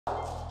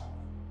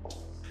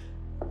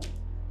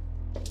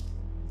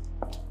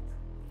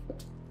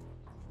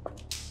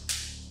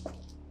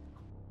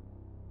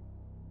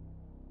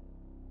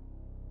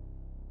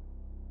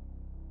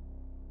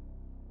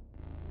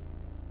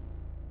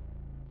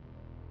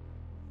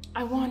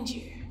I warned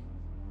you.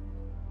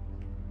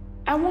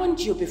 I warned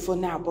you before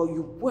now, but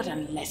you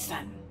wouldn't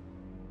listen.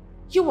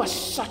 You were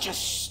such a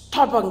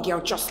stubborn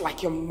girl, just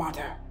like your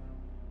mother.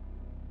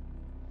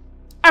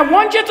 I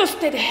want you to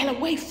stay the hell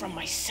away from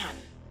my son.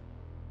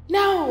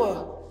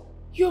 Now,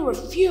 you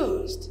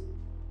refused.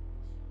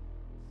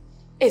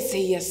 Is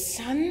he your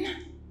son?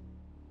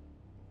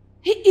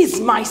 He is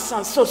my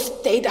son, so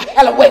stay the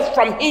hell away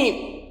from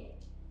him.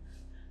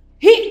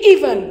 He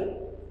even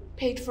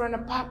paid for an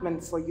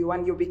apartment for you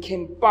and you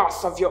became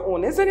boss of your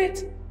own, isn't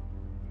it?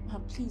 Ma,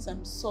 please,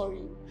 I'm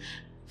sorry.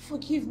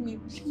 Forgive me,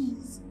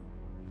 please.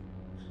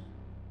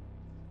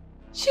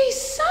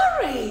 She's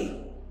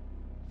sorry.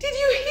 Did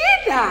you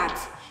hear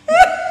that?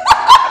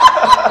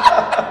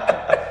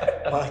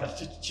 Ma,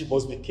 she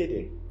must be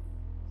kidding.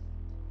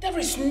 There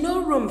is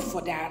no room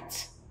for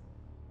that.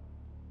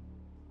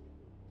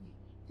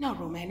 No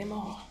room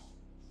anymore.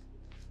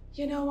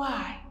 You know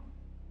why?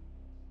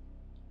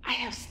 I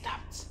have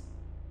stopped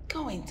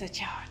going to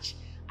church.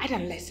 I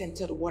don't listen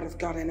to the word of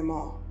God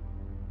anymore.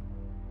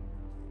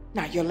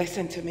 Now you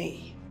listen to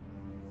me.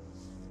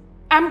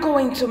 I'm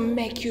going to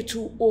make you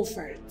 2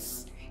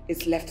 offers.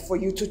 It's left for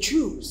you to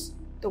choose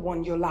the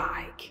one you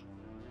like.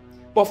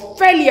 But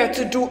failure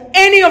to do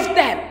any of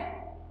them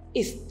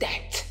is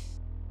death.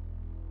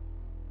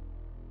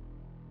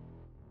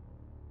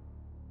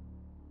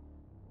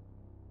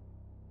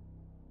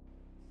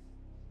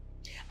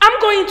 I'm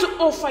going to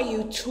offer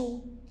you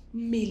 2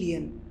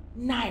 million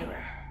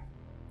naira.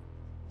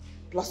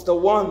 Plus the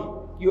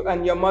one you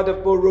and your mother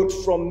borrowed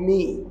from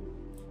me.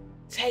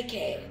 Take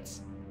it.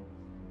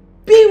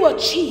 Be with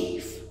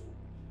Chief.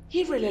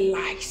 He really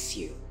likes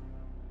you.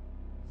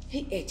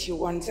 He ate you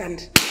once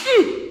and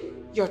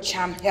your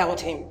charm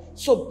held him.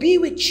 So be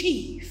with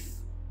Chief.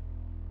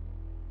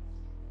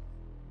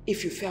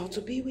 If you fail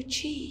to be with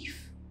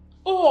Chief,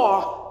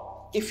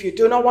 or if you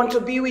do not want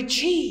to be with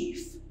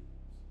Chief,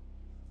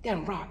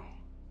 then run.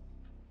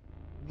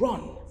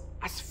 Run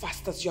as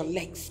fast as your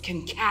legs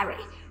can carry.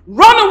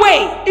 Run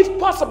away, if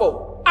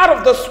possible, out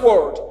of this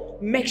world.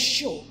 Make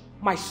sure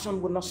my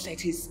son will not set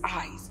his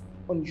eyes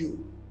on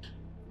you.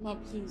 Ma,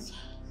 please.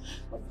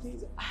 Ma,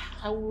 please.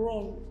 I will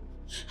run.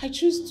 I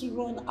choose to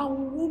run. I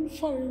will run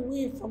far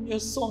away from your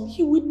son.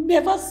 He will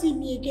never see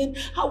me again.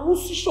 I will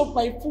switch off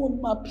my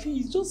phone, Ma.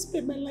 Please, just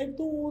spare my life.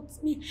 Don't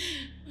hurt me.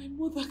 My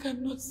mother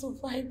cannot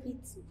survive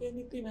it if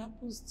anything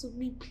happens to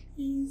me,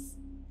 please.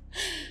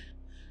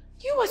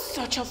 You are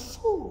such a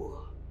fool.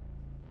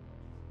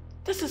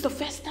 This is the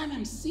first time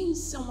I'm seeing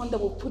someone that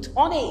will put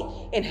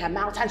honey in her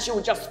mouth and she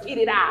will just spit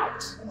it out.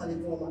 Don't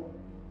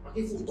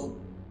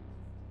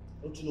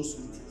you know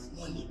sweeties?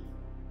 Money.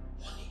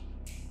 Money.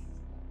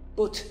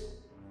 But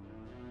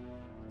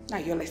now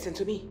you listen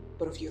to me,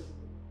 both of you.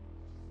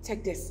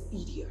 Take this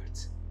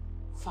idiot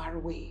far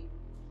away.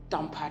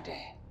 Dump her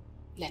there.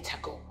 Let her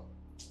go.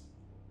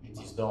 It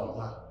is done,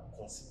 ma.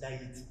 Consider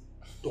it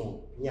done.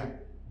 Yeah,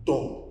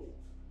 done.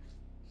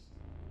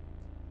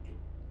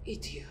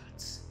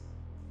 Idiot.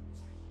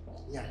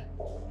 Yeah,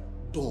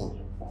 done.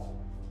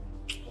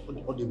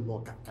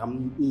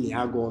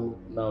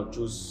 Now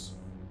choose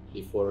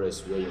the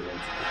forest where you want to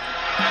go.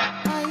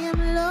 I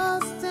am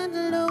lost and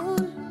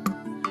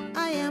alone.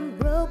 I am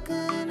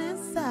broken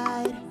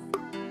inside.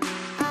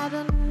 I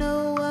don't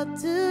know what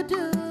to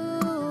do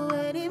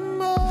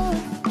anymore.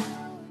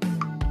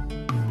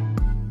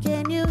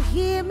 Can you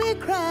hear me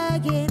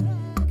crying?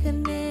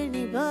 Can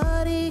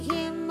anybody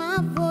hear my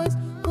voice?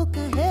 Who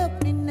can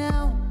help me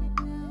now?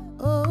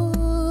 Oh,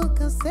 who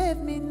can save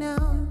me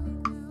now?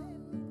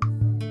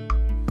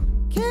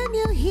 Can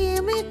you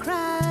hear me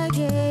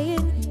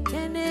crying?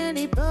 Can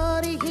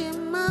anybody hear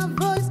my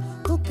voice?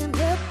 Who can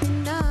help me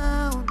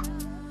now?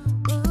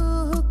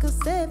 Oh, who can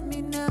save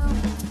me now?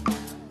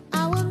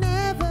 I will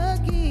never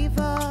give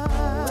up.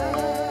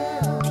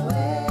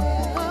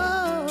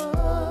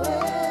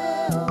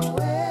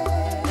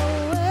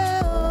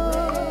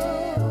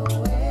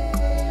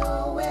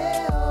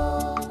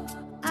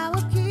 I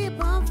will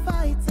keep on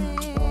fighting.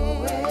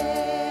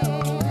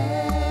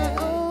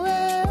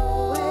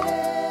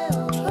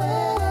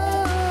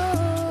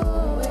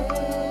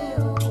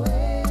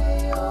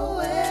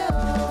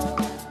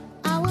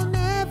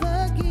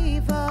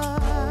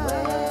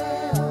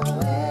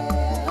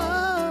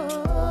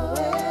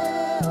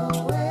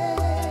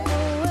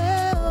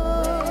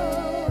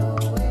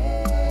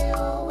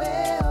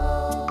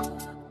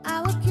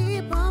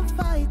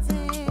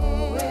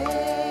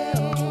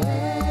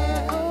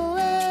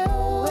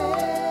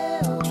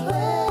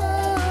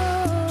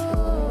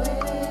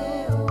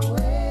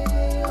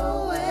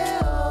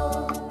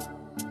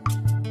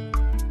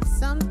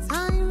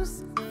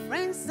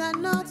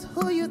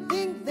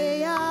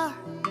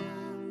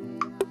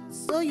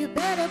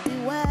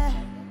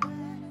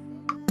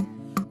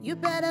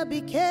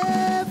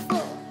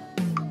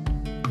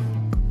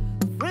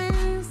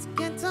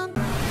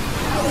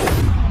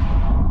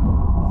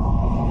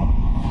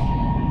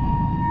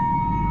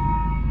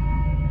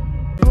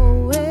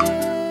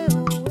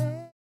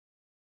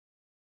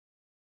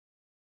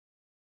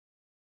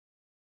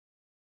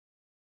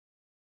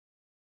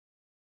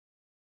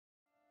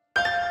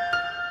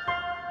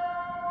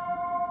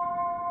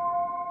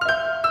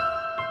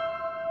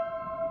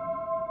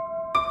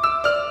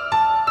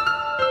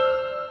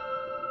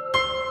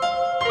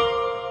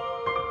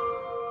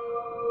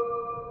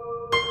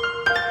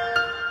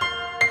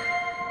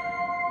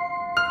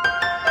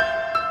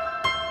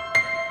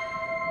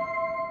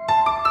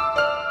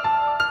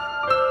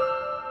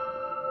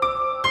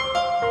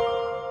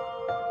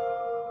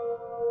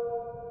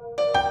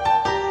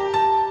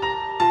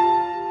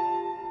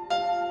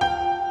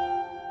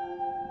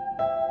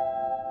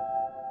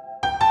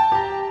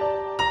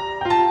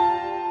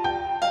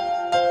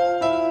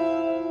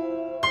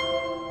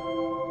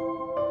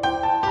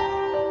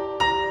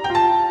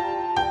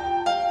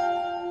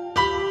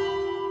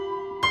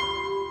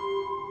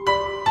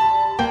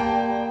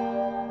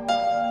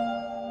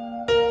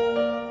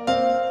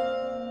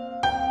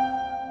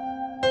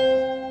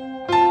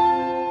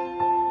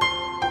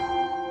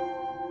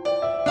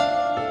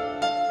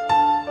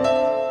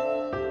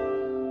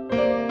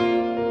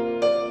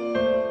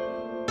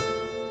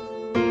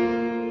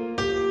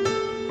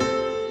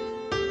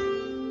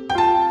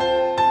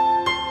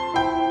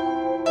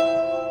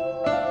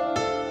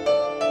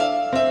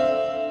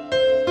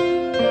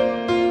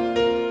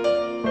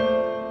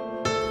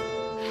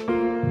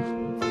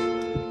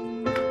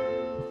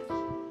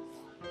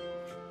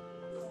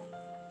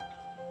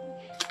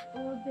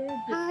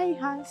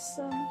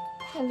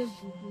 Hello,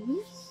 baby.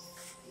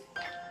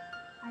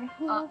 I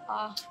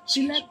hope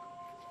you like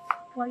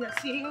what you're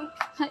saying.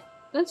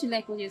 Don't you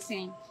like what you're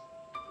saying?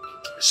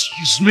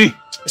 Excuse me.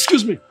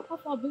 Excuse me.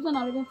 Papa, these are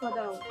not even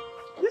further out.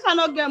 This are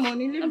not get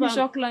money. Leave I'm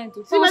shock client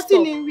to see what's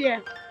in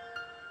here.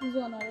 These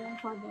are not even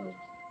further out.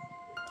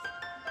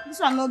 This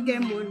are not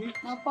get money.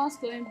 Now,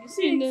 Pastor,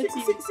 see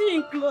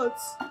in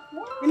clothes.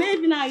 You know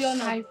even how you're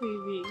not. Hi,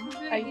 baby.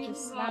 I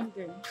just slammed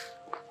them.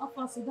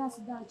 Papa, sit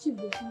down. Chief,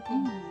 they think.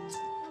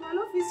 I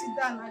don't feel sit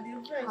down at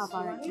the rest. How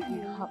about I give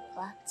you hot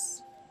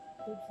baths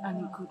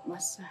and a good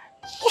massage?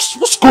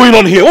 What's going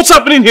on here? What's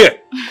happening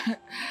here?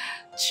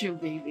 Chill,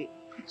 baby.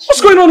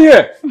 What's going on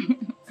here?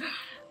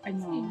 I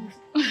know.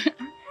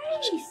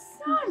 Hey,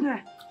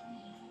 son.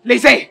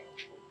 Lizzie,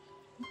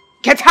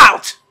 get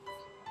out.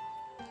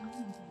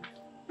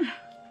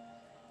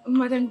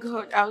 Madam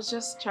God, I was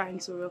just trying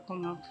to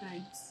welcome our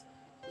clients.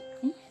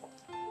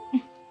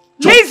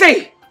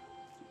 Lizzie,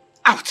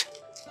 out.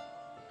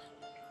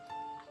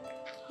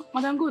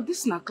 Madam God,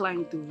 this is not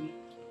client though.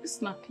 This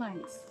is not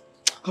client.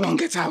 Come on,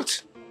 get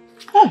out.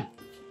 Oh.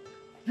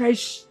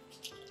 Fresh.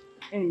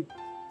 Hey.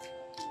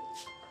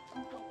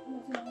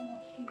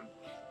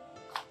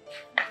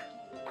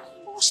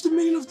 What's the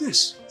meaning of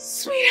this?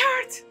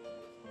 Sweetheart,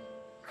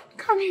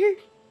 come here.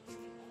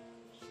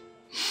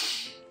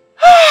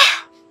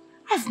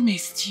 I've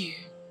missed you.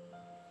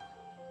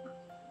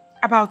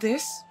 About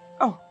this?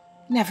 Oh,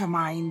 never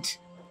mind.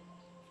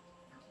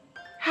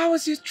 How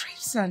was your trip,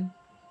 son?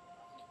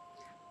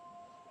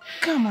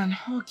 Come and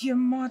hug your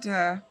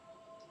mother.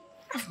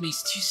 I've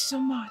missed you so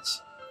much.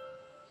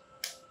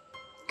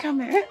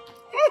 Come here.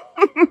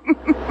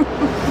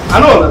 I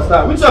don't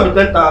understand. Which one be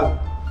 10,000?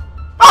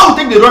 How you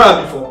think they run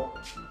am before?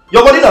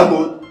 Your body na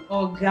good?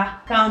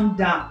 Oga, calm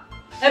down.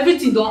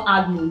 Everything don't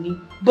add money.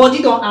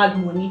 Body don't add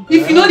money.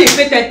 If you know they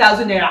pay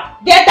 10,000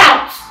 naira, get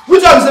out!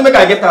 Which one you say make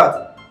I get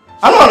out?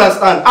 I don't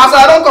understand. As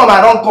I don't come.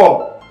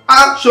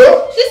 Ah,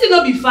 sure? This thing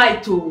no be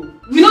fight oh.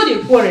 We know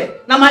they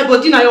quarrel. Now my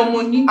body na your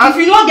money. And if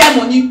you don't get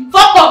money,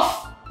 fuck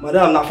off!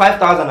 Madam, na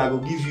 5,000 I go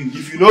give you.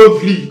 If you no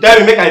gree, tell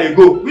me make I dey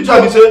go. Which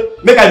one you say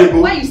make I dey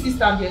go? Why you still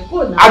stand there?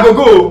 Go now. I go.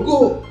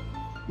 Go.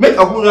 Make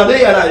a good day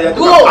here.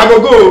 Go. I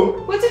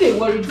go. What did they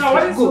worry? Now,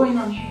 what is going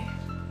on here?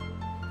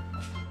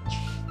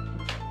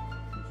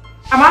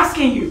 I'm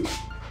asking you.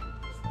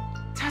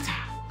 Tata.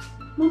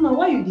 Mama,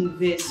 why you dey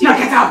vex? Now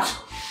get out.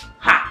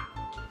 Ha.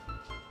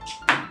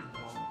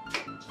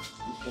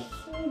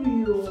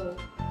 Sorry oh.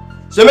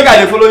 So make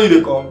I dey follow you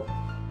dey come.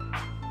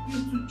 You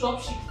to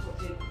chop shit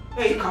for them.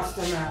 Hey,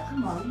 customer.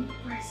 Come on.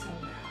 Where's some?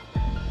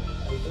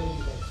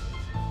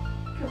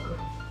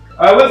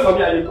 I wait for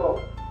me, I dey come.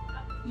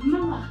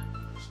 Mama.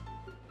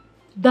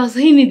 Does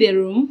he need a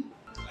room?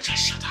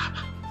 Just shut up.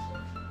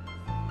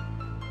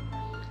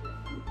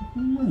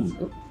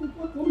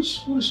 What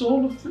is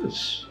all of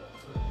this?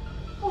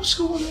 What's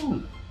going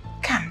on?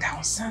 Calm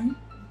down, son.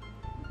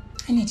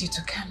 I need you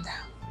to calm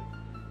down.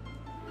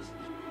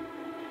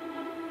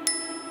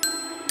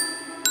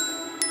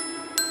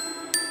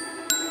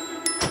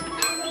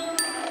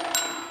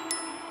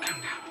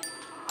 Calm down.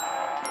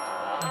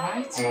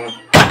 Alright?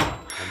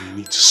 And you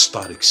need to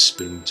start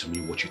explaining to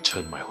me what you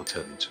turned my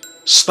hotel into.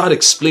 Start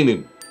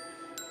explaining.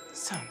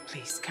 Son,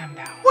 please calm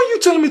down. Why are you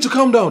telling me to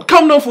calm down?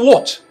 Calm down for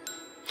what?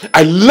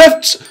 I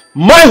left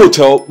my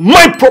hotel,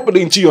 my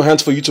property into your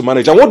hands for you to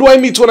manage. And what do I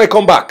meet when I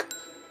come back?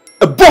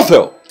 A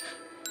brothel.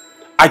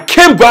 I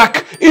came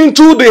back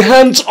into the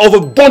hands of a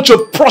bunch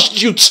of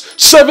prostitutes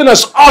serving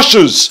as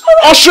ushers.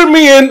 Right. Ushering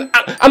me in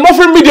and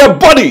offering me their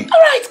body.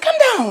 Alright, calm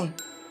down.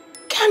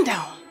 Calm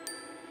down.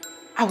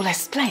 I will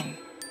explain.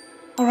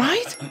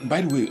 Alright?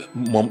 By the way,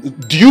 Mom,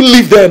 do you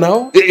live there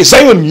now? Is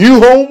that your new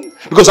home?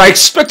 Because I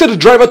expected the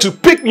driver to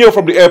pick me up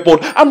from the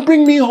airport and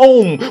bring me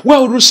home, where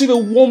I would receive a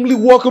warmly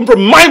welcome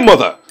from my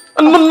mother,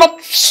 and not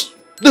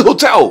the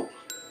hotel.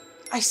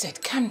 I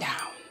said, calm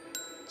down.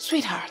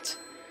 Sweetheart,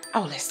 I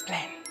will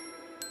explain.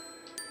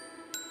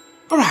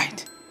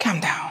 Alright,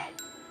 calm down.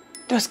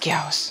 Those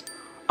girls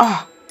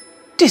are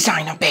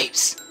designer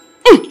babes.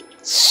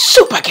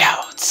 Super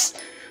girls.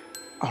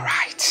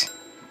 Alright,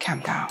 calm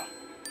down.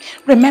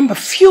 Remember,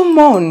 few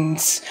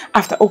months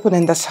after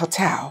opening this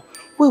hotel,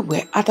 we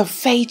were at the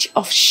verge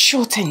of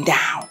shutting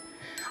down.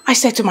 I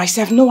said to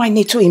myself, no, I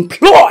need to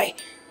employ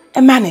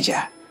a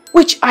manager,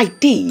 which I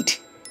did.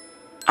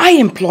 I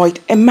employed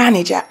a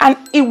manager, and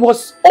it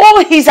was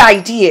all his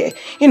idea,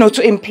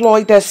 to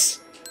employ this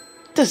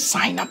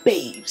designer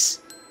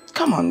babes.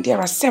 Come on, there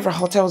are several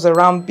hotels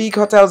around, big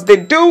hotels, they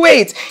do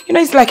it.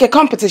 It's like a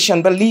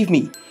competition, believe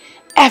me.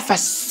 Ever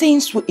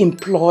since we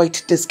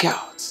employed these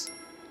girls,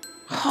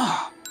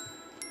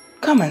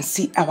 come and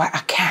see our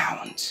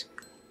account.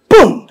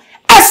 Boom!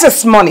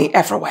 Excess money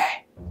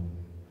everywhere.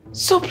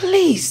 So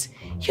please,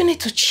 you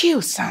need to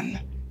chill, son.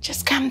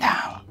 Just calm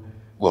down.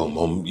 Well,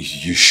 Mom,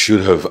 you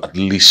should have at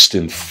least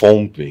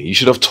informed me. You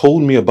should have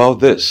told me about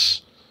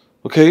this.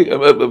 Okay?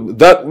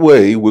 That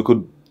way we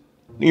could,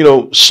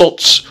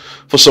 sort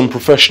for some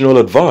professional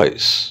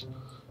advice.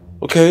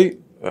 Okay?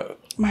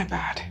 My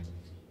bad.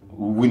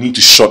 We need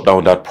to shut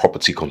down that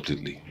property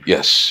completely.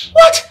 Yes.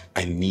 What?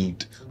 I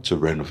need to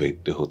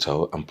renovate the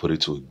hotel and put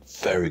it to a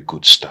very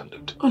good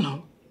standard. Oh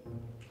no.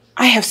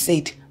 I have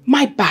said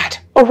my bad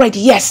already.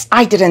 Yes,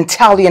 I didn't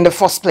tell you in the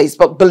first place,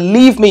 but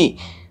believe me,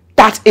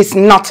 that is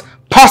not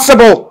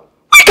possible.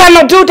 I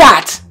cannot do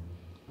that.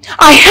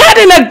 I had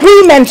an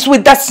agreement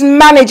with this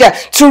manager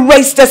to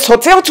raise this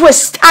hotel to a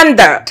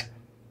standard.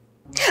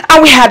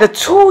 And we had a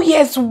 2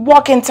 years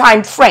working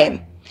time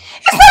frame.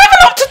 It's not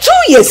even up to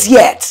 2 years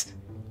yet.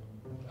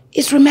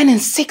 It's remaining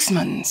 6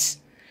 months.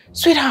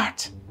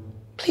 Sweetheart,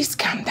 please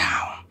calm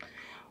down.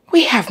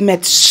 We have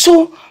made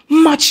so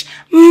much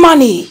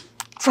money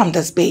from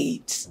this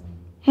bait.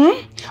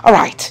 All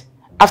right,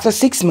 after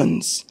 6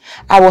 months,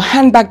 I will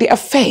hand back the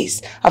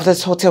affairs of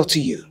this hotel to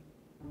you.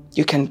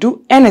 You can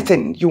do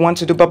anything you want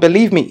to do, but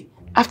believe me,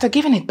 after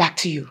giving it back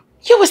to you,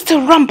 you will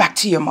still run back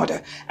to your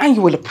mother and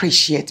you will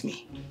appreciate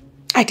me.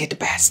 I did the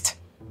best.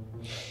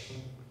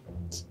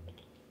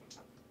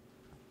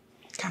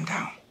 Calm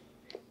down.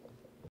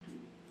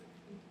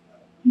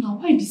 Now,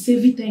 why be say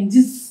every time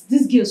this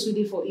girl's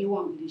waiting for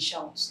A1 with the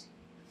shouts?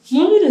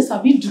 Only the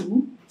sabi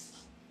do.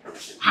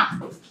 Ha!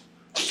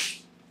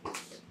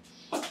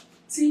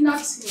 Tina,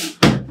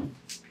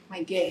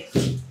 my girl.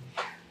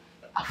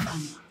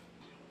 Afam,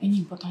 any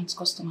important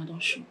customer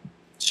don't show.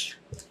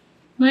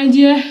 My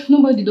dear,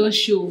 nobody don't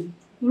show.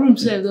 Room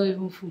self don't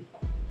even full.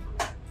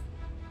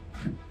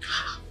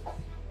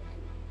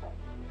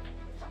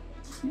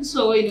 You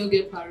saw why you don't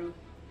get paro.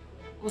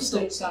 What's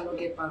up? You say I don't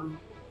get paro.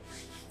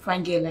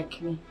 Fine girl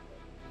like me.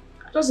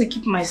 I just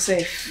keep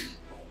myself.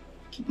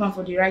 Keep man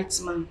for the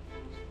right man.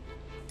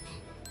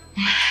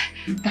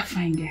 That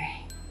fine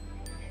guy.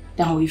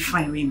 That we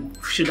fine we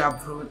should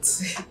have brought.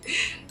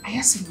 I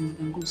asked him we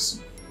can go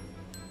soon.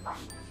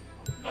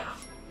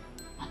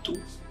 Ato.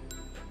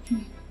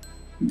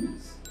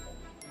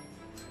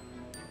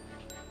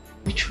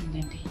 Which room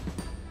then they?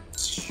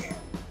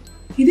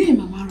 He did in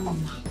mama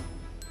room now.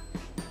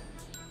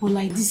 But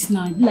like this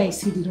now, it be like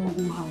say they don't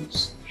go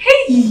house.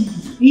 Hey!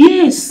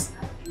 Yes!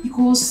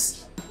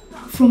 Because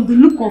from the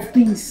look of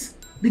things,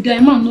 the guy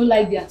man don't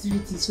like the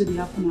activities so they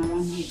happen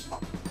around here.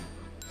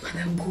 But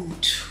I'm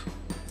good.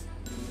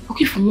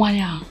 Okay, from one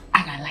year,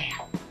 I got liar.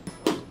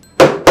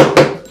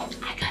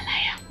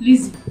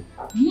 Lizzie,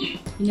 you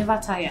never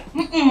tire.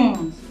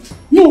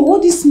 No, all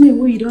this me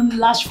where you don't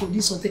lash for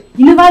this hotel,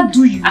 you never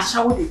do you. I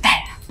shall they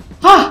tire.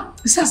 Ah!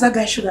 Besides, that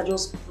guy should have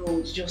just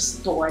bro, just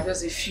stop. I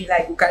just feel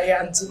like you carry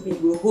on to me,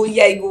 go, oh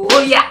yeah, go,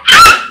 oh yeah.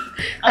 Ah!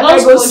 I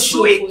don't go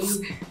sweet.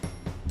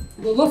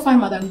 Go find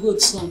Madam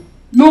Goat's son.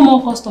 No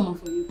more customer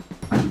for you.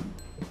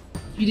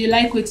 You dey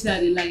like what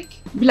they like.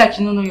 Be like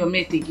you don't know your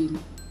mate again.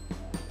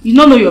 You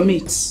don't know your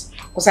mates.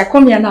 Because I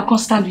come here and I can't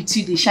stand with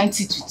you, they shine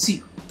teeth with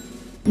you.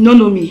 You don't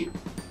know me.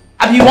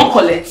 Abi you won't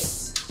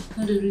collect.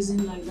 Not the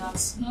reason like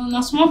that. No,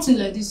 na small thing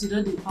like this, you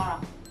don't dey para.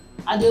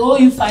 I dey owe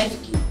you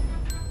 5K.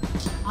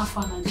 How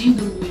far now? They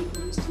don't know you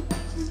promised to buy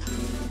me.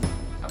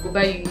 I go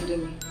buy you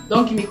Indomie.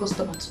 Don't give me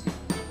customer today.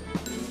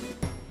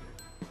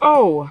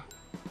 Oh,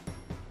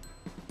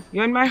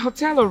 you're in my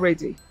hotel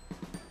already?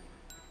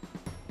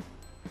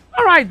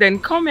 All right then,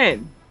 come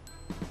in.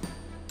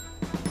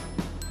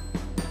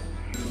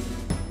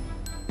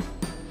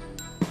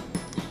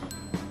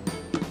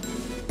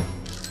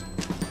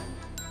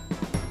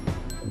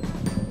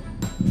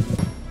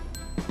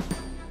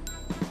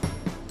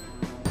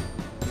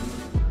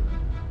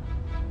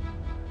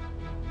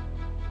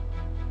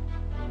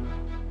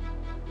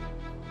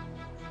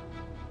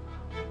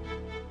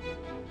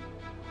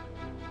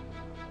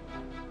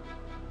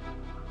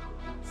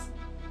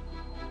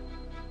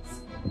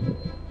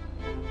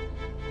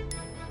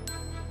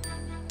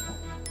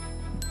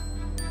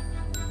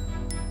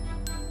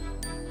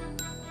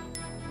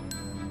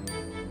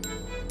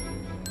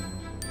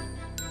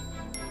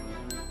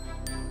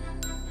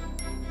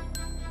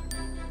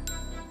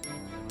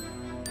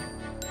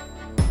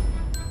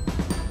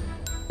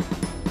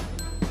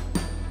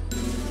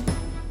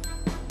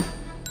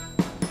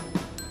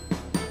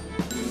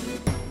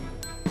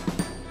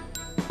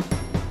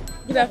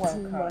 Good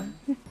afternoon.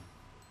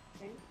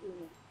 Thank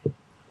you.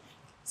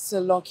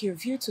 So lucky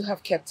of you to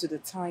have kept to the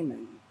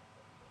timing.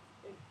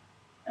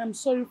 I'm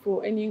sorry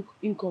for any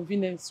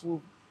inconvenience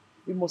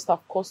we must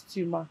have caused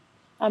you, ma.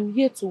 I'm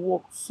here to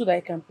work so that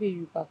I can pay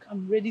you back.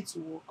 I'm ready to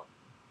work.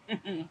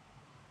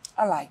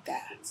 I like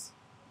that.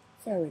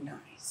 Very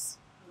nice.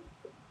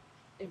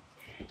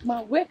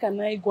 Ma, where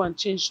can I go and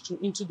change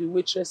into the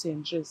waitress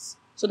and dress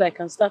so that I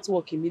can start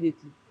work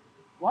immediately?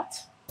 What?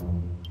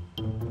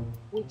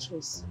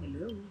 Waitress.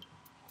 Hello.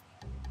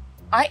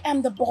 I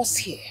am the boss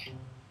here.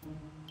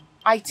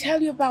 I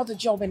tell you about the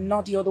job and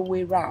not the other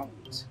way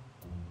around.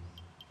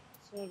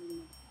 Sorry,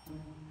 ma.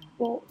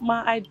 Well,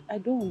 ma, I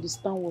don't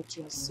understand what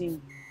you're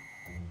saying.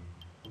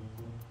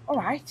 All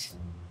right.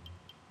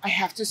 I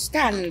have to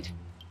stand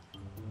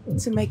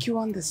to make you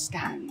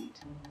understand.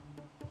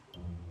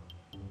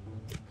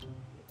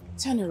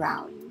 Turn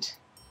around.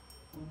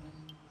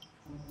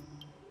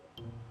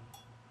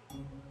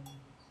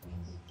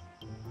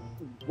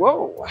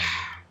 Whoa.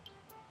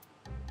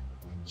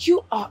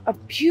 You are a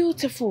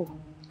beautiful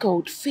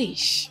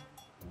goldfish,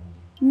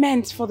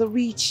 meant for the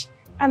rich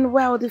and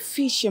wealthy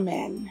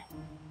fishermen.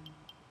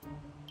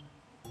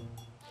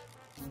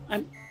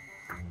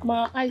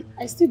 Ma, I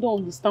still don't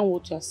understand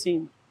what you're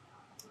saying.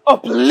 Oh,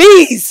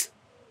 please!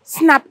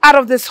 Snap out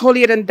of this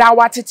holier-than-thou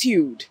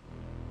attitude.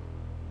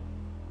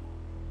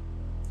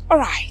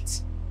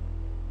 Alright.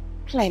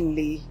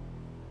 Plainly.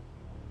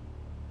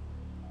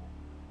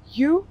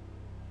 You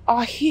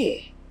are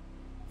here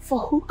for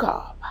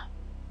hookup.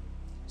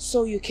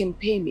 So you can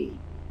pay me.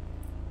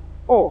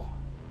 Oh.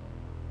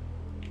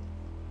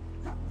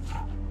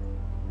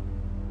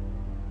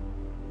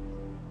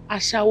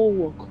 Ashawo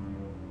work.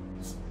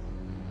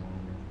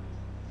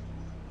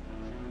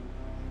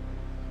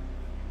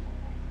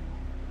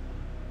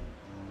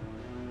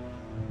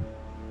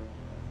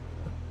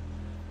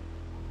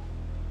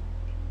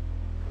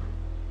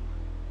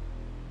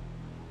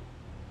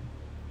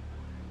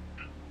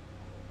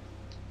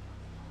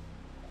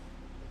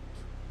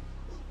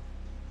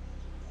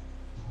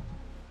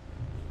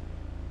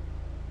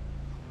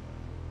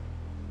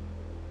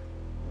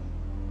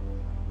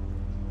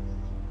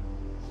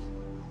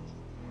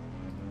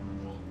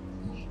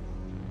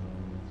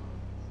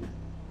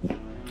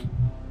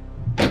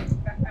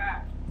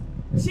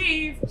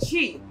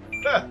 Chief.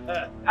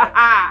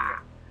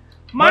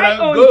 My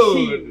own good.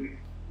 chief.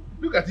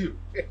 Look at you.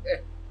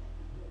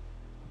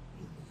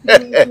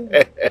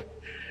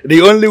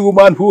 The only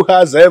woman who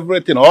has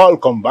everything all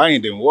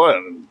combined in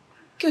one.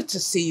 Good to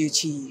see you,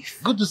 Chief.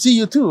 Good to see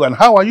you too. And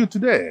how are you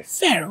today?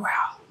 Very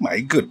well.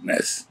 My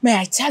goodness. May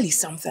I tell you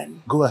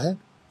something? Go ahead.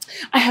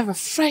 I have a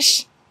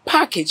fresh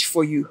package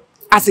for you,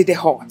 as it is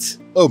hot.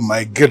 Oh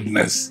my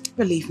goodness.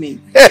 Believe me.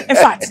 In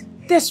fact,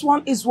 this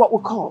one is what we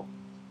call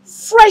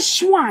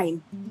fresh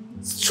wine,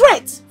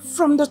 straight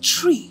from the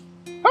tree.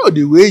 Oh,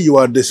 the way you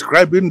are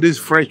describing this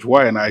fresh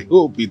wine, I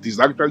hope it is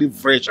actually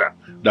fresher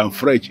than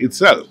fresh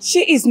itself.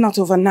 She is not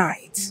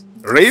overnight.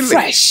 Really?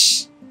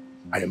 Fresh.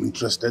 I am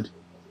interested.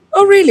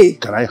 Oh, really?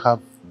 Can I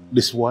have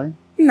this wine?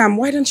 Nam,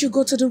 why don't you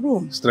go to the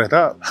room? Straight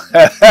up.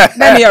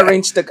 Let me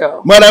arrange the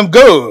girl. Madam,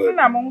 good.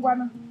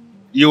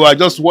 You are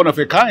just one of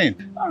a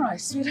kind. All right,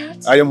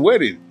 sweetheart. I am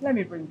waiting. Let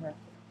me bring her.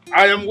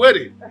 I am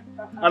waiting.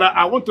 And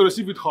I want to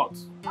receive it hot.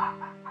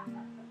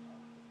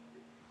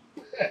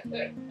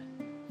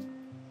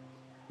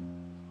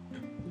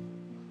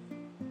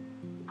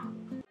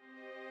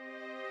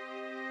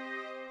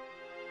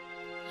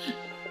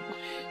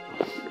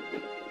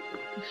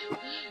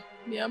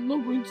 Me, I'm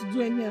not going to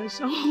do any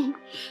ashawo.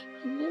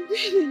 I'm not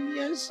doing any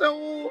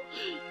ashawo.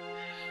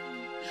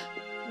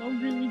 Don't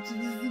bring me to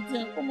this city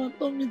and come and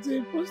turn me to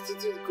a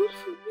prostitute. God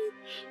forbid.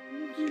 I'm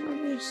not doing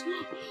any ashawo.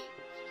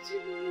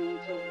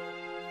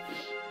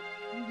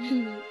 I'm doing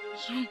any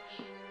ashawo.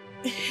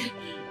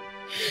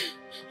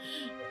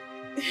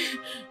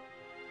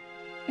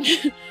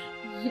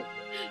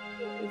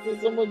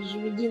 Somebody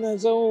should be doing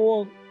ashawo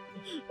work.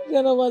 What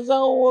kind of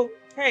ashawo work?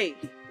 Hey.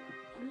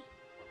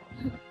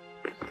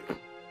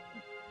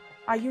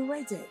 Are you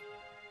ready?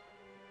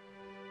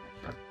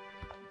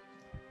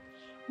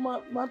 Ma,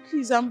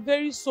 please, I'm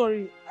very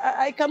sorry.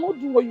 I cannot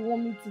do what you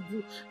want me to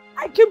do.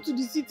 I came to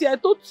the city. I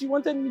thought you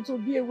wanted me to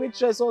be a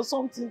waitress or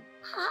something.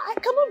 I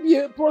cannot be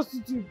a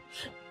prostitute.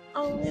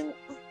 I mean,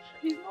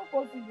 it's not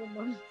possible,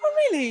 man. Oh,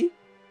 really?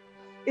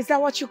 Is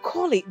that what you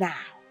call it now?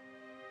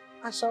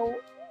 Ashawo.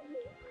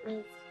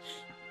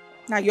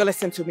 Now you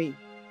listen to me.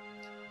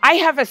 I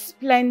have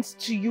explained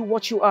to you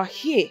what you are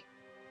here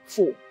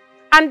for.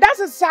 And that's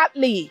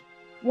exactly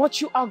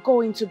what you are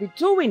going to be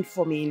doing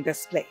for me in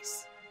this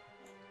place.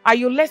 Are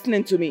you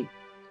listening to me?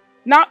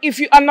 Now, if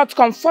you are not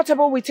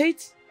comfortable with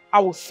it,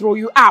 I will throw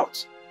you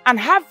out and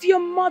have your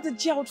mother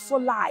jailed for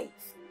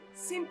life.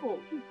 Simple.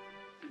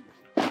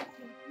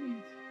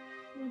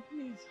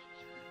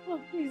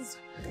 Please.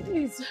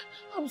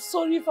 I'm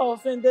sorry if I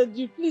offended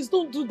you. Please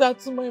don't do that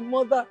to my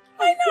mother.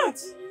 Why not?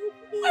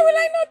 Why will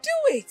I not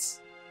do it?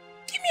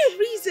 Give me a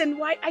reason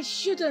why I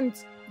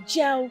shouldn't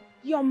jail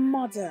your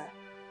mother.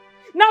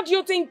 Now do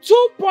you think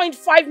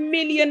 2.5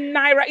 million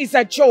naira is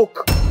a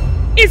joke?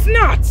 It's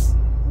not.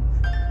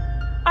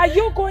 Are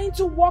you going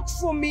to work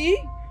for me?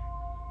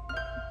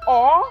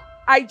 Or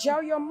I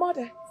jail your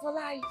mother for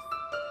life?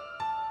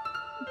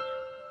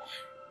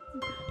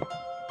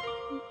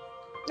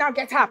 Now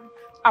get up.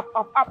 Up.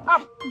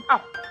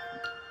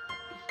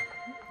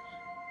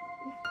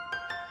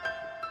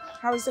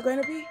 How is it going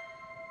to be?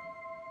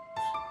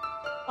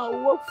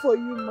 I'll work for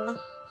you, ma.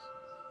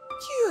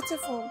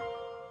 Beautiful.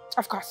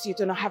 Of course, you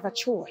do not have a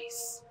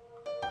choice.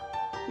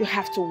 You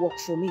have to work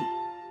for me.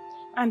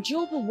 And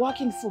you'll be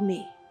working for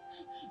me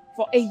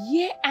for 1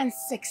 year and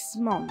 6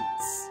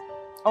 months.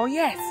 Oh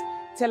yes,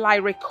 till I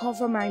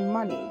recover my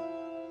money.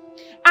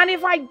 And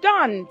if I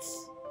don't,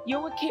 you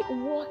will keep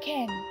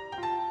working.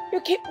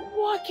 You keep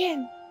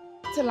working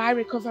till I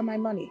recover my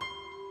money.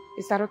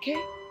 Is that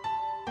okay?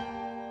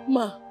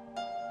 Ma,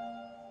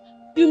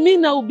 you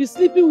mean I will be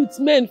sleeping with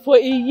men for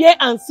 1 year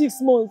and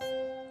 6 months?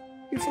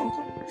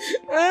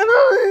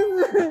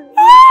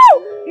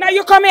 Now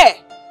you come here.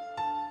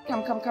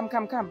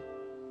 Come.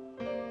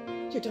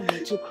 You don't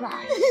need to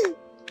cry.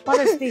 What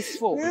is this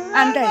for?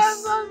 And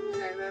this?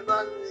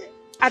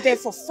 Are they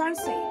for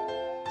fancy?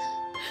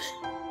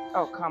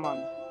 Oh, come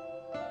on.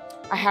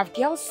 I have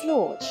girls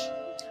lodge.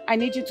 I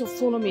need you to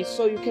follow me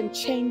so you can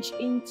change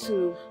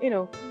into,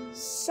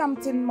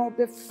 something more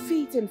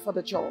befitting for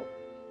the job.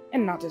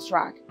 And not this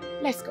rag.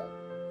 Let's go.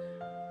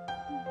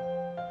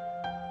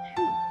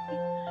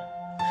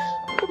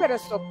 You better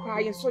stop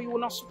crying so you will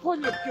not spoil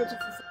your beautiful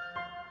face.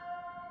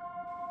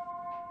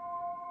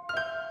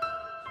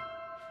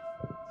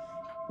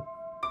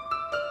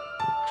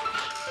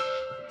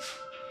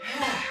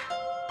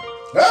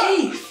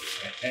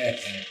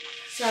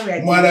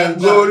 Sorry, Madam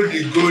Gold,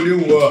 the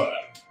golden one.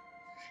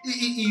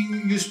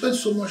 You spent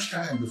so much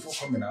time before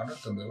coming out.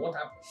 Don't tell me what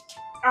happened.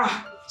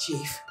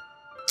 Chief.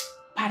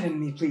 Pardon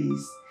me,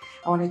 please.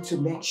 I wanted to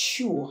make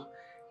sure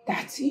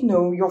that,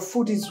 your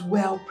food is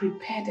well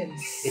prepared and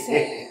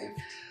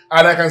served.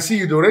 And I can see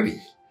it already.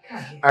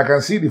 I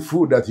can see the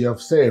food that you have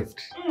served.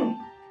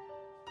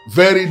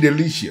 Very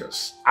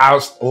delicious.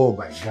 Oh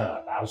my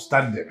God,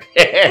 outstanding.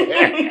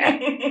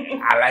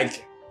 I like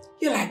it.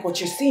 You like what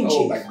you're seeing, Chief?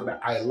 Oh my God,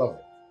 I love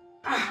it.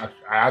 I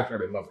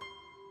actually love it.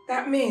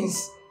 That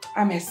means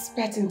I'm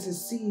expecting to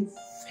see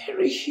a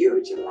very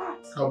huge lot.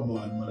 Come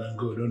on, Madam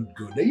Go, don't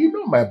go there. You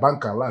know my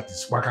bank alert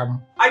is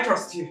Wakam. I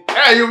trust you.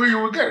 Yeah, you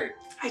will get it.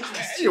 I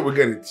trust you. You will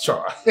get it,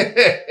 sure.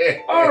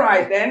 All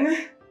right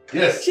then.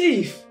 Yes.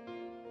 Chief,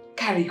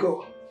 carry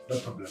go. No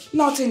problem.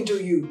 Nothing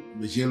to you.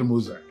 Michelle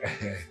Moser,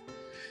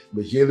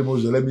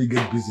 let me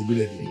get busy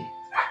immediately.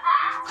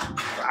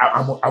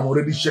 I'm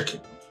already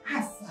shaking.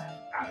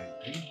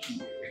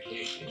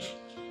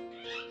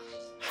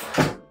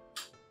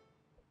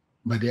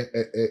 My dear,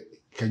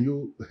 can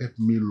you help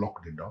me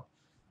lock the door?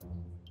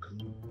 Can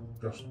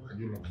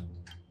you lock it?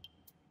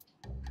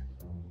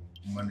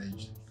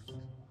 Manage it.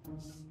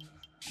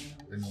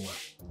 Anyway.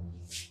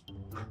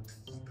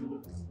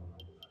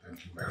 Thank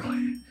you very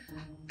much.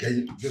 Can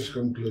you just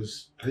come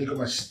close? Can you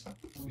come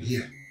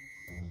here?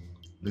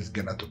 Let's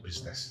get out of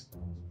business.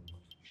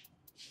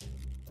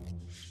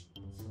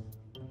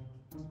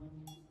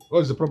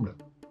 What's the problem?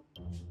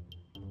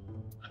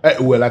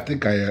 Well, I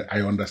think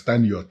I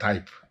understand your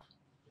type.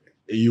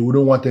 You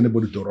wouldn't want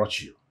anybody to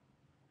rush you.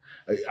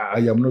 I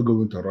am not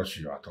going to rush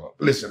you at all.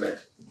 Listen,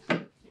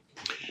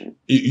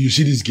 you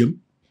see this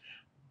game?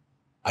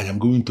 I am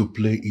going to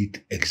play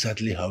it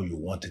exactly how you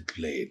want it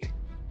played.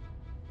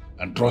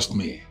 And trust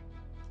me,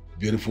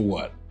 beautiful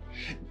one,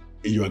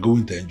 you are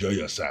going to enjoy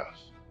yourself.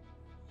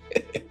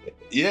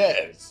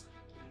 Yes.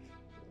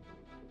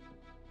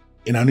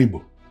 In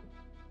Anibo.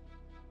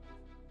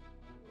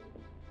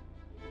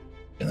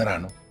 In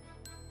Rano.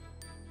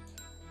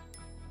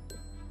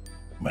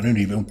 Manu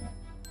even.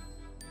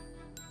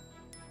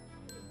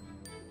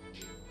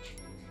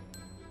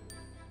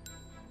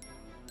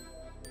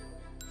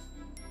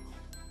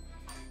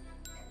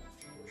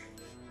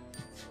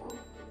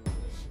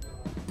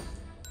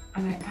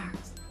 And I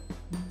asked,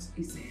 what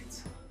is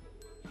it?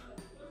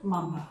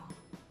 Mama.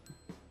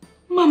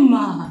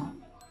 Mama.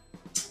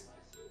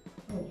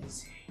 What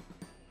is it?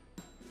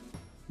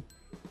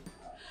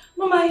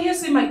 Mama, I hear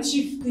say my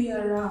chief they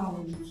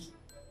around.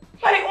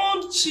 My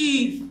own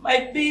chief,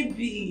 my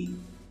baby.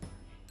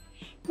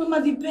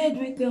 Mama, the bird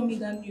will tell me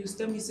that news.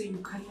 Tell me say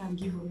you carry and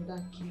give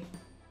another care.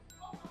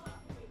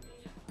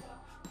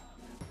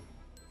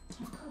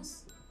 Of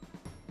course.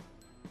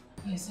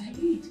 Yes, I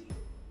did.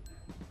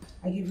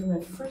 I gave him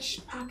a fresh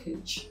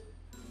package.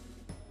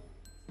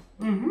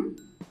 A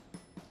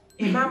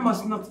man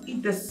must not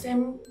eat the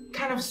same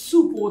kind of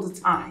soup all the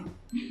time.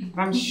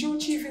 I'm sure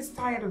Chief is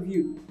tired of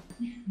you.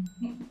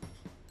 You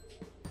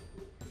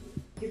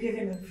gave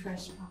him a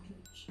fresh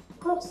package. Of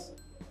course.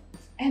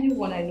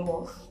 Anyone I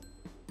know of.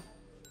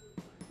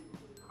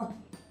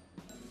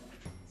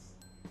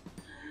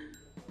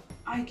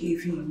 I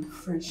gave him a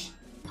fresh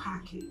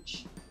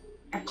package.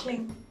 A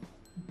clean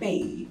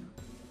babe.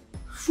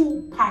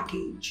 Full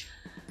package.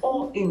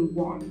 All in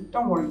one.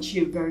 Don't worry,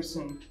 Chief, very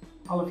soon.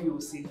 All of you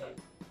will see her.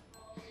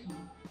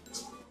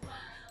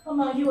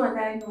 Mama, you and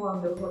I know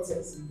I'm the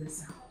hottest in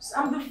this house.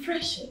 I'm the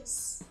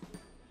freshest.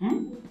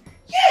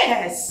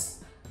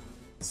 Yes!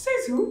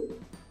 Says who?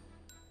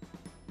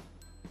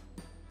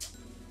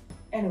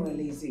 Anyway,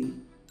 Lizzie,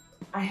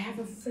 I have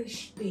a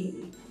fresh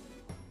babe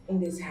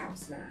in this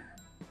house now.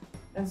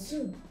 And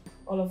soon,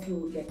 all of you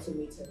will get to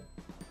meet her.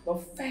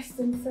 But first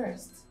and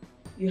first,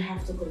 you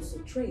have to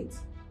concentrate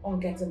on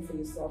getting for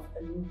yourself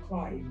a new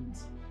client.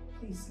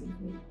 Please leave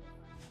me.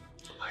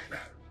 Like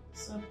that.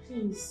 Sir,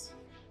 please.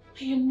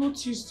 I am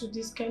not used to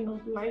this kind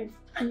of life.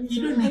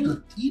 You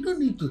don't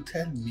need to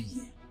tell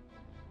me.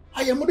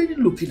 I am already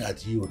looking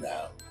at you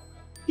now.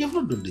 You have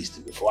not done this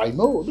thing before. I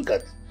know. Look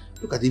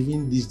at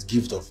even this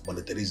gift of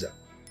Mother Teresa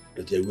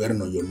that you're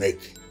wearing on your neck.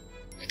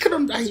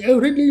 I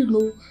already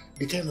know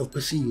the kind of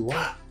person you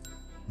are.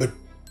 But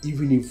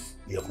even if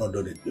you have not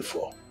done it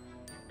before,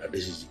 that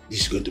this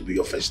is going to be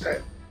your first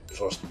time.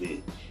 Trust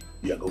me,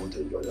 you are going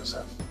to enjoy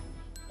yourself.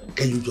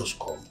 Can you just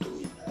come to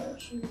me now?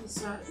 Please,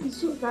 sir. It's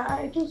so that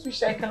I just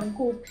wish I can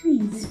go,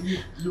 please.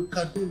 You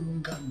can no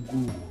longer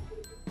go.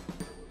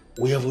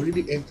 We have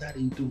already entered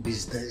into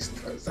business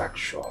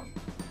transaction.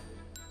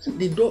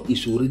 The door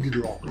is already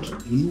locked.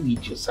 You know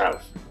it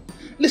yourself.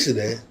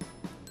 Listen,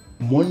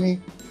 money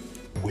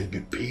will be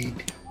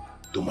paid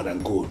to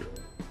Madam Gold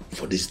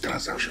for this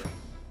transaction.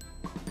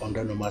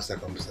 Under normal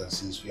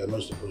circumstances, we are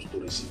not supposed to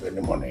receive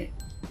any money.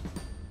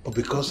 But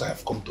because I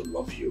have come to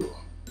love you,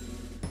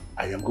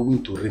 I am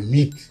going to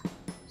remit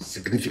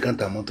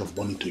significant amount of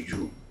money to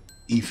you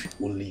if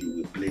only you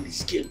will play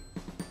this game.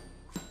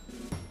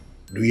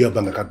 Do you have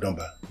an account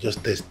number?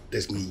 Just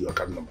test me your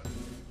account number.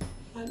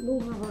 I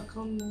don't have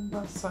account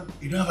number, sir.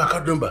 You don't have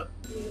account number?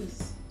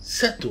 Yes.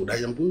 Settled. I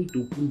am going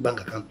to open bank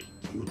account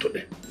for you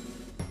today.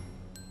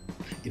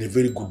 In a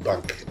very good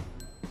bank.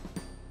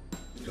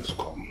 Just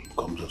come.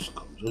 Just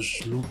come. Just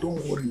slow.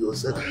 Don't worry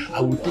yourself. I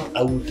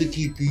will take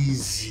it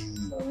easy.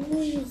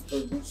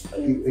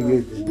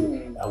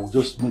 I will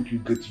just make you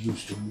get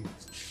used to me.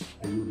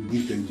 And you will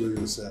begin to enjoy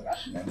yourself.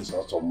 And this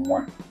also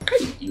more.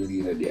 You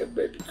need a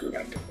bed.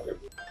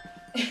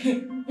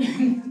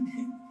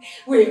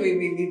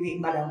 Wait,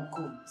 Madam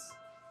Good.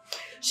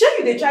 Sure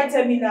you they try to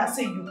tell me now,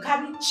 say you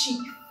carry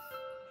chief.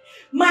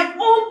 My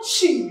own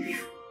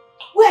chief.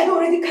 Where I don't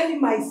already carry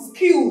my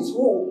skills,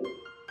 whoa.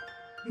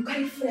 You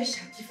carry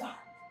fresh and give her.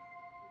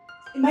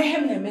 In my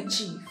hand, I'm a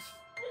chief.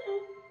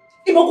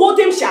 In my go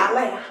them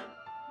shalaya.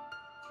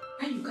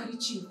 Why you carry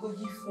chief, go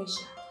give fresh.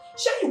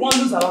 Sure you won't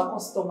lose our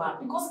customer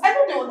because I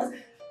don't know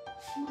understand.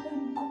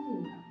 Madam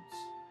Good.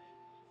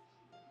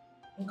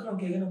 Uncle,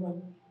 okay, you know what?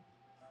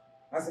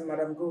 As in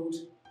Madam Gold,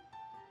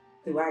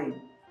 the wife.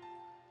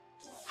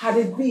 Had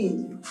it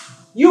been,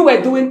 you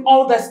were doing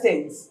all these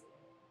things,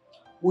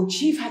 would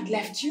Chief had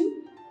left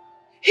you?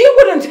 He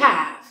wouldn't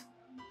have.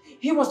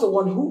 He was the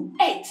one who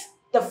ate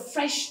the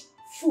fresh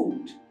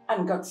food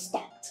and got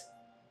stopped.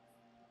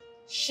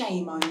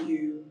 Shame on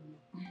you.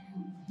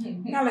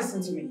 Now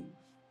listen to me.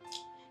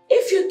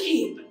 If you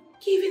keep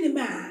giving a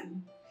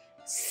man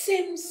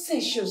same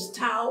sexual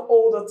style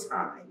all the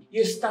time,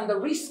 you stand the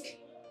risk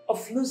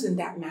of losing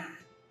that man.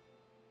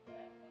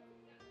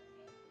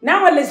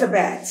 Now,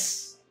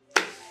 Elizabeth,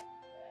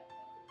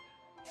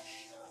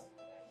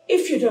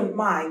 if you don't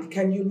mind,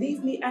 can you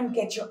leave me and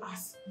get your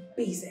ass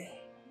busy?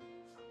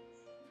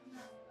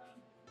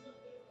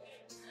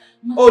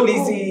 Oh,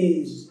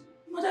 Lizzie.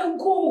 Madam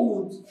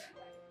Gold.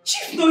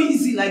 Chief no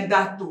easy like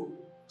that though.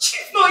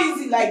 Chief no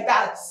easy like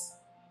that.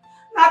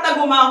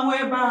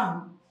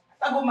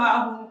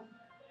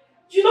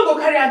 You no go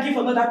carry and give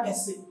another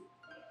person.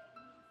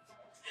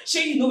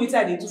 Sure you know what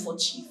I do for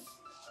Chief.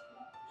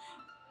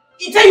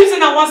 He tell you say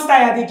na one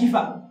style they give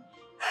am.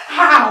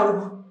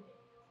 How?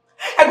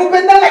 I go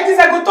bend down like this,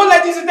 I go turn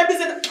like this, you tell me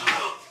say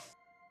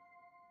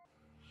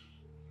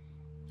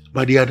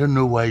Buddy, I don't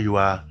know why you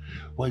are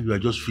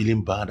just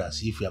feeling bad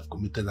as if you have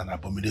committed an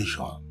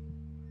abomination.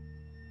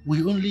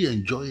 We only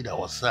enjoyed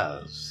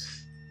ourselves.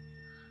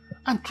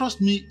 And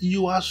trust me,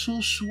 you are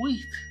so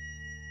sweet.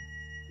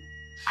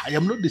 I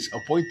am not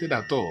disappointed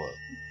at all.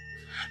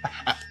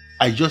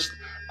 I just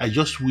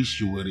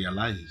wish you will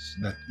realize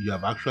that you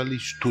have actually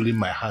stolen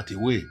my heart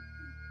away.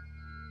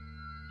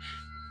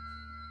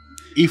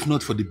 If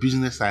not for the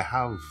business I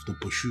have to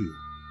pursue,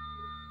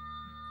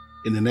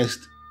 in the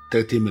next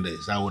 30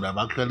 minutes, I would have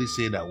actually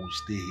said I will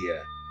stay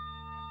here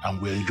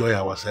and we'll enjoy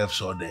ourselves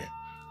all day.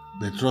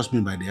 But trust me,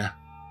 my dear,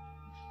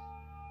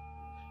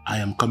 I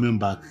am coming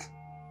back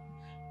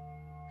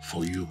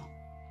for you.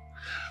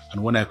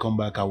 And when I come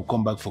back, I will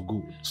come back for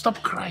good.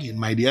 Stop crying,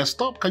 my dear.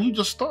 Stop. Can you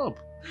just stop?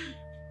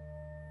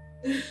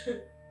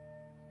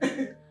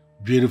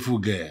 Beautiful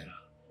girl.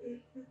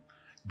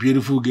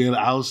 Beautiful girl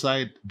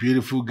outside,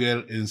 beautiful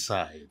girl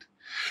inside.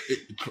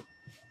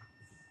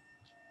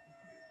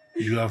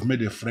 You have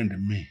made a friend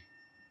in me.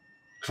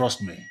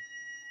 Trust me.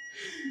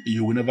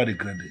 You will never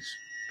regret this.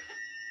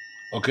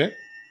 Okay?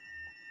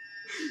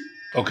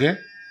 Okay?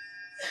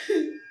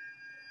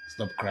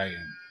 Stop crying.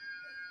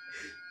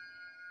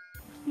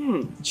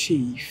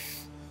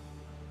 Chief.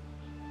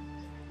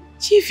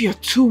 Chief, you're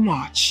too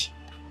much.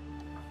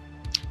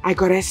 I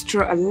got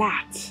extra a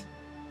lot.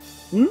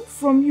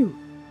 From you.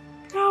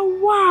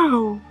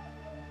 Oh,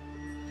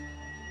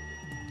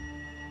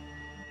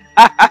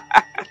 wow.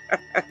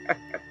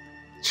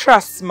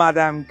 Trust,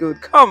 Madam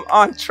Good. Come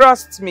on,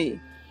 trust me.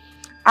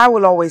 I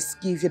will always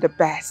give you the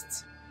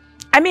best.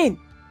 I mean,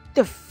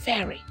 the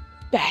very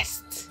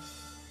best.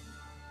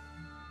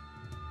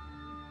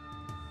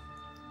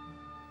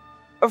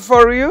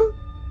 For you?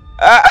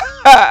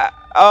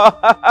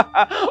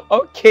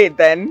 Okay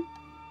then.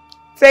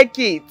 Take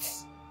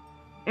it.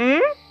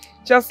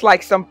 Just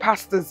like some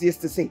pastors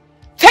used to say.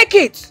 Take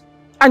it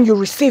and you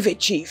receive it,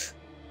 Chief.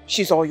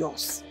 She's all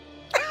yours.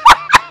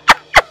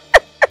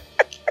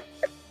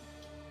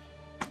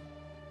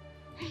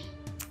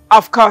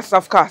 Of course,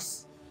 of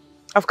course.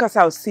 Of course,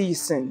 I'll see you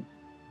soon.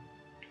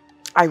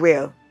 I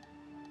will.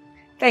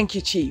 Thank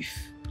you, Chief.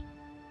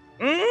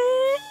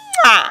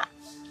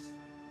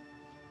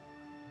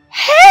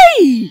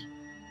 Hey!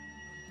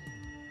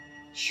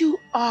 You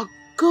are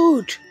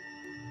good.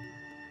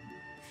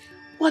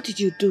 What did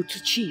you do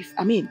to Chief?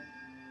 I mean,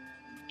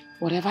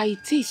 Whatever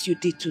it is you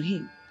did to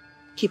him,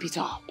 keep it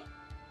up.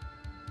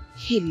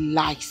 He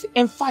likes it.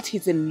 In fact,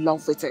 he's in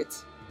love with it.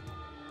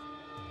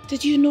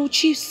 Did you know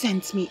Chief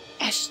sent me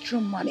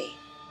extra money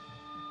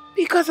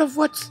because of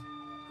what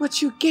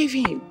you gave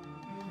him?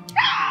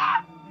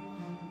 Ah!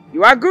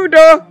 You are good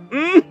though.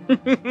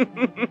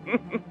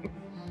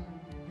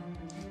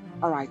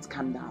 Alright,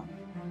 calm down.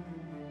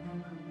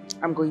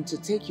 I'm going to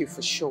take you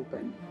for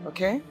shopping,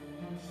 okay?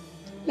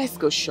 Let's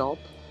go shop,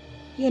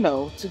 you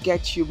know, to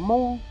get you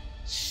more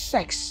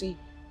sexy,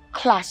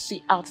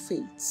 classy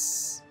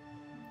outfits.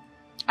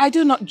 I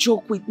do not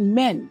joke with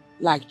men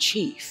like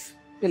Chief,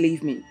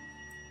 believe me.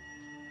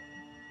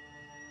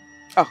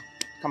 Oh,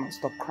 come on,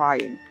 stop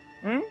crying.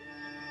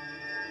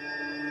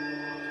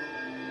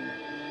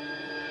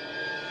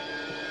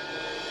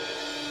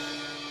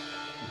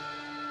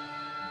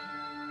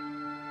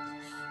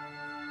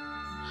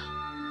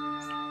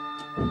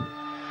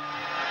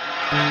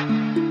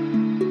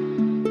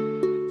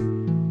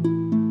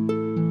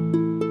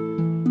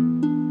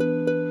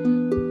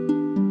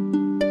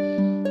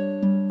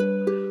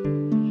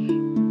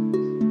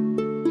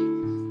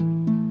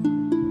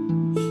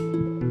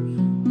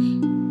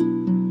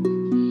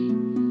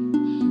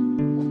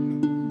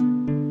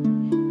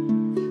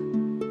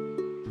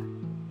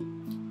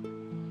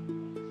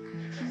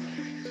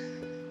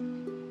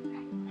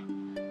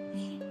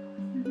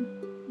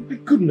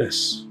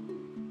 Goodness.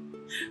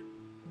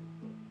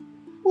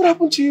 What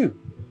happened to you?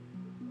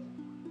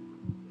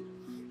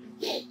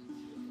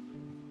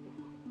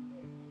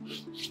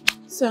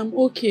 So I'm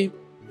okay.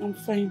 I'm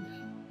fine.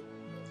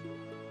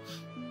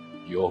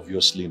 You're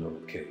obviously not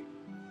okay.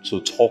 So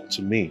talk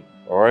to me,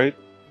 alright?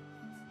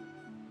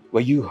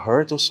 Were you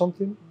hurt or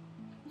something?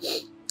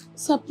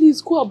 Sir,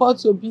 please go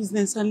about your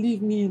business and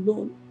leave me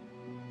alone.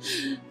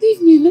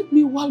 Leave me, let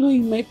me wallow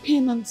in my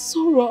pain and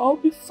sorrow. I'll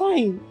be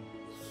fine.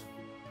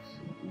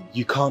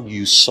 You can't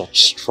use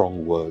such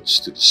strong words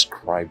to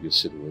describe your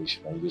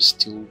situation and you're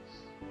still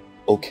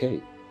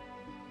okay.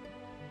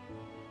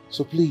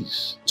 So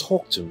please,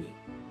 talk to me.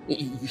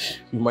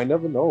 You might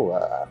never know.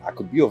 I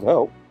could be of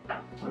help.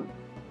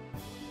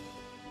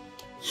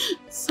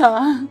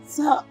 Sir,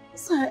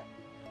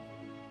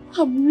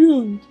 I'm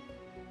ruined.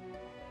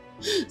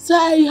 Sir,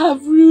 I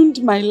have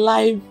ruined my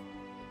life.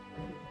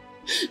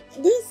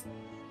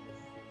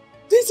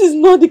 This is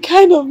not the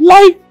kind of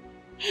life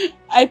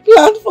I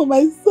planned for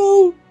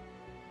myself.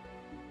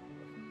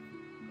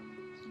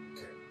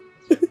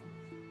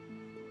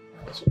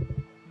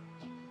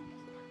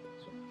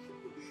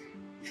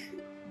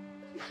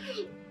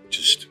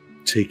 Just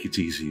take it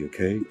easy,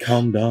 okay?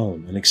 Calm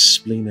down and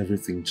explain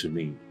everything to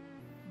me.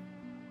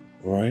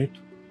 Alright?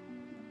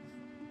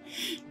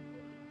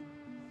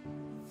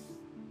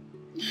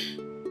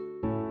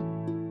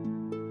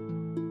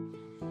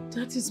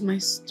 That is my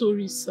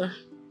story, sir.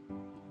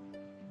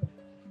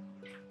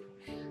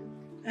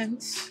 And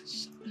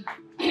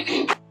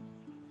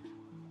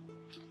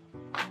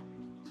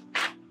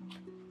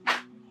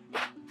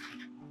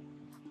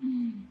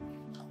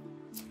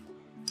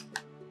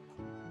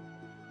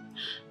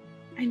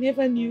I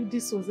never knew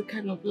this was the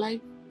kind of life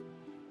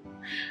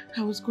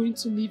I was going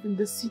to live in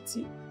the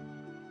city.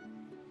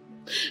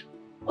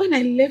 When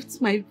I left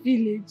my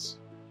village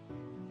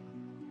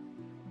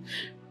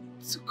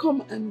to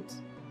come and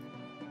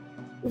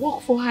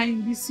work for her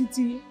in the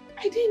city,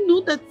 I didn't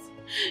know that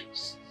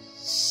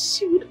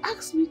she would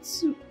ask me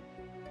to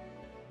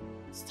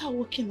start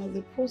working as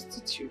a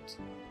prostitute.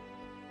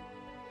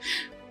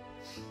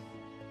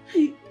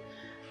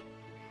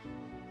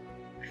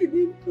 I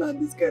didn't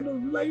plan this kind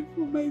of life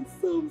for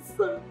myself,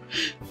 sir.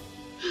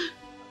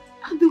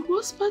 And the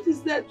worst part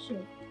is that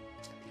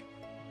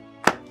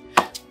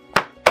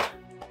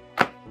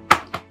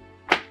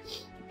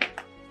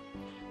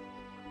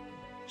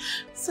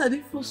sir,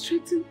 the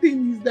frustrating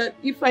thing is that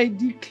if I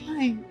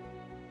decline,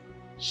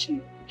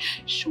 she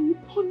will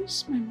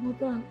punish my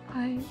mother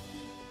and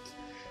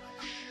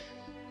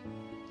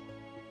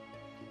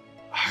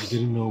I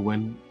didn't know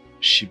when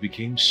she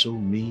became so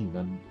mean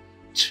and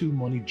too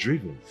money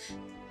driven.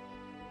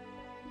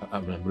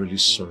 I'm really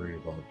sorry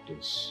about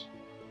this,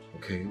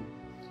 okay?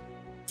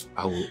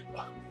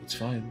 It's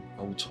fine.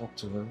 I will talk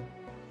to her,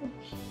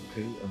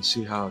 okay, and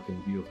see how I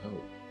can be of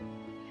help.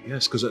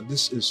 Yes, because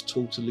this is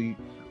totally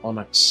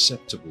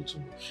unacceptable to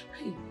me.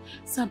 Hey,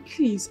 sir,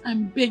 please,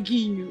 I'm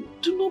begging you.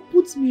 Do not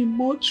put me in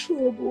more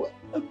trouble.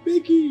 I'm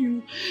begging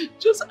you.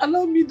 Just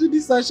allow me to do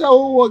this and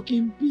shall work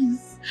in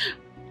peace.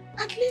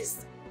 At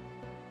least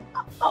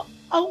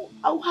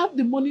I'll have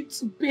the money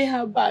to pay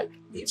her back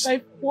if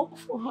I work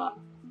for her.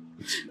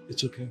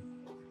 It's okay.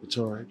 It's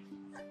alright.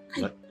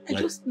 I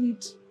just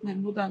need my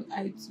mother and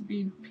I to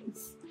be in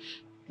peace.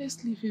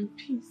 Let's live in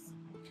peace.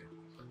 Okay.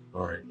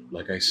 Alright,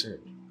 like I said,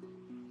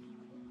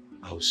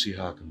 I'll see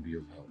how I can be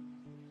of help.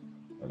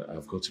 And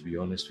I've got to be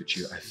honest with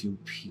you, I feel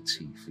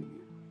pity for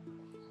you.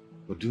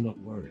 But do not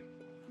worry.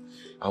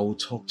 I will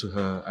talk to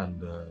her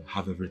and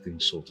have everything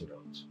sorted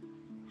out.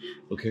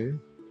 Okay?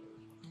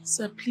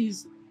 Sir,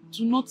 please,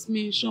 do not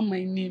mention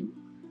my name.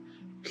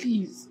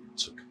 Please.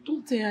 It's okay.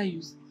 Don't tell her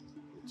you...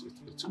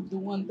 I'm the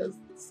one that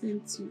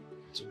sent you.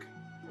 It's okay.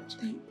 It's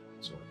okay.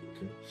 It's all right,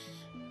 okay?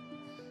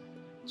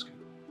 It's okay.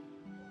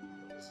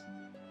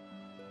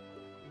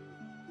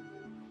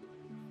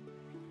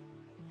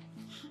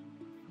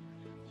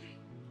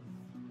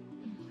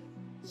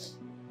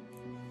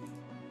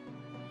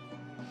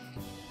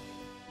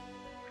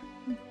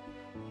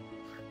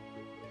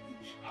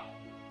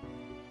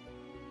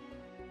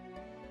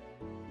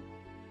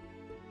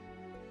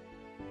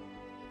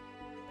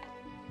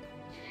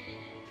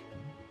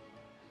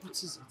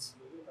 What is it?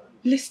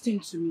 Listen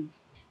to me.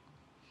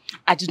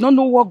 I did not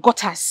know what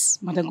gutters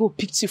Madam Gold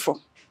picked you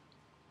from.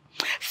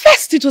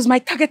 First, it was my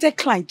targeted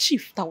client,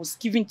 Chief, that was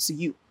given to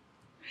you.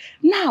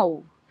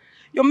 Now,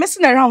 you're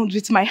messing around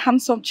with my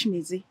handsome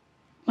Chimeze,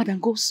 Madam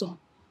Gold's son.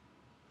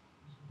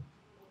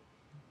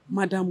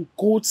 Madam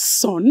Gold's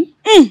son?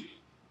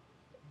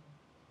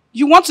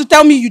 You want to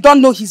tell me you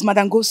don't know he's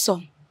Madam Gold's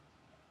son?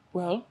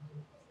 Well,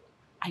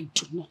 I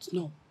do not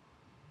know.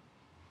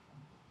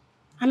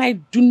 And I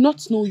do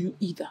not know you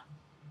either.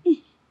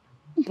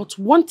 But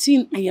one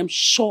thing I am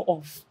sure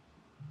of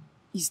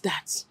is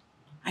that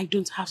I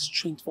don't have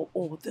strength for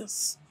all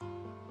this.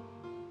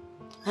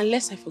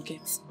 Unless I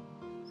forget.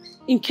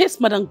 In case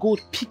Madam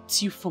Gold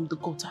picked you from the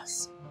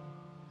gutters,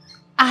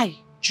 I,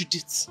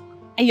 Judith,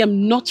 I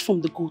am not from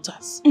the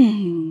gutters.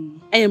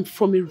 I am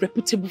from a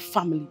reputable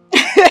family.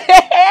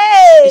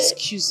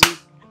 Excuse me.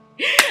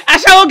 I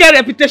shall get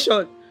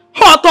reputation.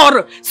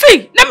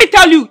 See, let me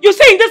tell you, you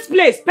say in this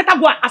place, better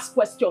go and ask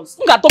questions.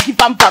 Nga talking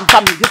vam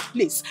in this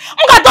place.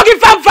 Nga talking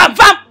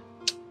vam.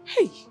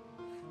 Hey,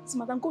 it's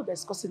Madam Gold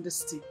that's causing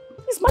this thing.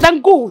 It's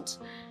Madam Gold.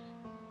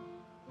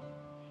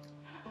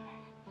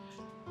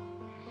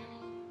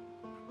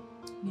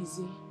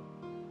 Lizzie,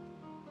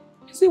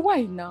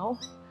 why now?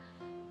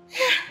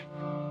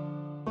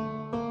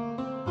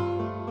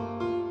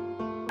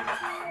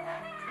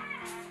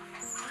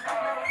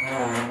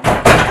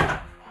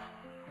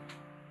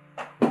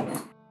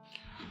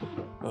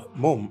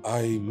 Mom,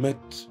 I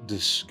met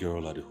this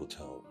girl at the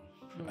hotel,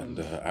 and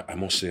I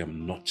must say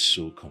I'm not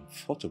so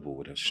comfortable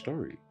with her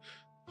story.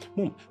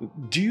 Mom,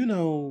 do you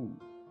now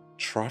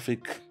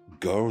traffic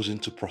girls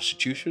into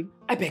prostitution?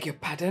 I beg your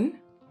pardon?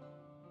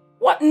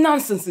 What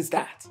nonsense is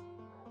that?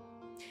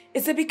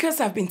 Is it because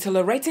I've been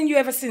tolerating you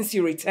ever since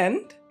you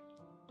returned?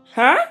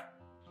 Huh?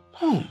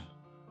 Mom,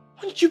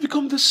 when did you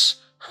become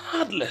this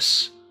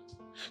heartless?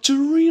 To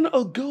ruin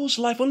a girl's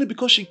life only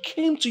because she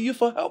came to you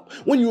for help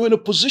when you were in a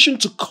position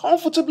to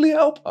comfortably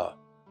help her.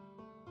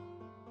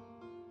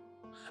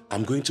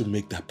 I'm going to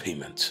make that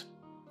payment,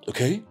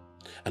 okay?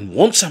 And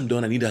once I'm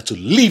done, I need her to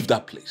leave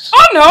that place.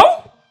 Oh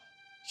no!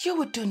 You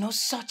would do no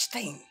such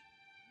thing.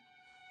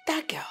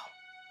 That girl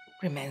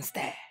remains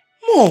there.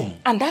 Mom!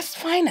 And that's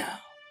final.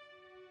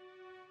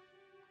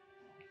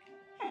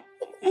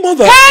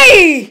 Mother!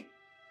 Hey!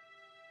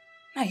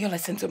 Now you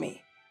listen to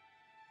me.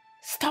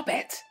 Stop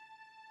it.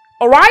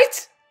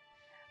 Alright?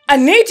 I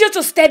need you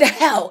to stay the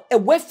hell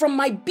away from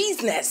my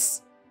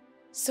business.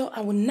 So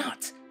I will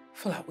not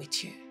fall out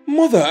with you.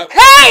 Mother!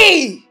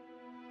 Hey!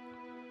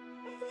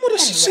 Mother,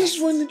 since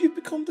when did you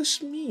become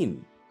this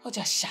mean? Oh,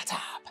 just shut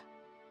up.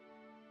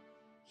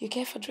 You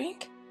care for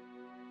drink?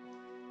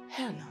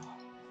 Hell no.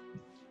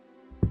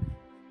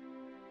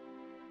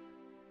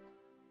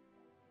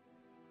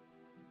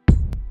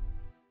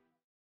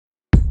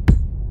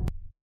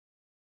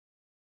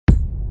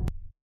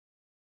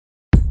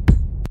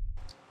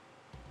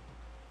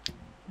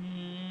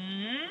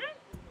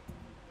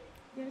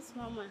 Yes,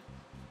 Mama.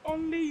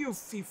 Only you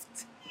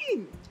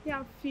 15?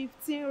 Yeah,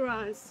 15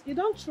 rounds. You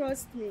don't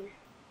trust me.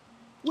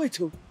 Wait,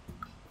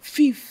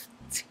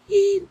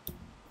 15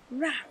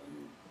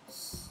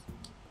 rounds?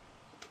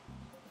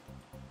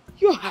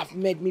 You have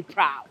made me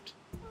proud.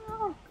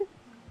 Oh.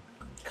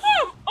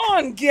 Come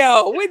on,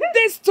 girl, with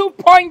these 2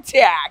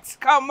 Pontiacs.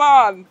 Come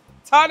on,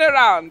 turn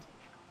around.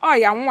 Oh,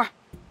 yeah,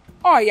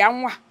 oh,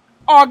 yeah,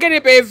 oh, get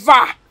it, baby.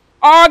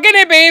 Oh, get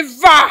it, baby.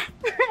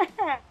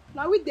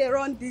 Now we they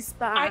run this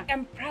time. I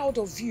am proud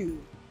of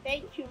you.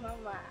 Thank you,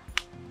 Mama.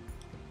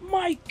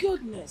 My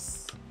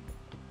goodness.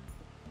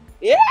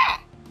 Yeah.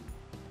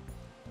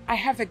 I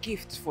have a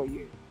gift for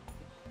you.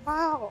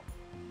 Wow.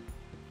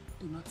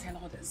 Do not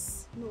tell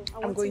others. No,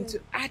 I'm going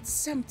to add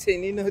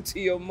something, to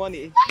your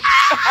money.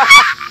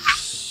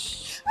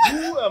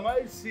 Who am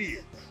I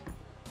seeing?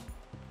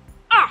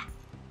 Ah!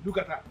 Look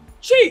at her.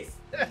 Chief!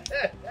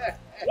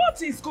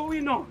 What is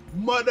going on?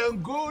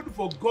 Madam Gold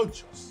for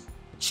gorgeous.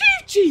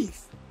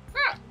 Chief!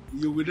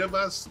 You will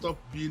never stop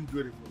being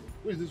beautiful.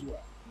 Who is this one?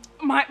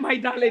 My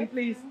darling,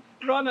 please,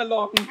 run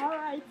along. All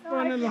right.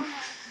 Run along.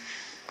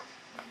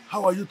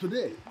 How are you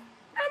today?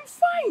 I'm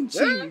fine,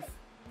 Chief.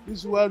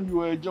 This one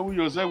you are enjoying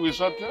yourself with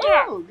something?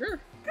 Yeah. Oh, yeah.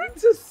 Good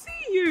to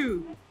see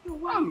you.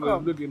 You're I'm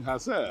welcome. looking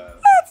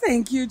herself. Oh,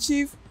 thank you,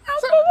 Chief.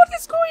 But what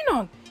is going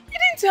on? You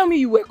didn't tell me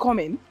you were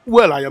coming.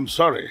 Well, I am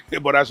sorry,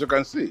 but as you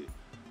can see,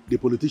 the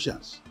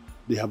politicians,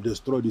 they have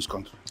destroyed this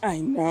country. I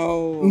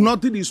know.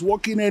 Nothing is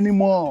working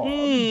anymore.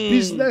 Mm.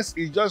 Business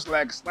is just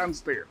like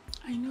standstill.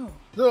 I know.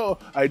 So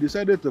I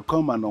decided to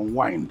come and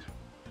unwind.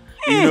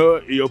 You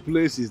know, your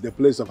place is the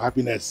place of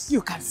happiness.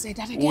 You can say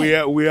that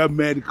again. Where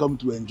men come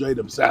to enjoy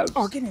themselves.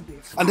 Oh, give me a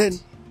bit. And then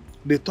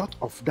the thought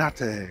of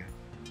that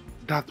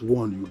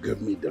one you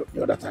gave me the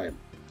other time,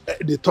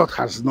 the thought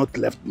has not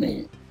left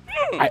me.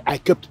 I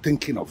kept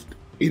thinking of,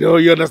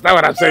 you understand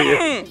what I'm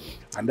saying?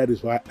 And that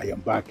is why I am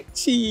back.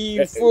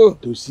 Chief.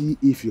 To see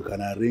if you can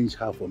arrange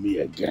her for me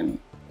again.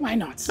 Why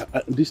not?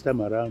 This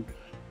time around,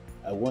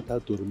 I want her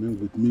to remain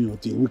with me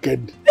until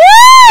weekend.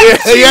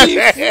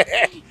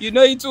 You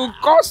know it will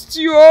cost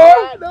you.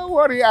 Don't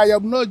worry, I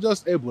am not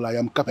just able, I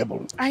am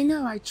capable. I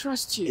know, I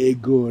trust you.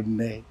 Ego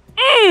ne.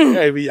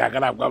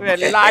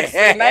 Relax.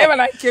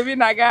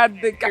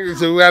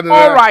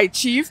 All right,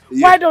 Chief.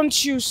 Yeah. Why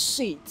don't you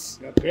sit?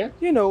 Okay.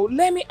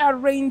 Let me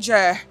arrange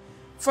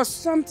for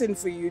something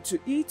for you to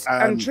eat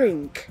and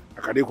drink.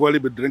 I can equally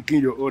be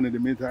drinking your own in the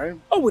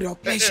meantime. Oh,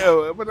 with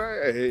pleasure. But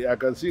I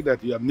can see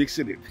that you are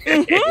mixing it.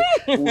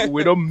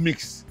 We don't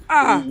mix.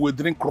 We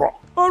drink raw.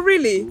 Oh,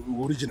 really?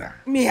 Original.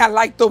 Me, I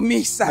like to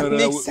mix and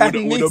mix and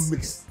mix. We don't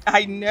mix.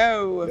 I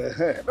know.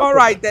 All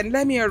right, then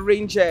let me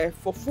arrange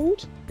for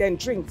food, then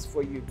drinks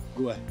for you.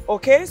 Go ahead.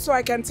 Okay, so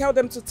I can tell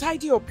them to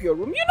tidy up your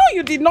room. You know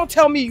you did not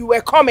tell me you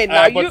were coming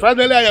now. But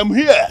finally I am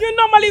here. You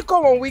normally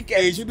come on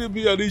weekends. It shouldn't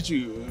be an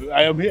issue.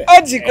 I am here.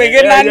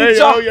 Ojikwego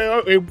nanjo.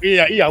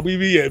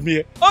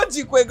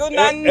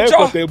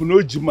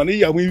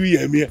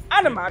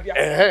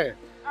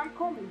 I'm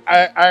coming.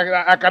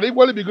 I can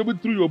equally be going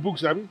through your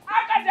books, Abby.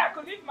 I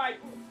could leave my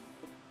book.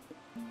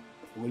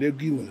 Will you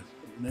give me?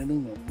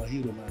 My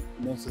hero, man.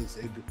 Nonsense.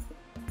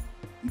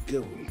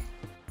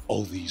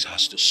 All these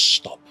has to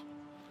stop.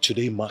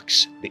 Today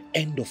marks the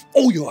end of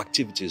all your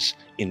activities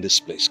in this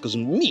place. Because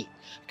me,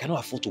 I cannot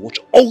afford to watch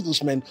all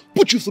those men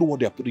put you through what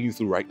they are putting you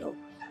through right now.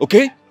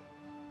 Okay?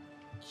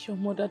 Your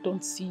mother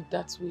don't see it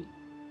that way.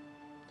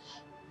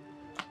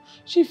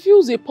 She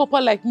feels a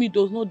pauper like me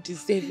does not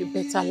deserve a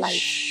better life.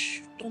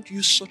 Shh. Don't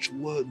use such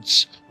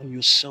words on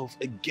yourself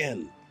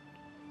again.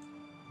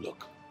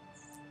 Look,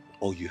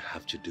 all you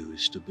have to do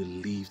is to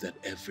believe that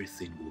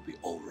everything will be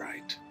all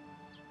right.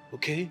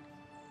 Okay?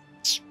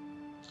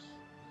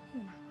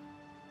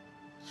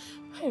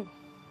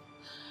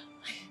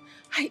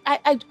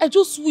 I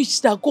just wish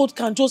that God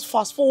can just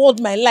fast forward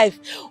my life,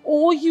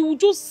 or He will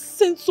just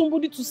send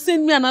somebody to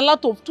send me an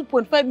alert of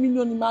 2.5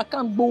 million in my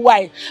account. But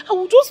why? I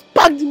will just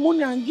pack the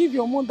money and give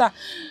your mother,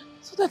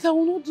 so that I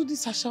will not do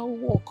this. I shall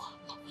walk.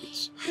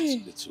 It's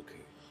okay. It's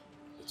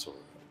all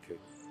right. Okay.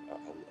 I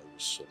will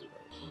sort it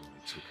out.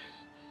 It's okay.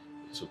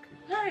 It's okay.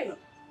 Hey.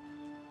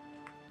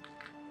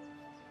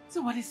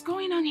 So what is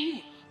going on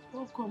here?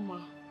 Welcome,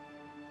 ma.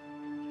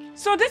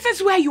 So this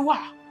is where you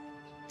are.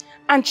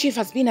 And Chief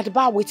has been at the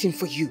bar waiting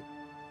for you.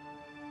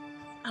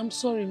 I'm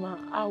sorry, ma.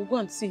 I'll go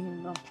and see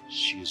him now.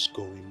 She's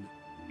going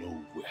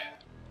nowhere.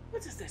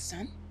 What is this,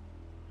 son?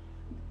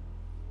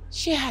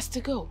 She has to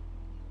go.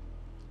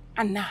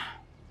 And now.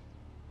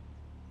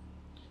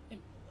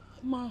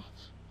 Ma,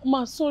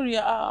 sorry.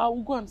 I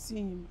will go and see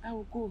him. I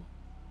will go.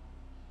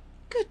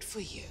 Good for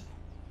you.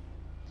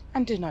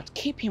 And do not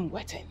keep him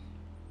waiting.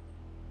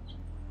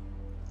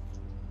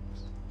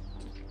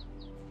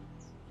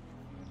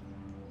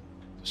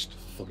 Just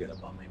forget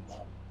about my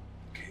mom,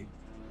 okay?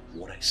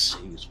 What I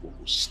say is what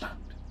will stand.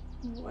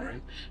 Why?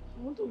 Right?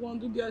 I want to go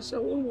and do the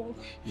Asha work.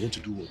 You want to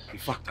do what? In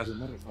fact, as a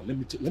matter of fact,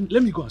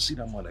 let me go and see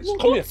that man. No,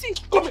 come here.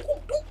 Come here.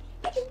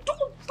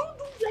 Don't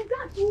do it like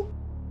that, though.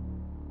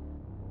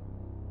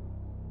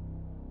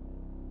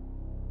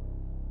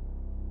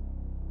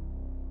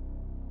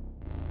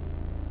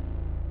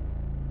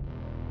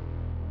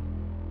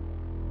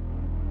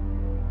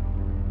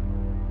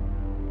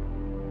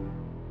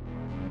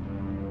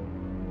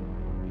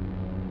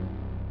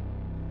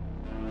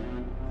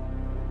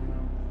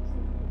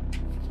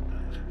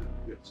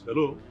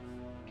 Hello?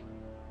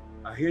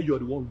 I hear you're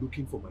the one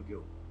looking for my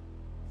girl.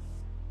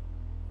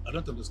 I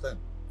don't understand.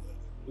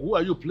 Who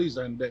are you, please,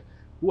 and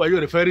who are you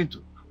referring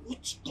to?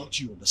 What don't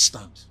you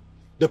understand?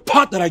 The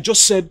part that I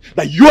just said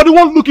that you're the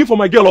one looking for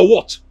my girl, or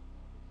what?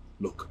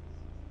 Look,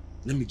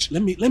 let me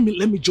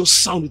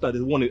just sound it at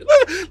the one.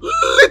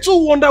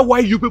 Little wonder why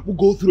you people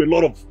go through a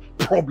lot of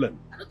problem.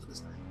 I don't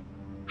understand.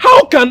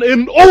 How can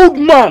an old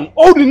man,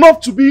 old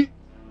enough to be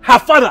her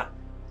father,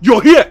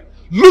 you're here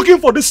looking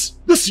for this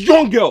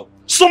young girl?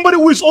 Somebody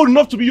who is old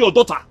enough to be your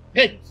daughter.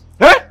 Hey!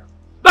 Eh?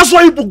 That's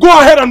why you go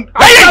ahead and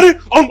carry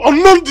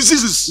unknown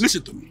diseases.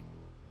 Listen to me.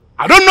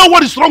 I don't know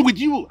what is wrong with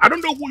you. I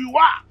don't know who you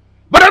are.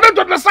 But I don't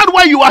understand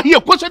why you are here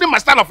questioning my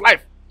style of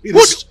life.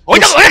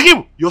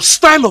 Your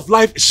style of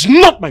life is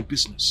not my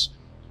business.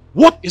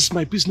 What is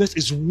my business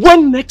is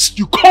when next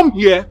you come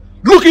here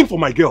looking for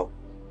my girl.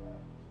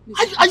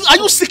 Are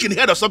you sick in the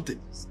head or something?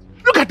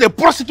 Look at the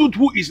prostitute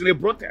who is in a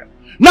brothel.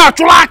 Now,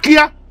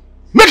 Chulakia,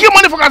 making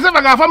money for herself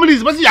and her family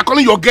is basically you're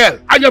calling your girl.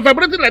 And you're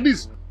vibrating like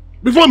this.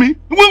 Before me,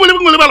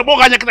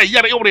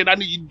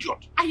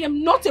 I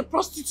am not a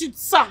prostitute,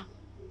 sir.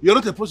 You're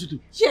not a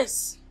prostitute?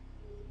 Yes.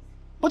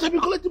 But I've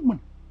been collecting money.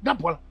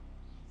 That's all.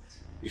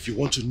 If you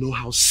want to know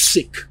how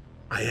sick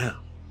I am,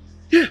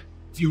 yeah,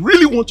 if you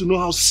really want to know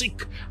how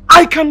sick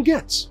I can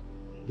get,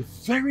 the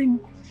very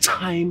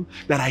time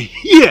that I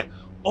hear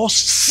or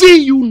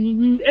see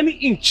you any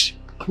inch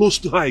close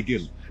to her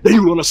again, then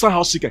you will understand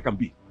how sick I can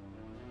be.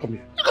 Come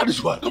here. Look at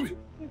this one. Come here.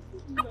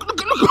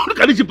 Look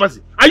at this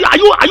chimpanzee. Are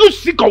you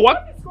sick or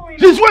what?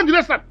 Since when did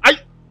I start?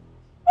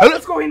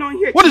 What's going on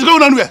here? What is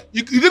going on here?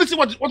 You didn't see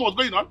what was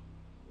going on?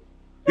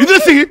 You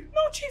didn't see it?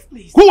 No, Chief,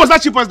 please. Who was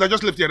that chimpanzee that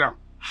just left here now?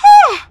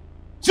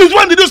 Since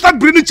when did you start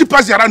bringing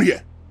chimpanzee around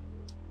here?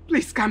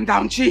 Please calm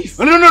down, Chief.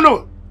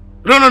 No.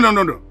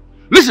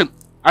 Listen,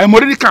 I am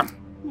already calm.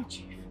 No,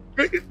 Chief.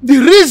 The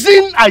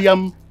reason I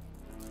am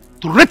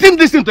threatening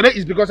this thing today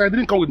is because I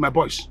didn't come with my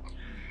boys.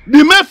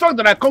 The mere fact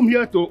that I come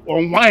here to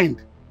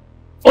unwind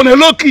on a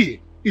low key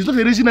is not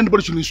the reason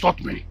anybody should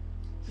insult me.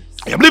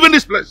 I am leaving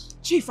this place.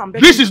 Chief, I'm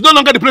begging. This is no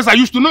longer the place I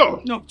used to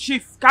know. No,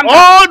 Chief, calm down.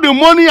 All the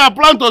money I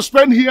plan to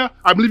spend here,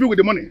 I'm leaving with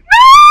the money.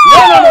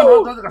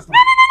 No! No.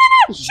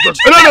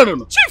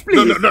 Chief,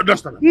 please. No, don't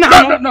stand.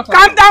 No,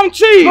 calm down,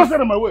 Chief. Don't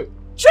stand in my way.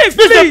 Chief,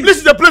 please. This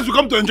is the place we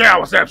come to enjoy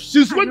ourselves.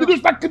 Since when did you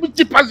start keeping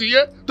chimpanzee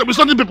here to be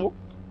insulting people?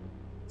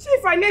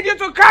 Chief, I need you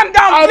to calm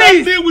down, I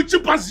please. don't deal with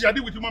chimpanzees, I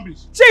deal with human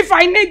beings. Chief,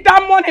 I need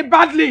that money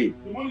badly.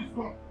 The money is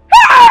gone.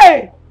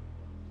 Hey!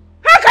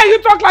 How can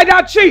you talk like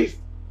that, Chief?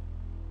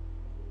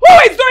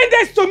 Who is doing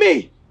this to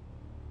me?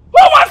 Who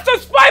wants to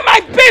spoil my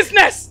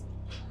business?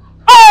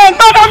 Oh,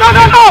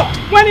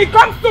 no. When it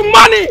comes to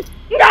money,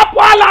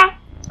 Ngapwala.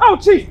 Oh,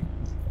 Chief.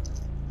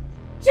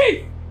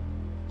 Chief,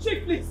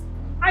 please.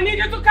 I need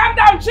you to calm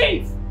down,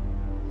 Chief.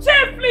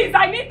 Chief, please.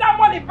 I need that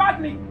money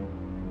badly.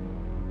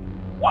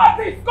 What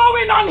is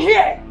going on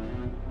here?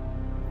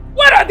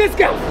 Where are these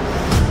girls?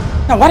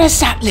 Now, what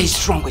exactly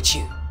is wrong with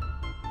you?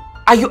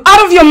 Are you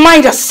out of your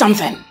mind or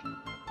something?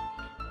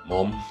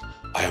 Mom,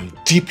 I am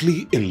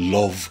deeply in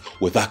love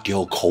with that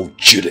girl called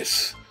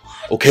Judith.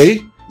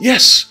 Okay?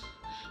 Yes.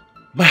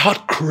 My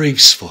heart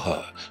craves for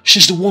her.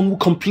 She's the one who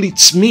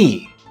completes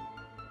me.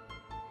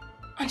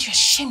 Aren't you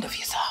ashamed of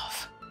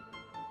yourself?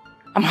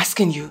 I'm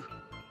asking you.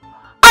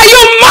 Are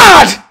you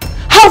mad?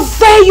 How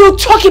dare you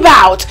talk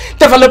about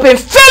developing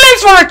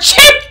feelings for a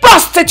cheap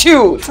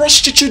prostitute?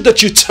 Prostitute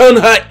that you turn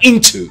her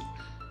into.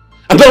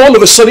 And then all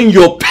of a sudden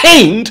you're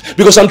pained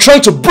because I'm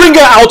trying to bring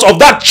her out of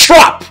that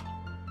trap.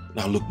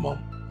 Now look, Mom.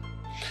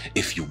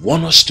 If you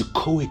want us to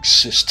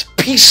coexist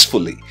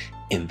peacefully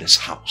in this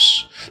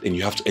house, then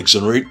you have to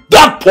exonerate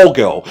that poor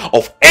girl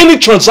of any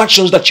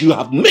transactions that you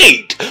have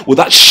made with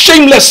that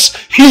shameless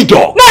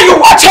he-dog. Now you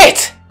watch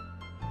it!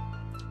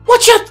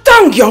 Watch your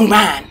tongue, young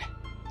man.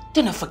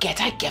 Do not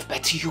forget I gave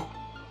birth to you.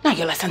 Now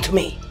you listen to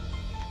me.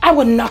 I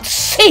will not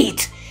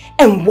sit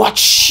and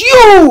watch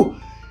you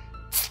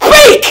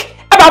speak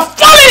about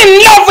falling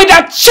in love with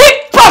a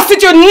cheap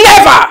prostitute.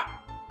 Never!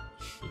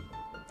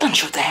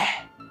 Don't you dare.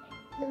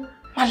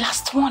 My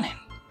last warning.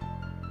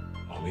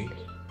 Mommy,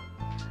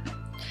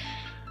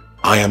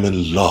 I am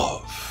in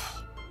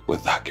love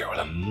with that girl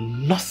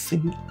and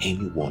nothing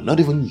anyone, not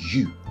even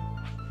you,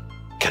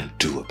 can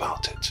do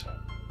about it.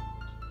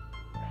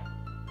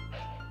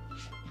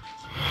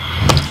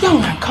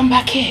 Young man, come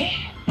back here.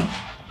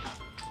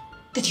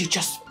 Did you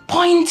just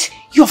point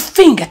your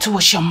finger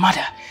towards your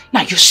mother?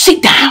 Now you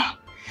sit down.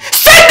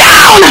 Sit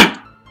down!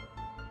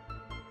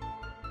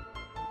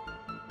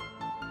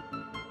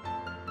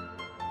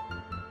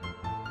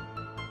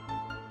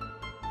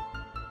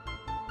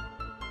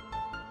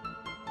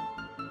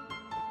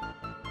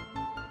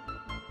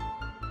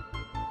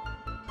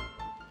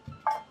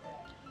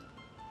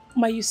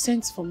 Ma, you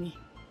sent for me.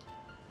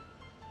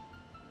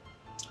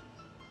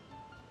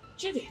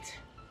 Judith,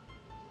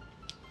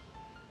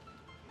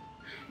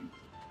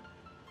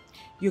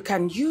 you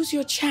can use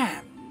your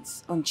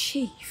charms on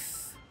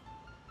Chief.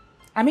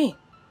 I mean,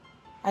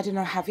 I do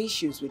not have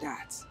issues with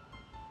that.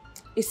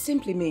 It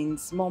simply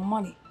means more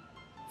money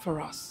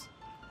for us,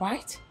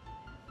 right?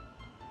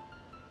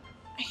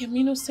 I am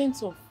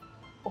innocent of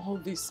all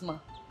this, ma.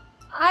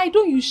 I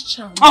don't use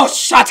charms. Oh,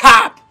 shut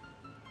up!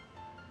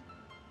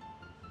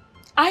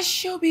 I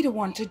shall be the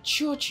one to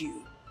judge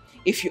you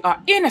if you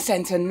are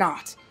innocent or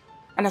not.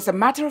 And as a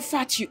matter of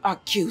fact, you are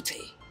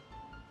guilty.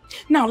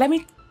 Now, let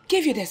me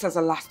give you this as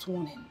a last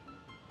warning.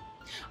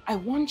 I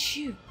want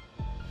you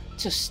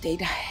to stay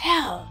the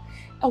hell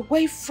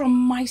away from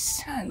my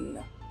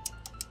son.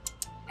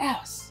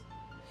 Else,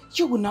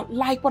 you will not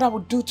like what I will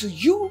do to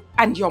you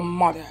and your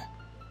mother.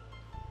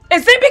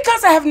 Is it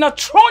because I have not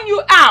thrown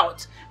you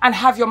out and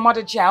have your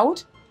mother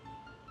jailed?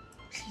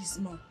 Please,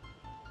 ma.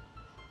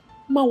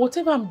 Ma,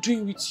 whatever I'm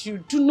doing with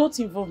you, do not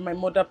involve my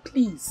mother,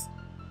 please.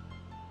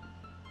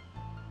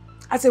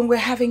 As in, we're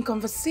having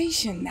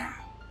conversation now.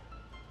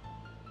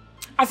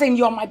 As in,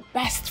 you're my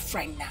best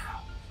friend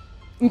now.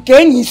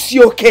 Okay, is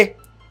you okay?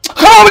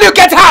 How will you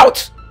get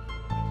out?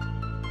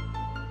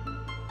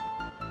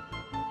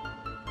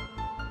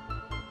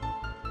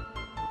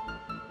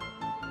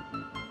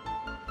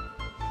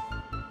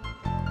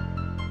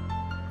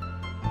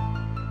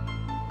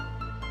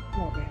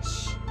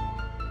 Rubbish.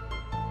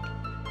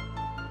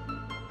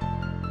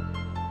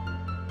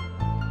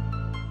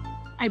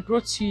 I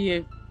brought you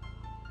here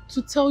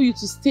to tell you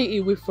to stay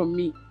away from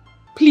me.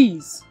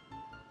 Please.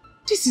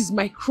 This is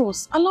my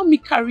cross. Allow me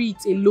carry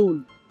it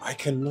alone. I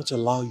cannot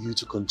allow you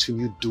to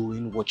continue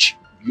doing what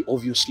you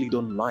obviously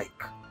don't like.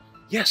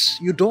 Yes,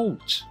 you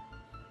don't.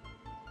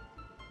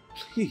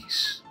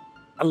 Please,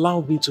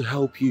 allow me to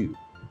help you.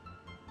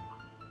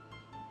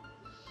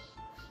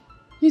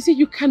 Lizzie,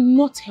 you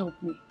cannot help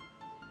me.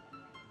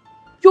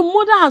 Your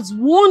mother has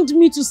warned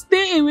me to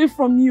stay away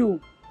from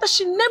you. That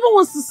she never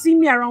wants to see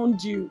me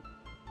around you.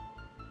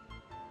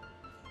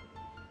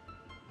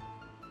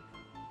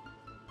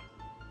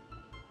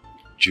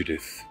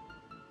 Judith,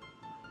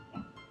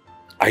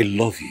 I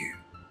love you.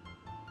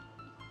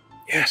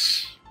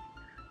 Yes.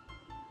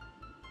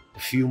 The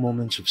few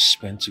moments we've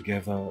spent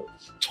together,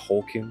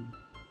 talking,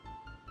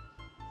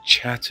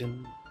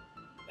 chatting,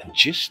 and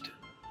gisting,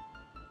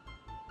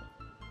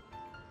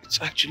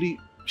 it's actually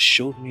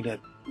showed me that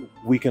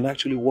we can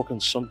actually work on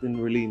something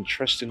really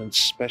interesting and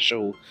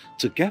special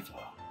together.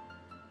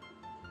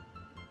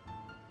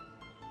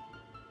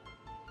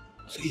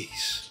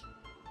 Please.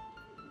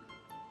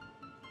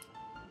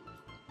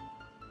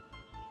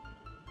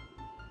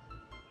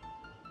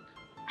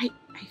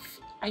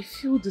 I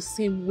feel the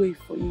same way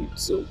for you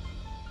too.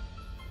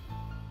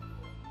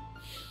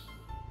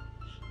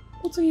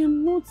 But I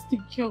am not the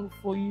girl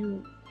for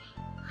you.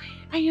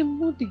 I am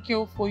not the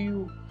girl for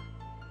you.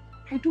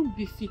 I don't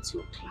befit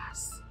your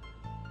class.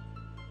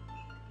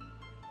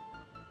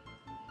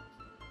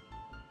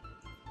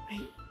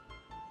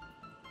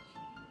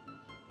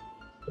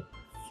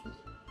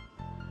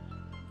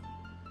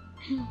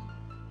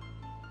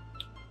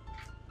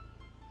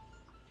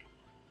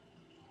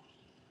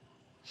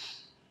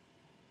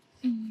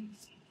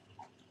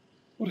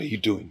 What are you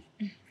doing?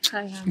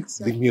 I am,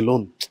 sir. Leave me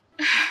alone.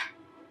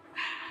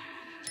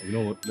 You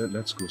know what?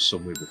 Let's go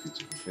somewhere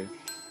befitting, okay?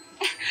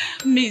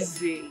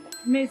 Missy,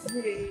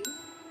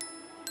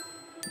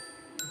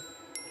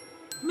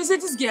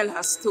 this girl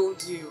has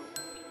told you.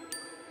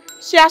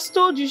 She has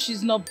told you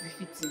she's not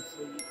befitting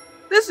for you.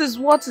 This is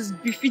what is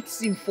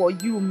befitting for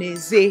you,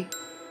 Meze.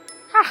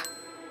 Ha!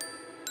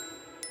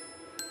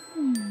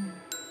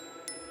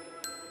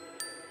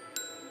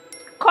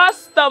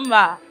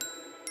 Customer.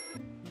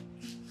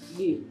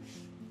 Yeah.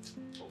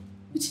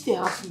 Which they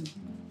happen?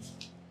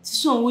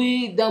 This one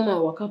way down my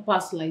waka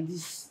pass like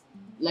this.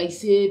 Like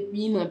say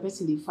being a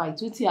person they fight.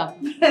 What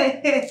happen?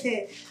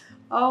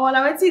 Oh, well,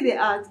 I wait they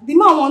ask. The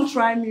man won't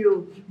try me.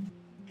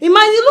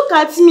 Imagine, look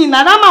at me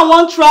now. That man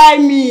won't try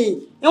me.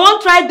 He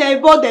won't try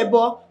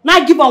debo.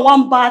 Now give her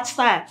one bad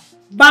style.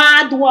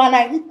 Bad one.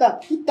 I hit her.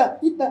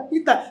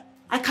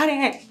 I carry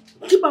her.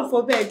 Keep her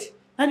for bed.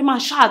 Now the man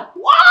shout.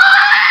 Wah!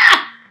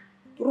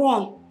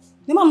 Run.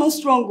 The man not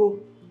strong. Go.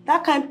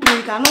 That kind of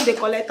pink, I know they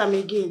collect them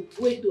again.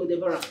 Wait to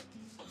Deborah.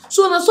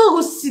 So now so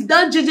go sit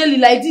down jejely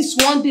like this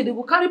one day. They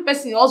go carry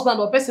person husband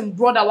or person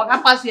brother waka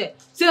pass here.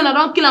 Say when I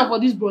don't kill him for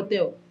this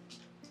brothel.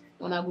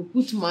 When I go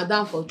put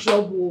madam for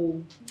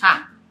trouble.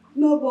 Ha!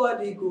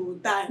 Nobody go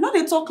die. No,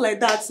 they talk like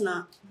that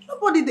now.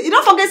 Nobody. You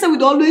don't forget say we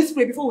always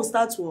pray before we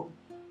start work.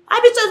 I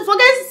be just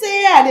forget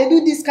say yeah, they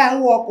do this kind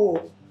of work.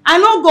 Oh. I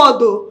know God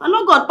though. I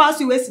know God pass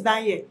you way sit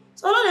down here.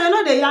 So I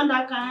know they yarn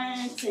that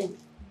kind of thing.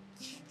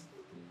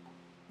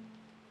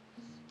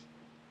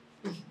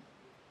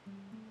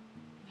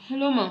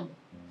 Hello, ma.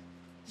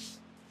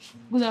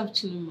 Good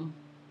afternoon, ma.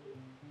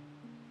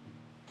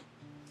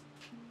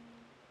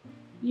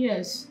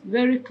 Yes,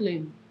 very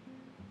clean.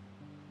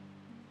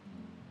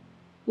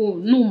 Oh,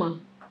 no, ma.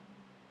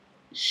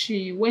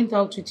 She went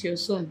out with your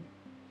son.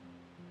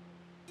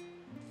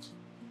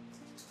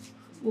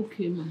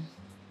 Okay, ma.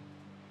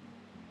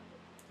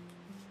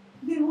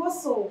 Then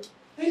what's so?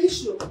 Any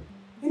show?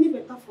 Any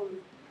better for me?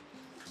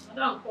 I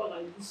don't call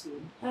like this.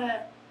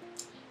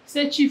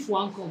 Say chief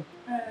won't come.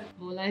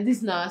 But like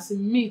this now, as a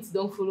mate,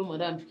 don't follow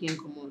madam picking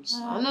come out.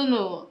 I don't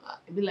know.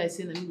 I be like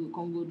saying I go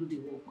come go do the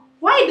work.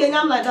 Why they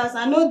name like that?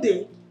 I know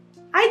they.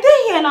 I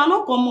dey here now,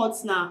 no come out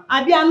now.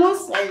 I be a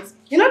nonsense.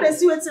 You know they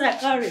see what I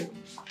carry.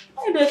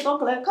 Why they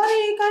talk like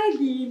carry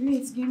the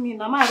meat give me?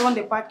 Now I run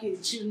the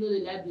package. You know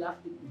they like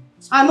black people.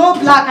 I know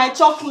black. I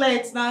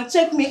chocolate now.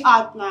 Check me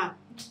out now.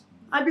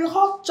 I be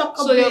hot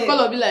chocolate. So your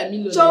color be like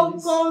Milo.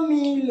 Choco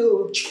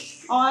Milo.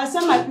 Oh, I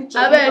send my picture.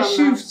 I better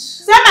shift.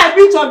 Send my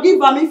picture, give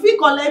him. If he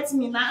collect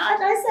me now,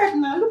 as I said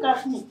now, look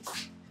at me.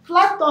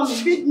 Flat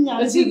tummy, big me.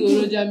 Let's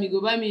go, Roger. Me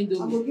go buy me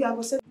Indomie. I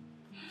go say.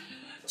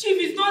 Chief,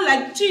 it's not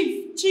like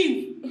Chief.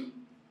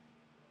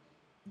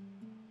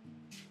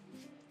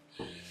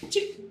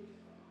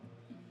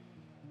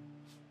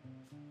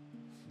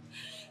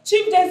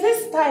 Chief, there's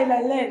this style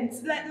I learned,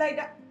 like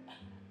that.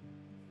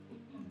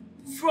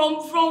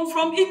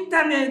 From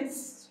internet.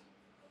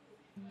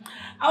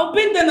 I'll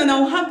bend down and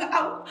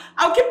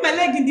I'll keep my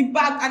leg in the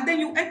back and then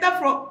you enter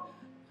from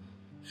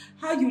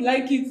how you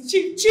like it.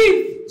 Chief.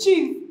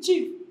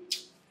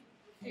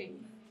 Hey.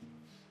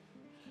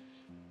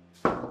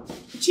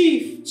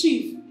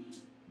 Chief.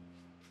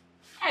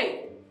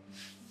 Hey.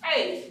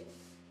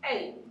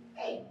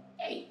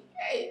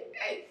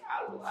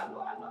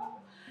 Hello.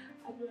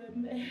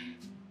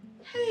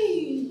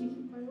 Hey,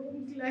 my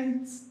own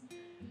clients.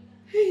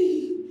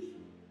 Hey.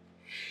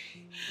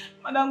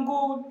 Madam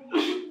Gold.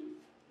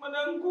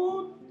 Madam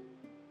Gold.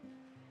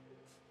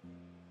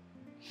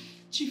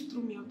 Chief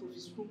threw me out of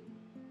his room.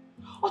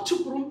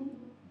 Ochukwu.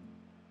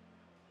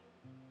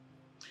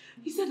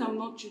 He said I'm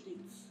not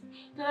Judith.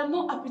 That I'm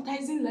not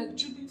appetizing like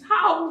Judith.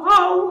 How?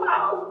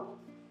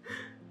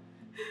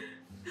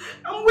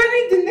 I'm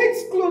wearing the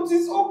next clothes.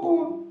 It's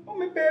open. Oh,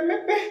 mepe.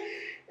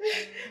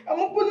 I'm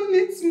opening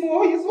it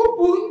more. It's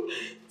open.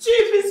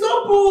 Chief, it's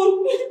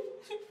open.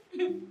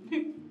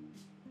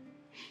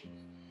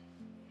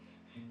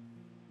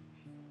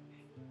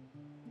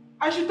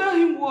 I should tell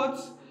him what?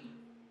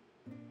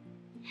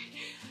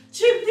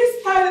 Chief,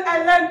 this style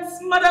I learned,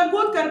 Madam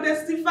God can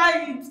testify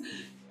it.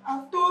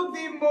 I've told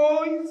him,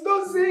 oh, he's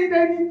not saying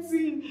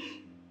anything.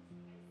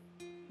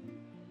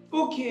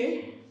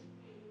 Okay.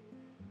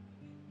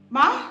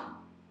 Ma?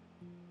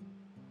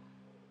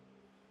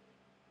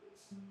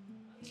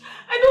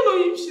 I don't know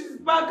if she's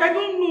back. I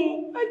don't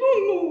know.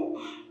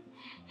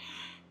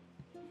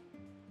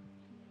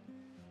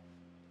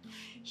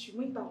 She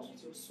went out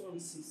with your son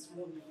since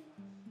morning.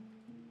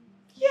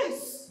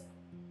 Yes.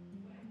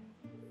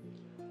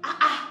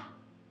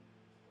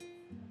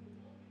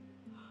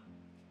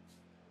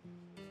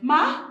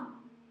 Ma?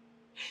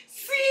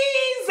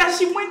 Since that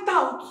she went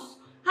out,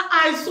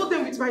 I saw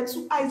them with my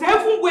 2 eyes.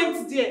 I even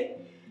went there.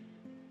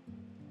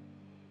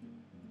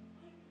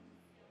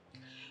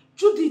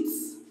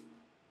 Judith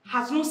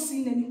has not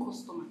seen any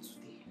customer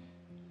today.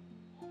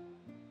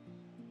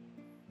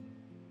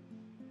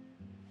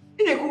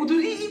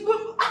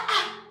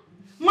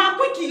 Ma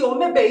quickly or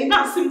maybe you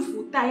not seen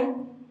full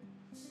time.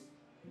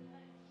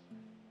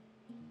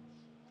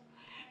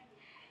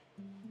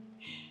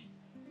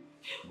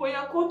 Oh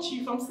yeah, call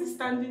Chief. I'm still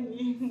standing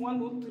in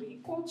 103.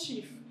 Call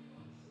Chief.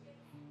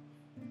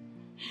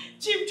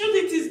 Chief,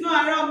 Judith is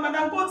not around.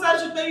 Madam Potter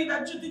should tell you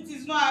that Judith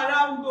is not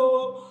around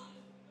though.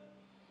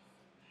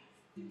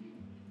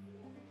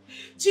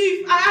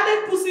 Chief, I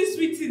added pussy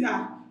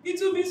sweetener. It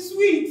will be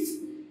sweet.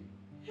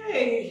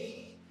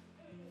 Hey.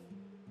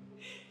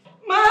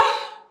 Ma.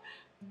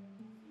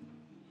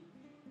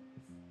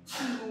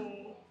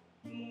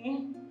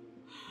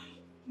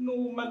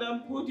 No,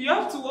 Madam Good. You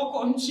have to work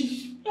on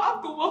Chief.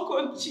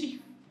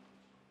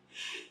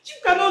 Chief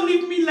cannot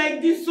leave me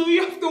like this, so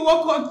you have to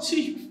work on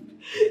Chief.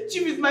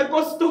 Chief is my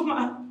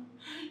customer.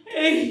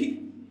 Hey.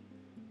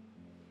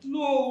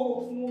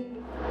 No.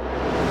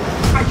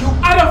 Are you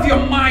out of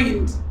your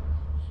mind?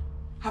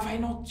 Have I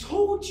not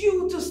told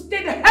you to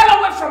stay the hell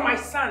away from my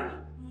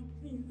son?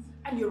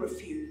 And you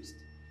refused.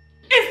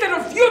 Instead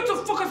of you to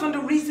focus on the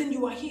reason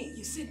you are here,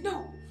 you said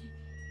no.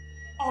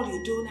 All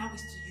you do now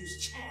is to use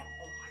charm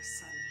on my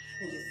son.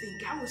 And you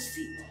think I will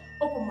sit,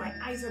 open my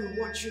eyes and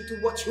watch you do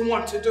what you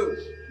want to do.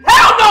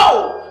 Hell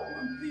no!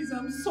 Mom, please,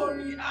 I'm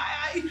sorry.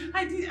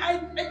 I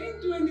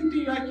didn't do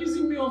anything you're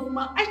accusing me of,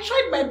 ma. I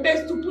tried my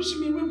best to push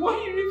him away, but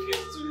he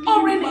refused to leave.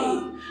 Already?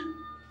 Ma.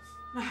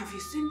 Now have you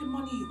seen the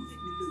money you made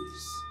me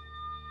lose?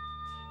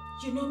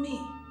 You know me.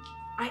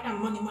 I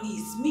am money. Money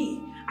is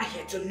me. I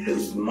had to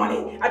lose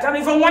money. I don't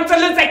even want to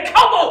lose a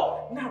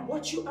kobo. Now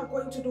what you are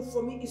going to do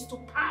for me is to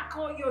pack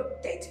all your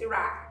dirty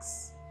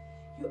rags.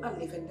 You are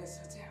leaving this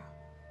hotel.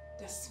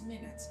 This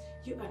minute,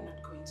 you are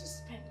not going to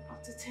spend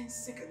up to 10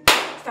 seconds.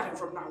 Starting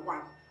from now,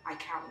 1, I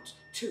count.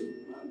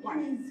 2,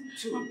 1,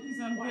 2. Please,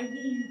 I'm begging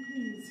you,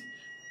 please.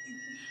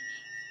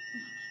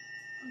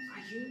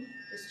 Are you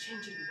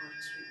exchanging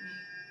words with me?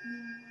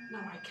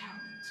 Now I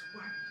count.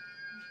 1,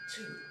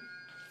 2,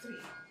 3.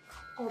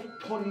 God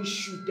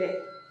punish you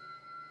there.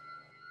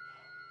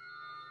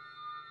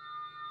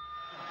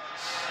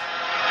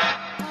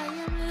 I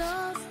am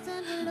lost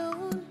and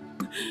alone.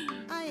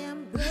 I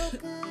am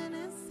broken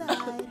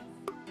inside.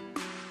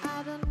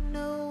 I don't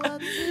know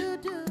what to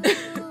do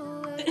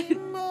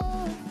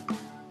anymore.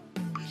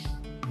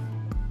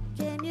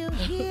 Can you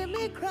hear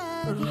me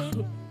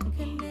crying?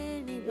 Can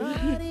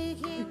anybody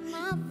hear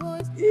my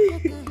voice? Who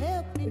can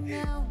help me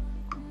now?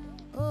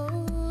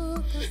 Oh,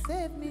 who can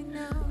save me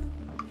now?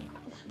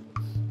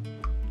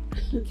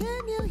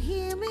 Can you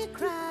hear me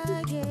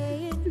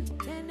crying?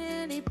 Can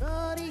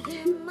anybody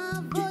hear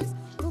my voice?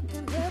 Who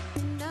can help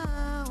me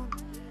now?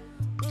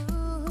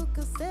 Oh, who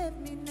can save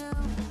me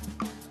now?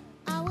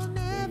 I will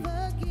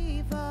never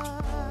give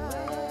up.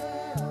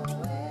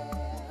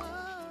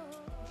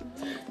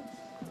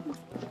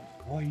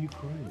 Why are you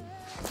crying?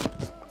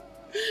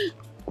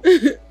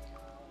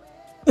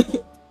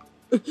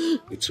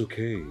 It's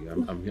okay.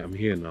 I'm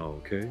here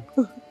now, okay?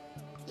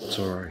 It's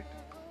alright.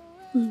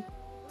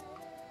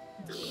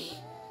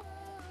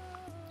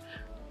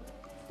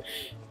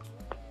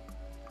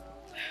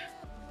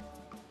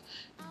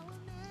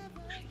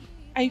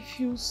 I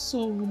feel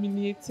so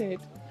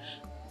humiliated.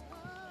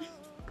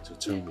 So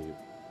tell me,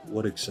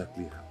 what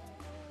exactly happened?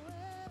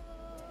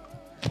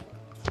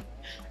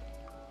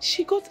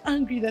 She got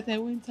angry that I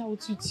went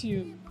out with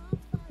you.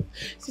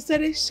 She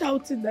started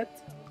shouting that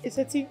a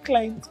certain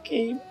client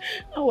came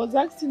and was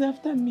asking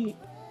after me.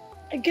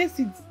 I guess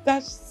it's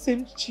that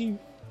same chief.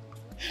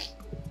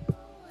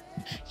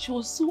 She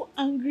was so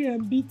angry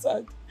and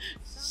bitter.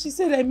 She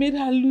said I made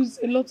her lose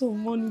a lot of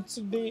money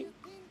today.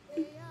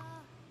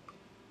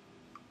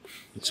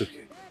 It's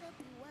okay.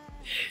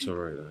 It's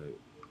alright.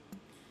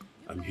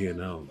 I'm here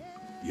now.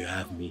 You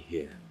have me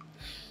here.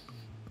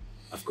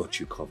 I've got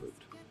you covered.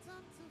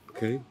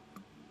 Okay?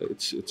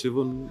 It's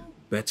even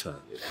better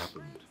it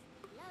happened.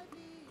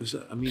 Because,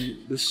 I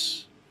mean,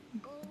 this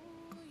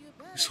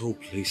whole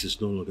place is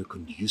no longer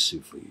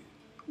conducive for you.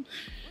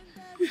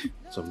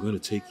 So I'm going to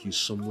take you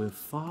somewhere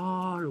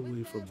far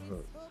away from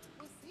her,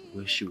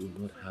 where she will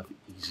not have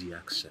easy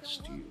access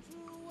to you.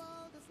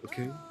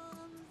 Okay?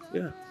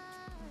 Yeah.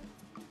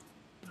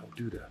 I'll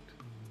do that.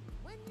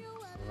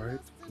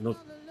 Alright? Not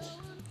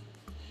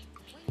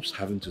just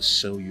having to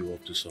sell you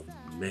off to some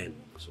men,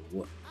 some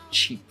what?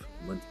 Cheap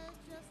money.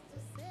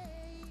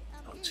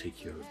 I'll take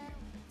care of you.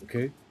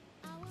 Okay?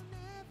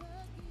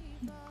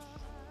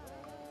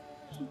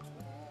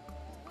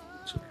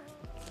 It's okay.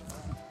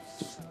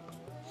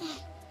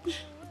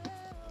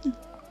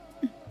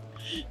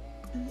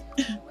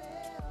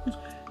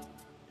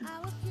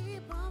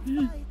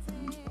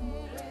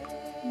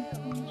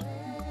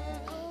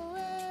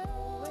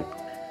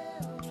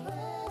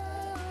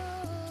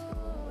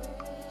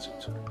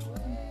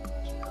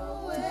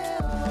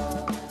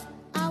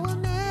 I will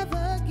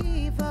never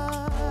give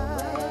up.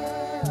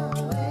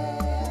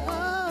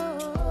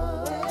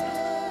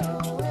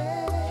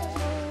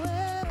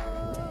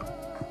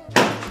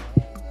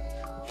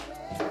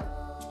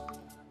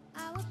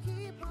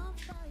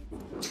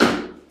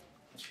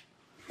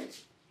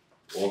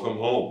 Welcome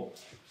home.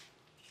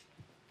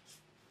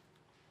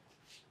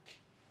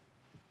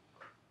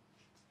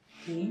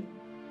 Me?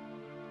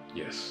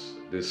 Yes,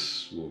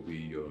 this will be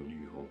your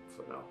new home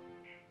for now.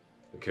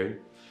 Okay?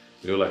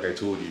 You know, like I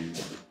told you,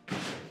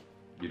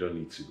 you don't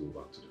need to go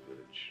back to the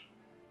village.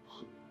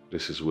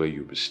 This is where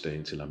you'll be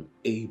staying till I'm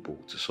able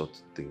to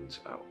sort things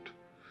out.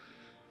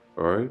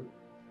 Alright?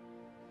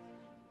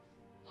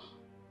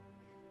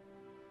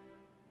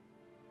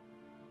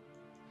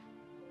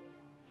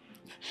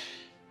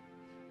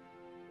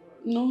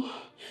 No,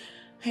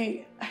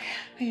 I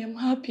am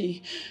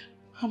happy.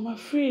 I'm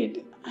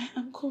afraid. I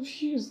am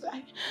confused.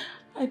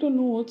 I don't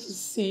know what to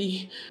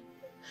say.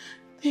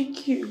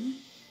 Thank you.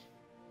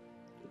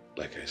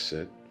 Like I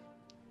said,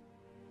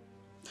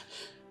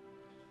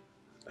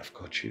 I've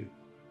got you.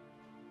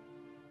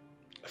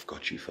 I've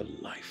got you for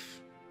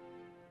life.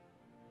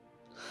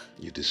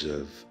 You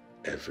deserve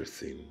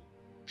everything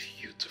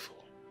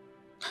beautiful.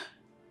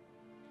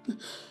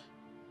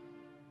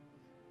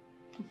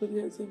 Nobody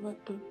has ever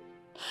done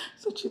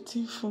such a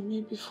thing for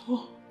me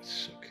before.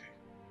 It's okay.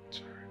 It's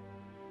alright.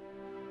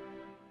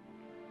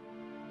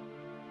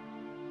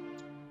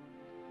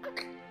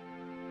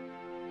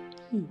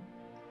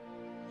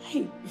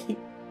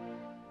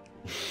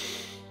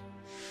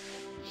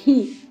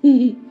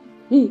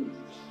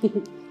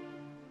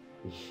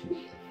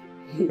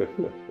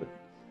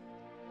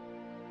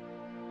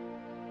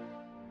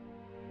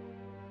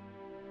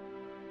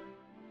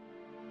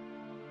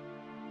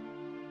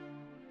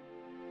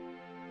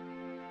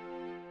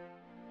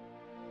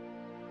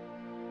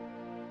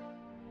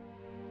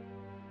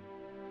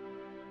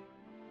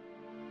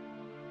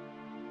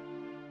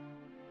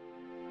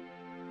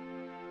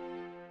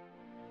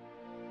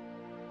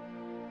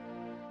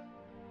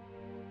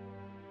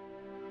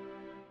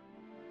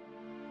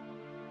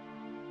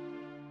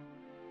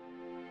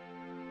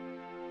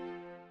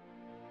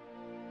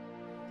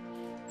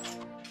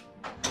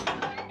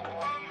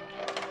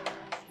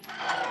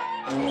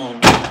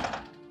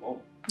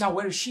 Now,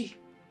 where is she?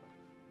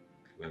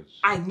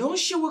 I know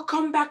she will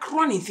come back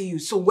running to you,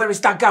 so where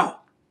is that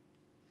girl?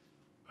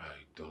 I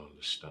don't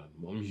understand.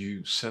 Mom,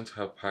 you sent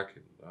her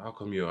packing. How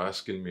come you're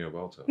asking me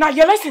about her? Now,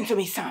 you listen to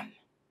me, son.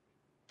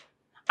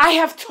 I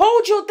have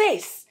told you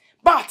this,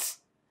 but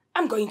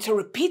I'm going to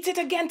repeat it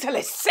again till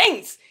it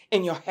sinks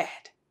in your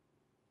head.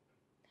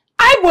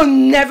 I will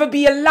never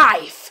be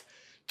alive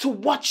to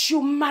watch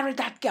you marry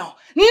that girl.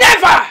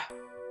 Never!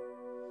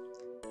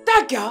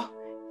 That girl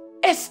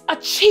is a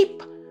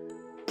cheap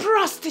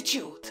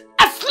prostitute,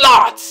 a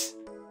slut.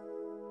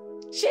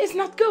 She is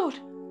not good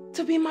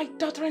to be my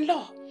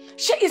daughter-in-law.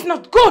 She is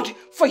not good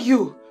for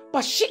you,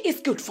 but she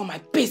is good for my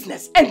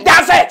business, and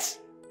that's it.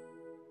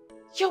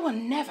 You will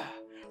never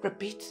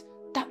repeat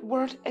that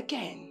word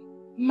again.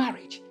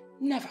 Marriage,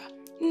 never.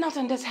 Not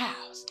in this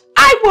house.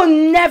 I will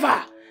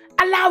never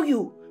allow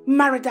you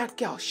marry that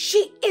girl.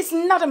 She is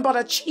nothing but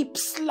a cheap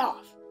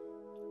slut.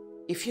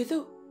 If you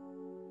do,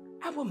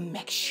 I will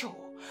make sure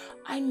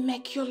I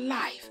make your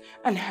life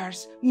and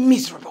hers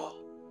miserable.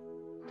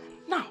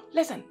 Now,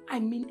 listen, I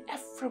mean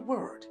every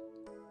word.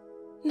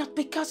 Not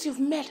because you've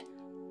made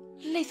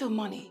little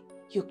money,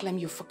 you claim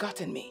you've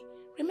forgotten me.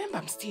 Remember,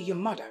 I'm still your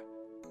mother.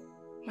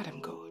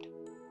 Madam God,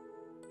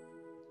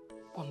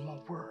 one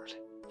more word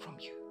from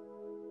you.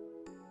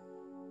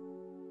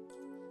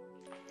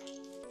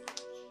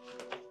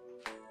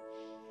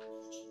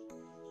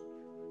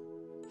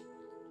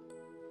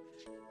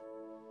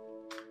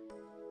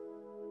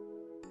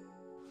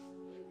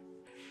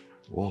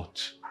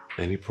 What?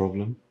 Any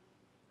problem?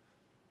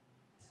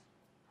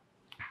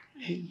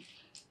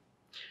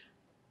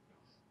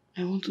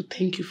 I want to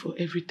thank you for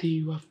everything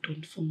you have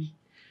done for me.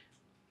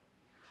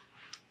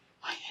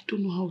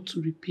 don't know how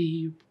to repay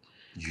you.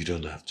 You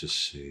don't have to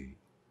say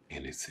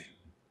anything.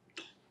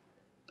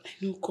 I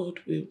know God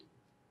will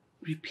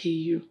repay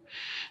you,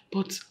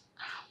 but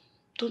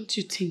don't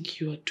you think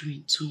you are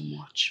doing too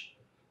much?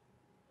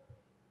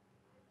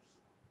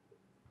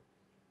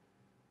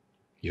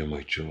 You're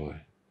my joy.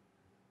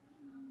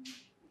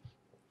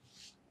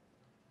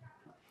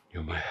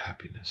 You're my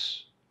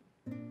happiness.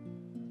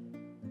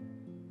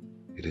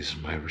 It is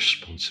my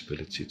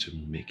responsibility to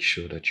make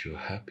sure that you're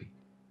happy.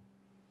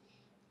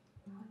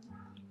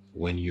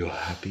 When you're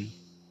happy,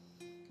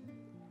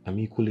 I'm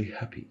equally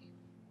happy.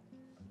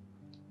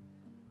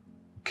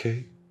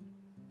 Okay?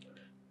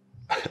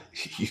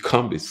 You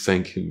can't be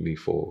thanking me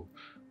for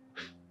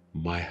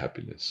my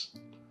happiness,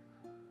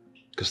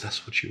 because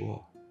that's what you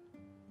are.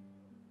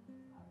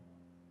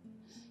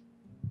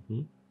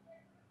 Hmm?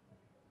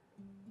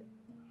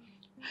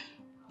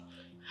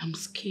 I'm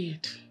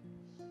scared.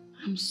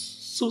 I'm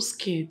so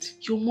scared.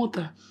 Your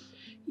mother,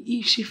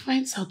 if she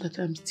finds out that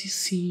I'm still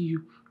seeing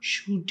you,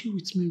 she will deal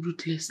with me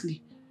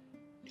ruthlessly.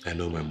 I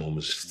know my mom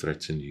has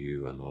threatened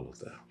you and all of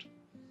that.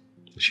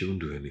 She won't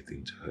do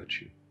anything to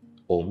hurt you.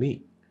 Or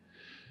me.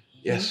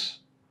 Yes,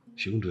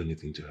 she won't do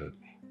anything to hurt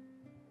me.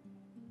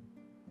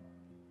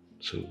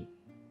 So,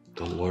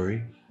 don't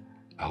worry.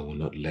 I will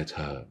not let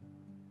her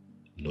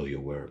know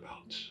your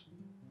whereabouts.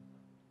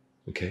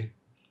 Okay?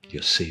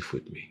 You're safe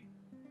with me.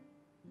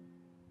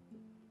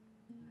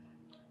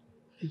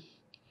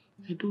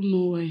 I don't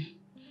know why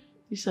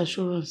this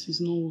assurance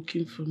is not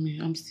working for me.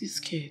 I'm still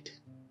scared.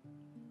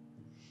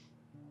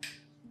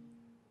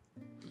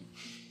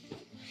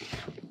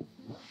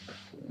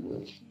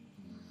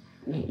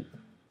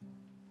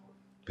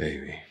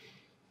 Baby,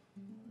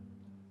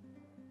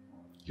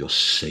 you're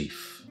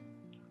safe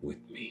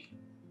with me.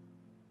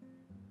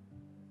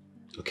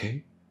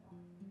 Okay?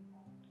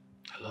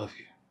 I love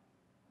you.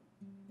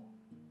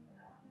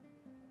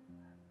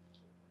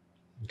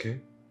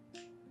 Okay?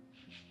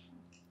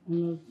 I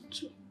love you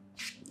too.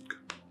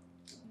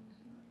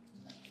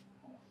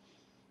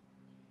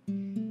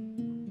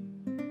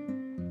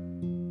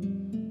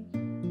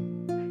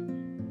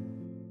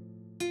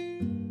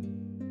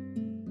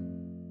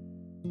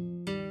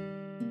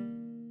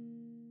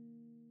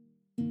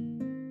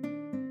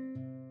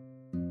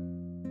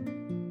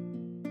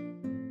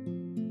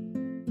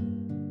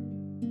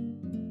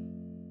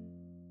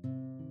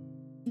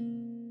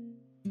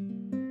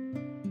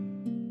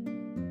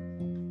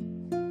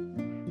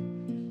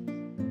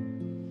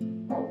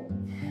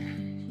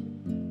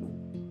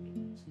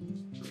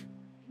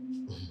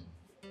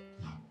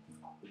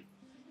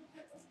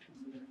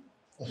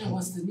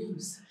 What's the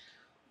news?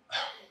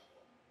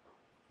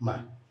 Ma,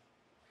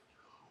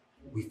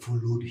 we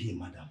followed him,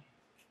 madam.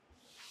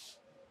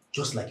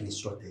 Just like you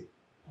instructed.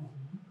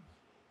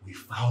 We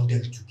found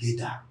them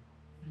together.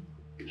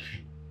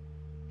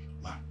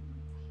 Ma,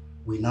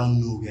 we now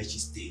know where she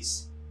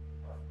stays.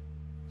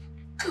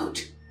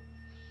 Good.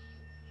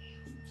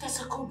 That's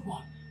a good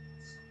one.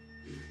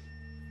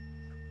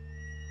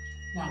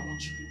 Now I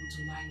want you people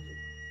to line up.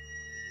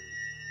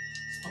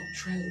 Stop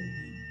trailing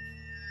him.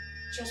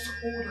 Just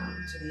hold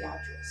on to the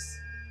address.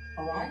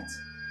 Alright?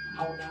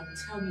 I will now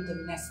tell you the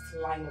next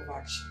line of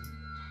action.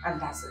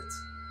 And that's it.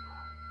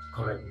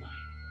 Correct, ma.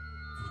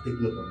 We'll take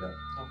note of that.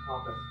 No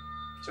problem.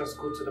 Just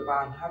go to the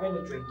bar and have any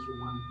drink you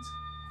want.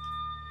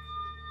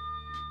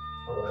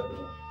 Alright,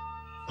 ma.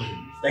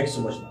 Thank you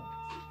so much, ma.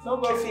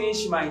 Don't go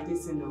finish my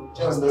tasting though.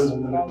 Just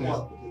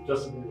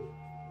a minute.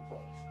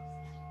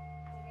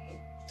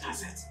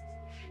 That's it.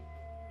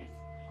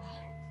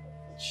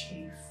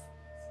 Chief.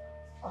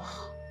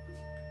 Oh.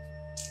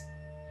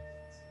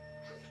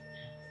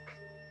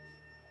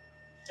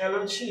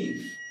 Hello,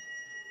 Chief.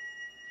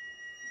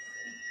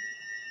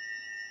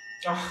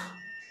 Oh.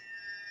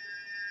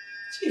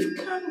 Chief,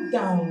 calm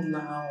down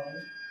now.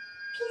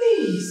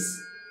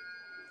 Please.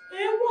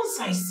 Once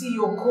I see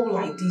your call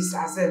like this,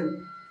 as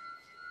in,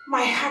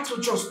 my heart will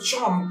just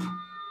jump.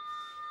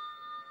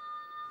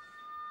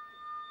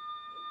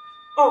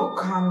 Oh,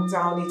 calm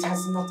down. It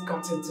has not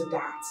gotten to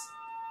that.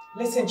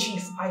 Listen,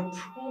 Chief, I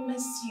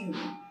promise you,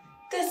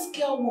 this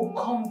girl will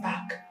come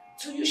back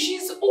to you.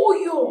 She's all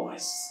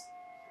yours.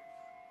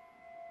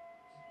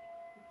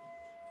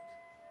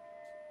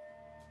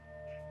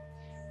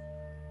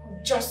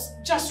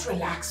 Just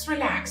relax.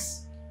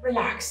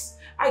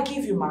 I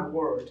give you my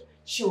word.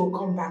 She will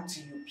come back to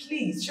you.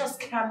 Please, just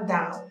calm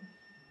down.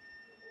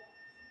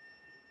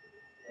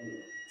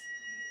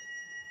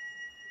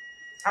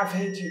 I've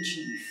heard you,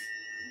 Chief.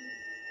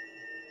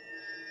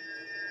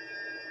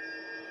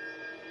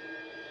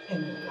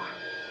 Umenwa.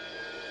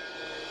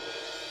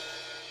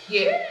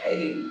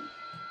 Yay!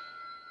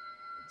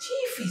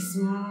 Chief is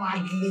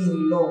madly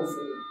in love.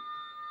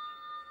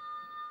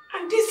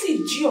 And this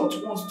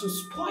idiot wants to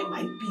spoil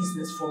my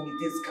business for me,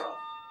 this girl.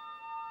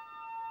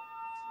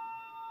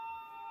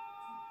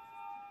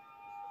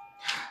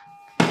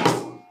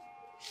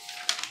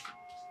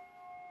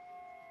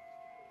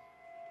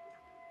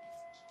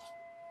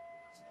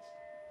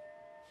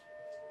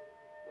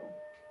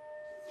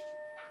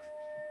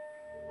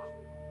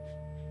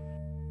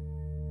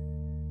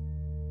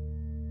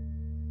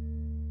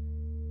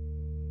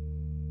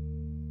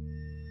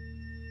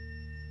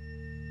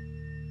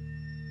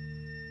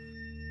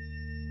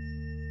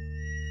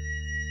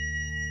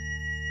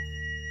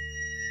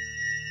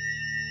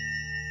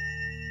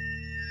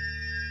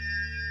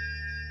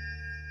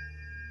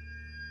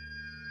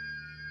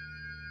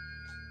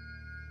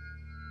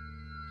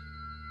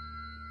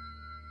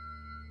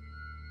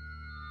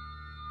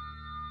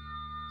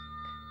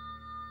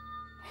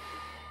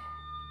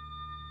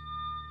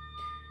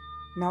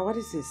 Now what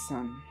is this,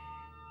 son?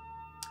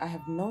 I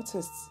have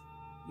noticed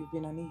you've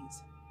been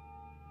uneasy.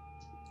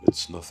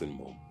 It's nothing,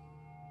 Mom.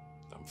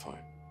 I'm fine.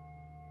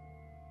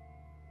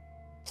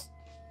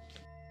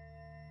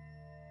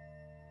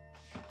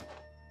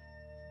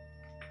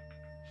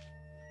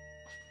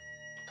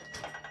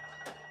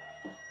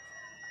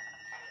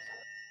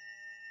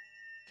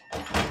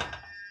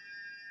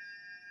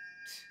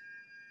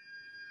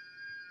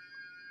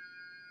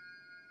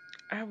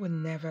 I will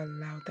never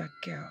allow that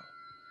girl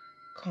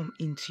come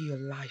into your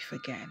life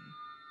again.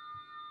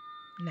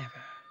 Never.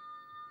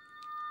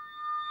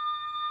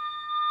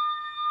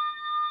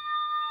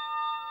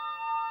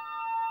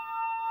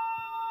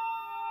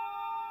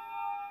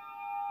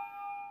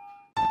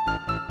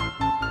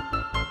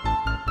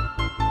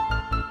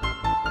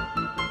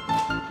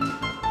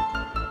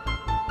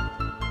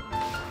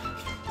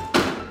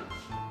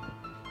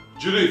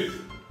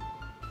 Judith!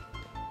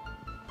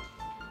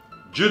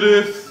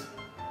 Judith!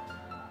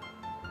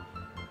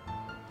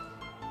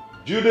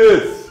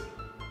 Judith!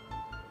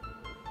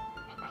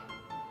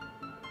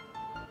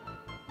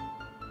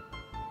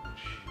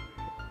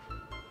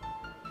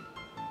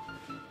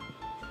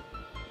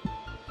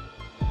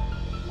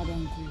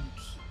 Madam Good.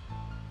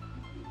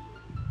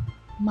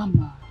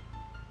 Mama.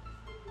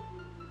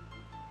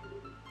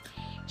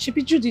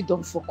 Shebi Judy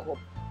don't fuck up.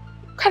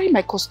 Carry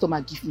my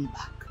customer, give me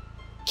back.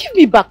 Give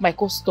me back my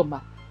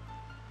customer.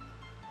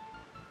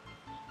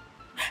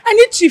 I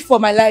need Chief for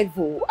my life,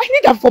 oh. I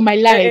need her for my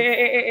life.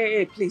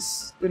 Hey,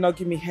 please, do not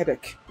give me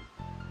headache.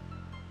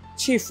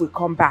 Chief will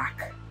come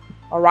back,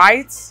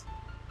 alright?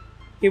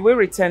 He will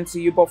return to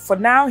you, but for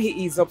now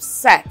he is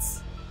upset.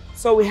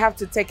 So we have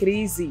to take it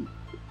easy.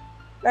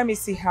 Let me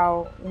see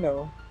how,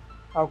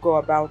 I'll go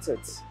about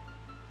it.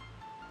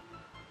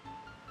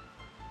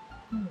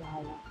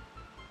 Wow.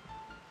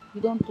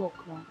 You don't talk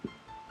now.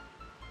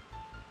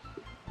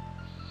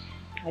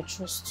 I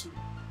trust you.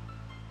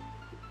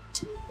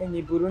 And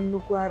you wouldn't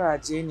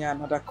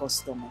another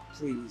customer,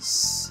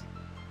 please.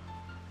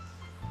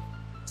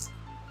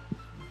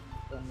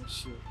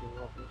 Promise you the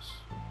rubbish.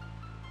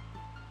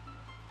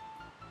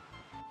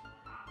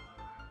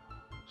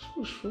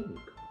 What's wrong?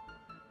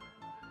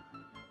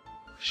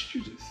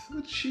 Judith,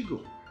 where did she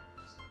go?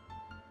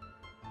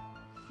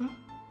 Huh?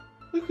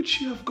 Where could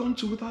she have gone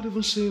to without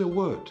even saying a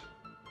word?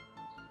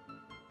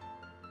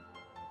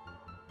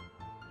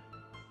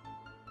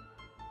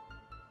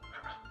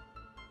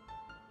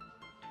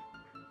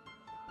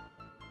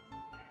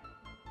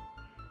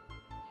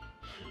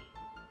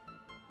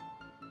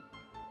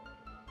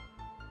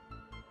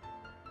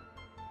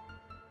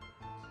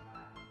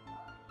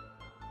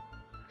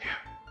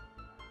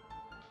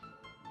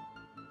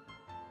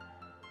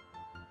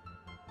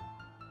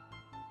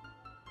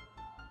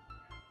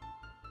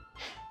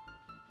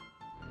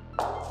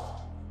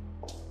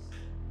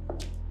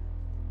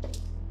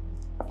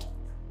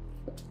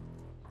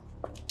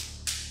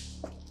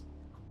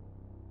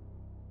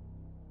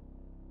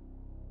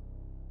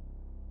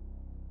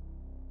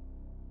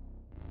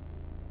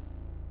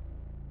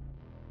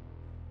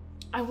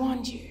 I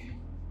warned you.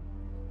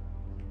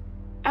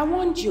 I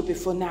warned you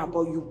before now,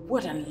 but you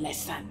wouldn't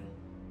listen.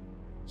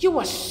 You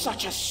were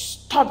such a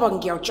stubborn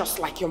girl, just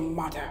like your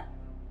mother.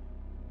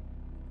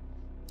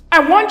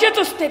 I want you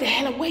to stay the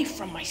hell away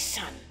from my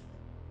son.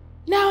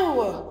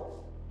 Now,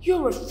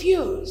 you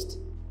refused.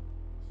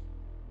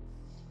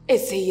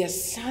 Is he your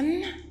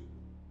son?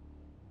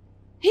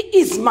 He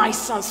is my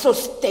son, so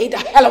stay the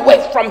hell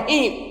away from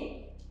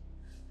him.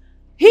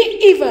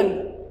 He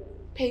even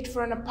paid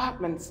for an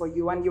apartment for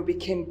you and you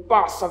became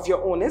boss of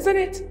your own, isn't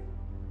it?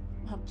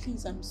 Ma,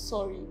 please, I'm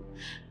sorry.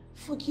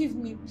 Forgive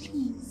me,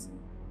 please.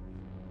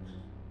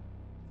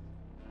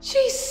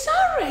 She's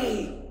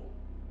sorry.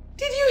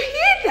 Did you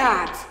hear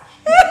that?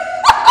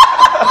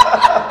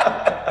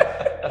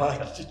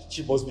 Ma,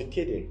 she must be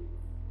kidding.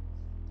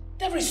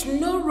 There is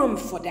no room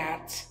for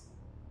that.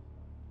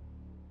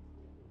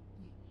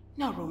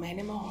 No room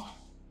anymore.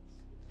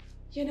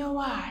 You know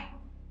why?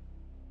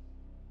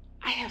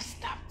 I have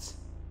stopped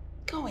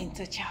going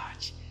to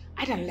church.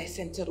 I don't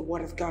listen to the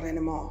word of God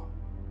anymore.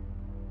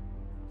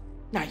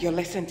 Now you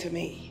listen to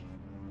me.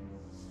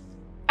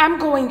 I'm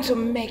going to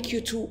make you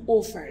 2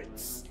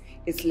 offers.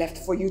 It's left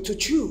for you to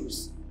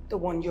choose the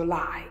one you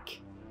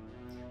like.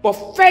 But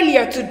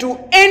failure to do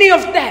any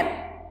of them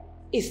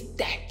is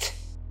death.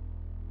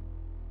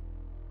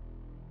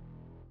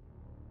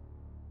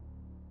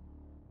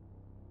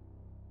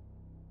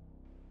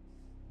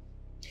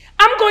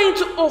 I'm going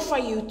to offer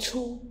you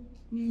 2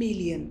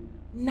 million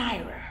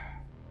naira.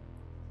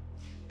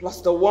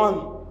 Plus the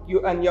one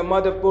you and your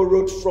mother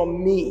borrowed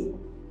from me.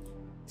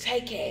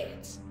 Take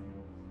it.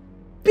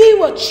 Be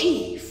with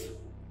Chief.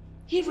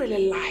 He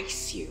really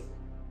likes you.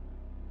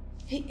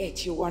 He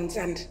ate you once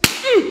and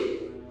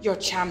your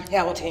charm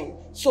held him.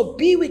 So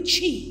be with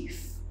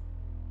Chief.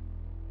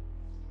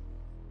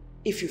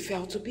 If you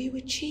fail to be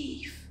with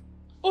Chief,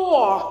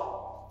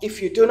 or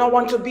if you do not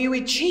want to be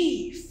with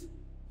Chief,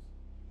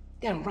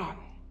 then run.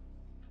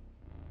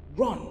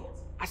 Run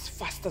as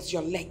fast as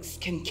your legs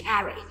can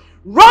carry.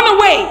 Run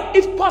away,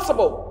 if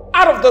possible,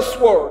 out of this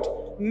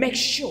world. make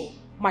sure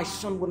my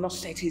son will not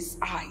set his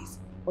eyes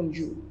on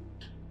you.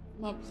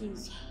 Ma,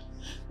 please.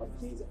 Ma,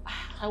 please.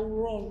 I will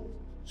run.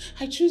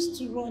 I choose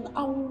to run.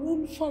 I will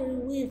run far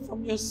away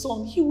from your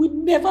son. He will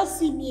never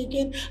see me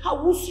again. I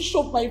will switch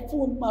off my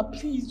phone, Ma.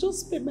 Please,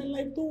 just spare my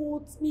life.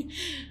 Don't hurt me.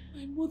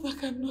 My mother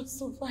cannot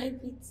survive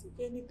it if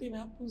anything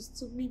happens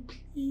to me,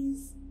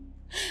 please.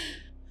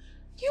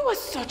 You are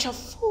such a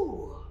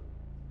fool.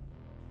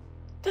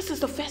 This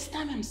is the first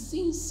time I'm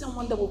seeing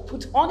someone that will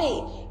put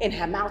honey in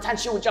her mouth and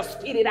she will just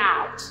spit it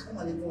out.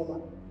 Don't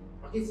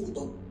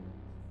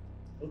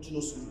you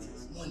know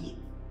sweeties? Money.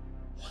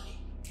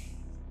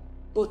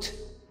 But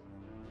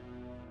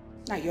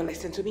now you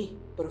listen to me,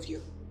 both of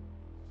you.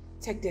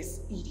 Take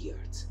this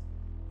idiot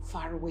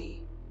far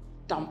away.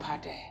 Dump her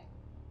there.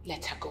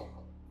 Let her go.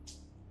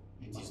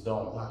 It is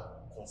done, ma.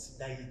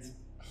 Consider it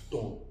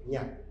done.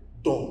 Yeah,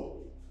 done.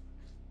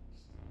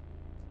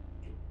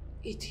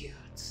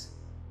 Idiots.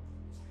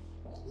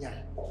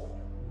 Yeah,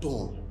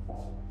 done.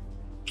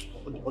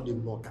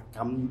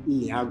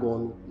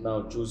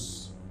 Now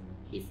choose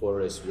the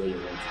forest where you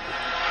want to go.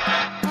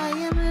 I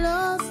am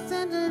lost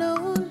and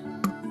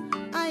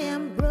alone. I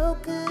am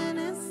broken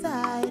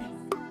inside.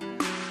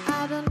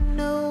 I don't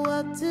know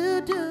what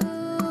to do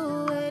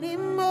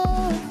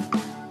anymore.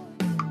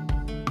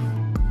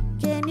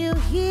 Can you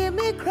hear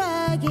me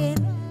crying?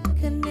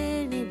 Can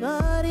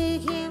anybody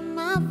hear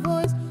my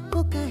voice?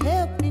 Who can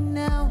help me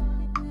now?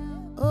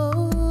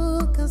 Oh,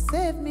 who can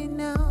save me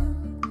now?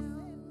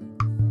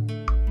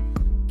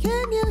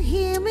 Can you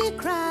hear me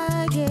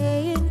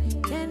crying?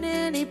 Can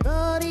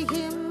anybody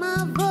hear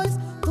my voice?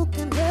 Who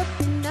can help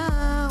me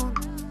now?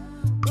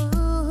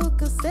 Oh, who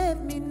can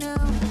save me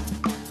now?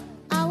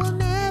 I will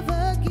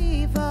never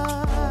give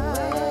up.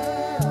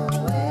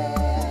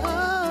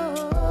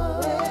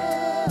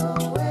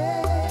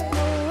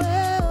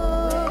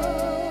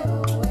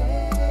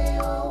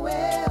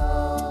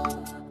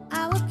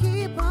 I will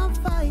keep on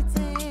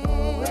fighting.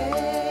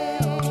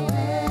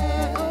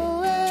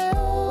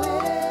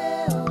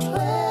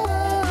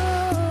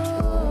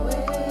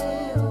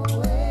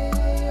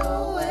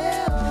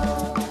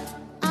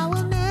 I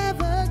will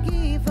never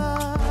give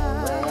up.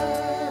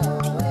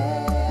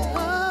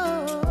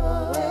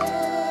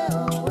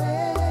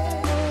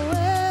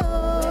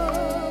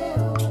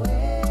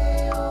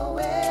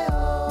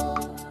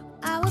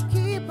 I will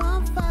keep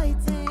on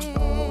fighting.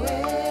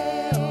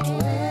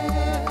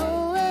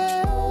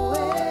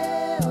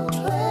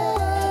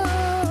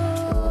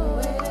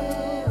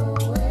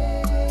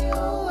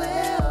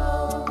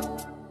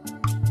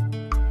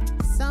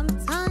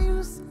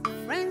 Sometimes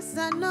friends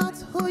are not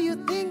who you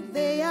think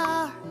they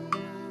are,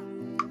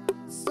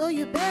 so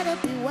you better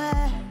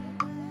beware.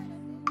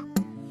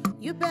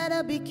 You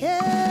better be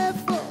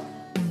careful.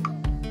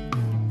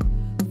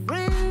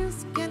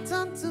 Friends can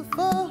turn to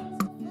foe,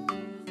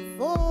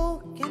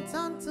 foe can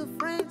turn to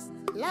friends.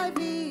 Life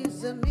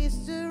is a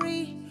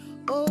mystery.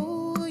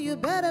 Oh, you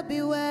better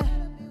beware.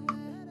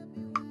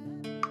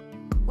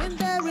 When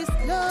there is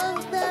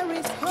love, there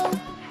is hope.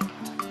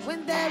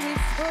 When there is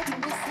hope,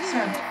 we see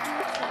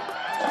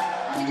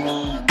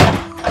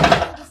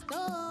the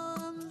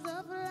storms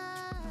of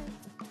life.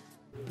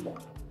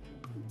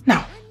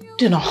 Now,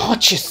 do not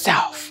hurt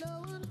yourself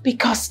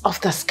because of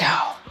this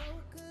girl.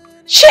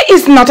 She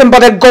is nothing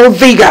but a gold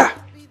digger.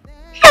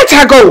 Let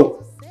her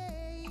go.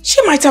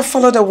 She might have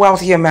followed a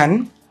wealthier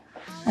man,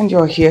 and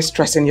you're here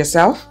stressing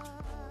yourself.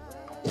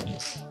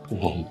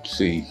 Mom,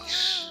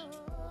 please.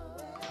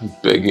 I'm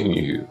begging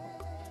you.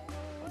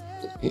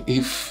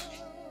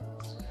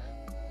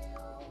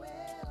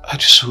 I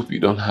just hope you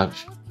don't have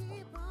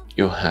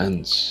your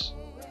hands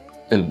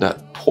in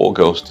that poor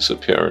girl's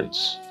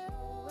disappearance.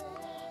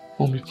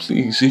 Mommy,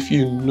 please, if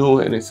you know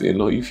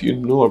anything or if you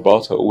know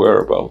about her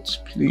whereabouts,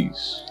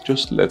 please,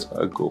 just let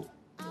her go.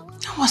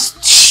 That was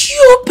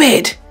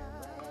stupid.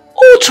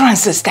 Who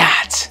trance is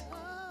that?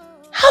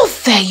 How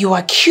dare you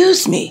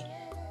accuse me?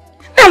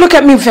 Now look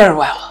at me very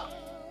well.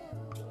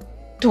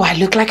 Do I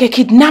look like a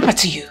kidnapper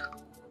to you?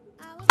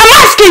 I'm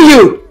asking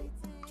you!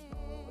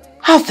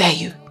 How dare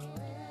you?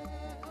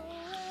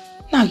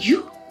 Now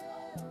you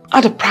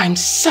are the prime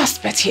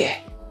suspect here.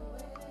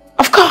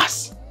 Of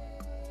course.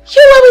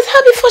 You were with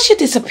her before she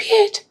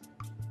disappeared.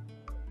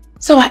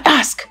 So I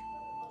ask,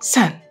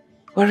 son,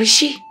 where is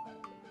she?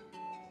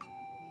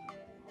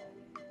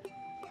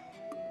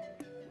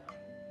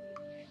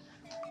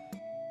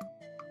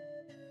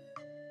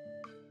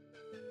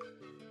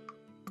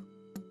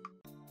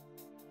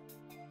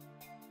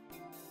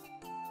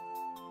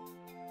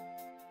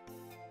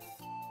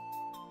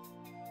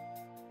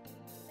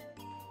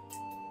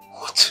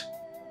 What?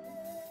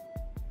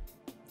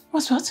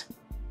 What?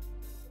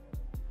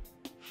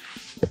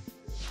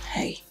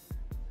 Hey.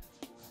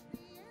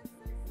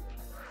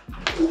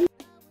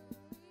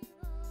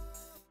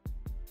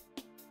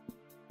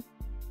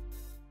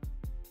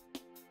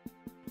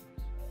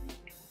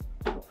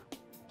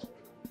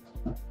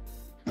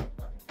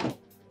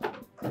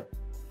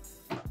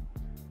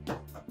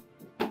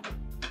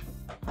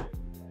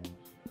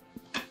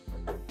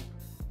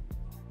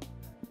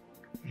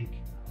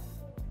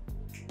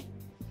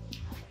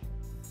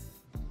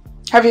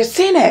 Have you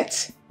seen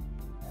it?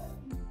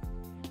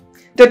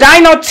 Did I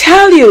not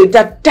tell you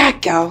that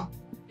that girl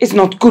is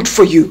not good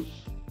for you?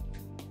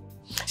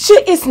 She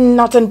is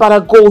nothing but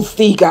a gold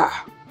digger,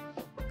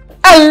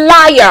 a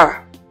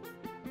liar,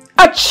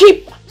 a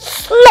cheap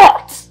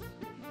slut.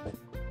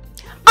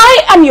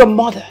 I am your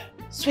mother,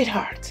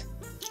 sweetheart.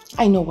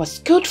 I know what's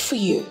good for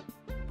you.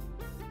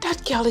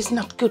 That girl is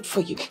not good for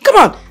you. Come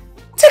on,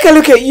 take a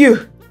look at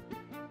you.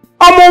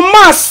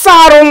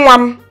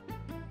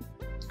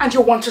 And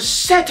you want to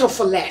settle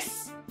for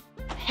less?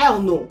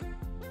 Hell no.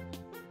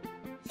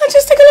 Now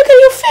just take a look at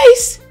your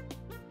face.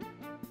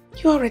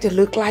 You already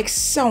look like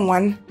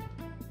someone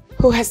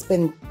who has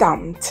been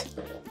dumped.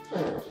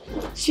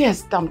 She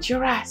has dumped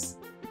your ass.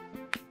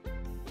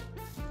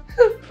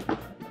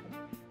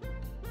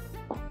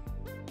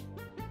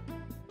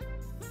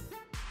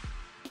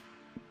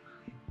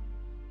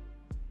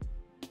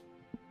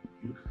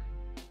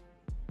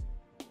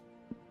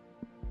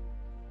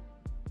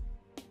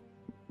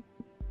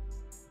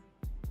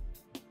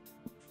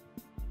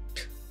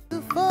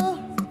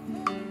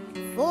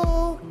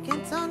 Four can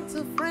turn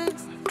to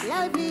friends.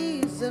 Life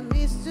is a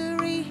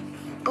mystery.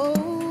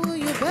 Oh,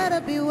 you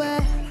better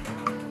beware.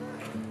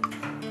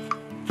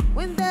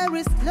 When there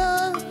is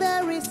love,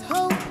 there is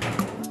hope.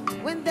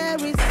 When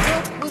there is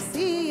hope, we'll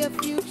see a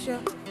future.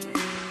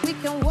 We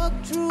can walk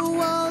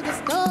through all the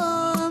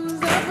storms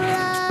of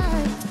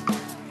life.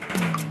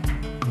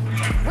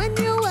 When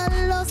you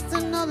are lost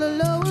and all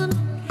alone,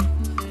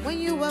 when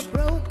you are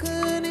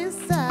broken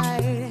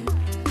inside,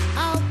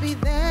 I'll be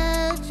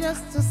there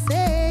just to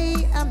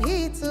say I'm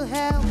here to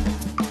help.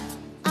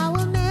 I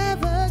will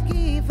never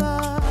give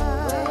up.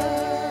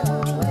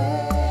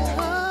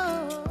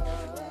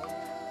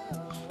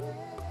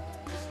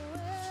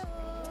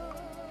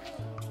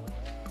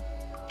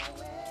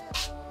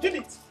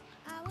 Judith!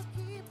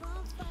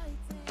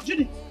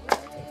 Judith!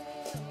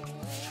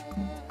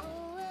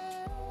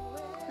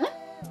 Huh?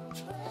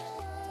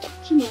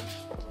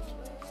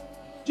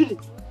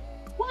 Judith,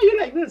 why are you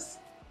like this?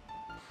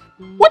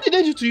 What did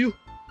they do to you?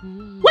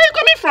 Where are you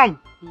coming from?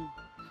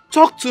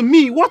 Talk to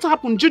me. What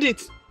happened,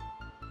 Judith?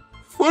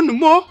 Phone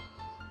more.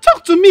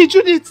 Talk to me,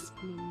 Judith.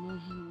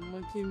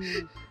 Mama, give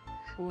me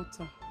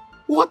water.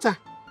 Water?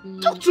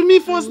 Talk to me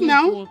first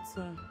now.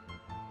 Water.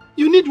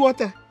 You need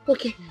water?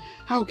 Okay,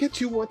 I'll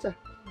get you water.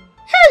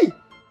 Hey!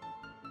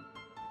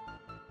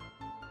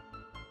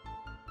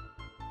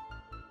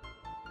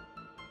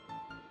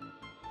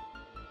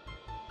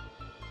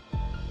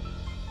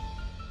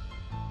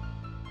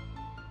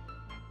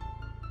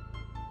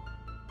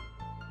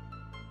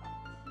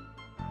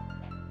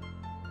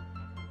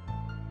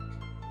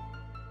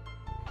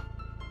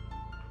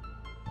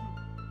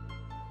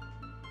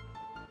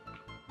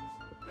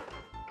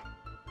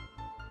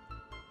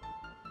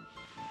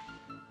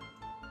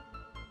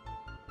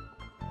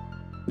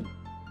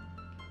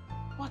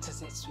 What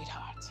is it,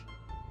 sweetheart?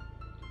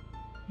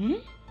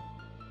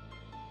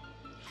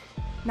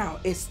 Now,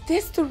 is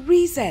this the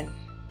reason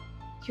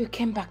you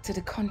came back to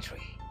the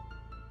country?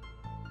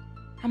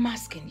 I'm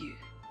asking you.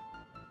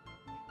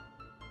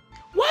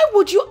 Why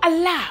would you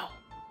allow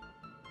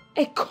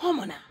a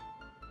commoner,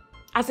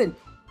 as an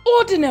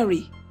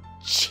ordinary,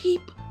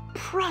 cheap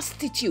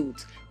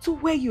prostitute, to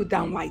weigh you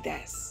down like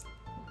this?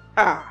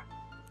 Ah,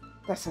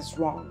 this is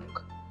wrong.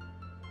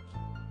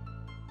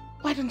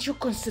 Why don't you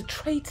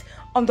concentrate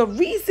on the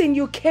reason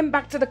you came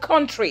back to the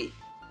country?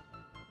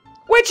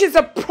 Which is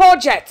a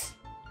project.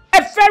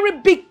 A very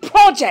big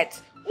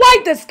project.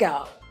 Why this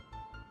girl?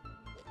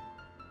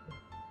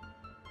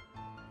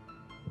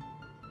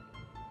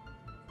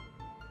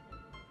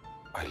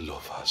 I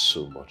love her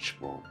so much,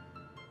 Mom.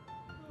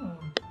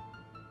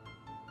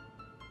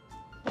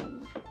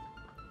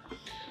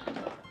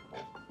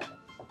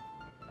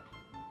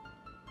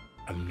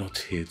 I'm not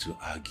here to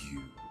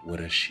argue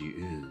whether she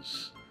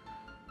is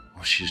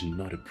or she's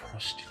not a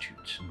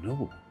prostitute.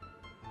 No.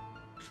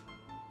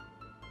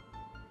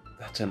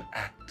 That's an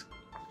act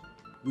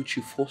which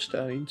you forced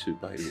her into,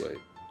 by the way.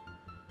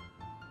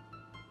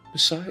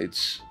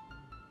 Besides,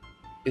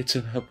 it's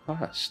in her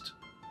past.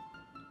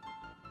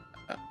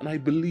 And I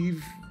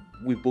believe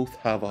we both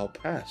have our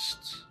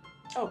pasts.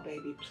 Oh,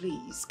 baby,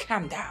 please,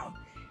 calm down.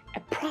 A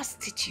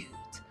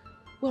prostitute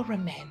will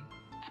remain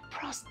a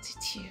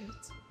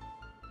prostitute.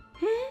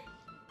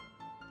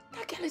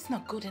 That girl is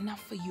not good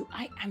enough for you.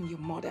 I am your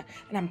mother,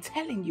 and I'm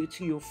telling you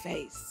to your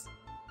face.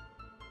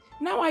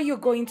 Now are you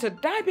going to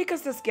die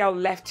because this girl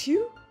left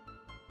you?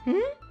 I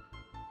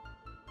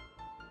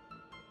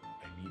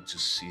need to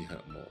see her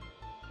more.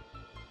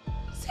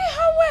 See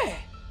her where?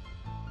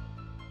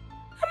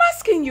 I'm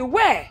asking you,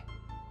 where?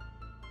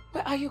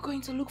 Where are you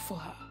going to look for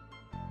her?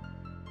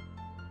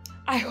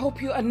 I hope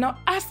you are not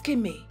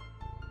asking me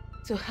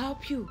to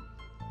help you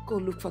go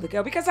look for the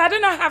girl, because I do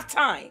not have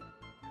time.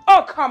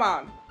 Oh, come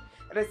on.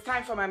 It is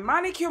time for my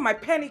manicure, my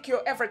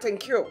pedicure, everything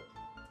cure.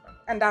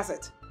 And that's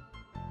it.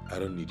 I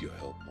don't need your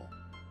help, Mom.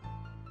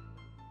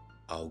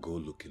 I'll go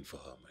looking for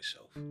her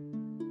myself.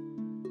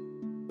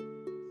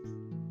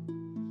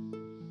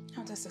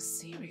 Now this is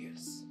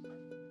serious.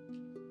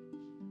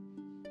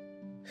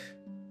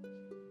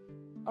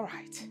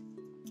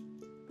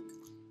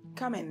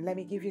 Come in, let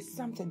me give you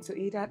something to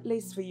eat, at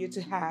least for you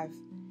to have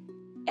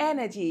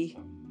energy,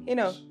 you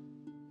know.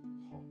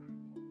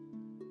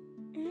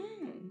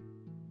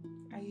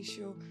 Are you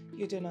sure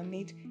you do not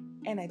need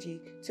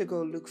energy to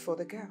go look for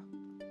the girl?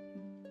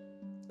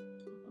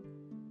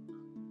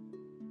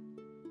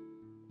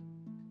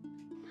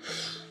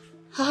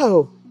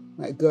 Oh,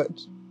 my God.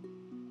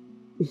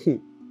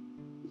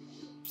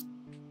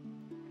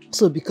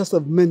 So because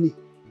of money,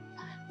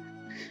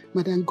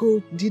 Madam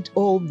Gold did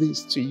all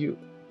this to you.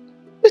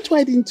 But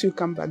why didn't you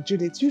come back,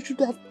 Judith? You should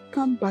have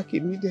come back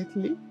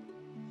immediately.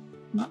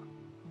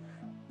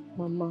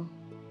 Mama,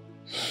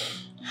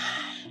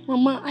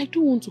 I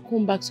don't want to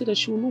come back so that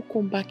she will not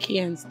come back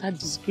here and start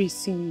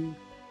disgracing me.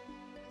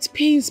 It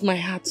pains my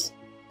heart.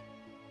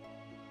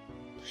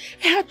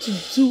 I had to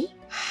do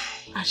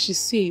as she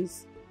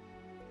says.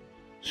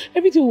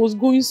 Everything was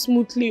going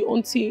smoothly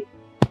until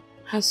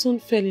her son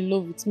fell in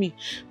love with me.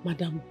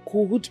 Madam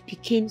Gold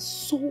became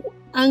so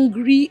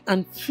angry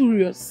and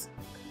furious.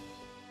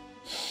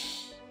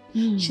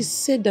 She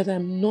said that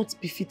I'm not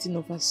befitting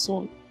of her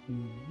son.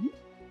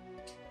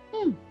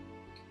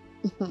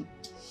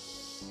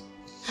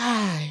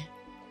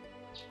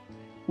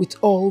 With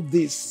all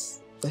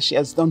this that she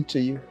has done to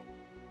you,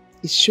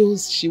 it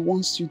shows she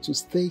wants you to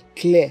stay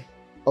clear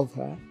of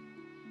her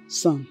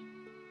son.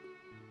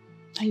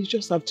 And you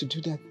just have to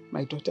do that,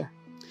 my daughter.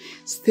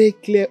 Stay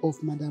clear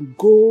of Madam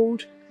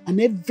Gold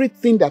and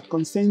everything that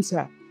concerns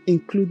her,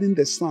 including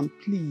the son,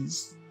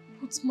 please.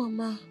 But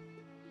Mama,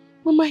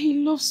 he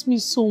loves me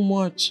so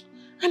much.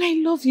 And I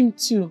love him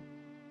too.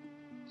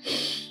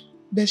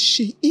 But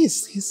she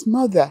is his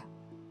mother.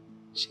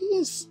 She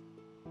is.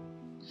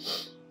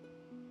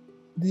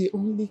 The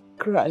only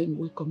crime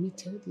we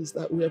committed is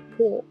that we are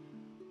poor.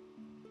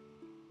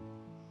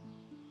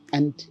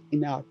 And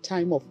in our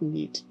time of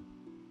need,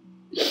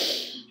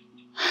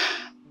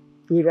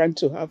 we ran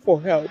to her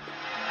for help.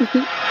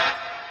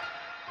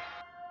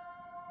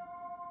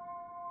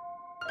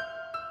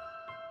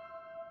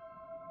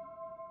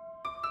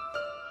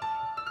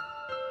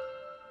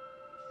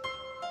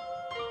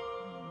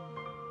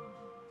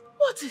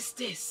 What is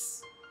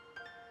this?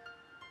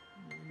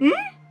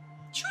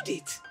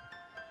 Judith,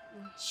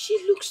 she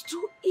looks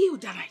too ill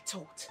than I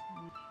thought.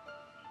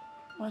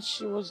 But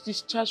she was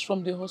discharged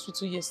from the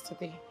hospital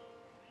yesterday.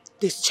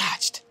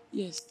 Discharged?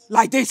 Yes.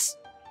 Like this?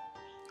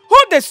 Who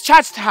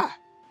discharged her?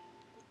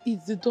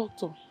 It's the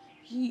doctor.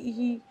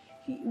 We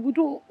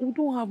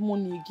don't have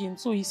money again,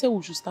 so he said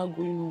we should start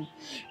going home.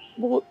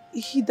 But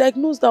he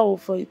diagnosed her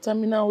of a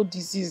terminal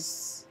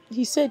disease.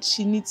 He said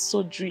she needs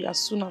surgery as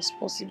soon as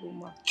possible,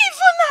 ma.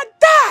 Even at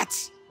that!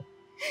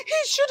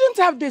 He shouldn't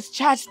have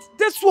discharged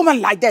this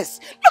woman like this.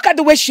 Look at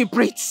the way she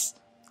breathes.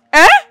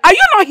 Eh? Are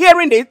you not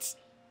hearing it?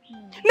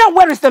 Now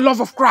where is the love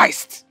of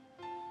Christ?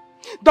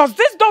 Does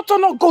this doctor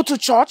not go to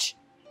church?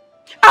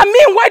 I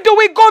mean, why do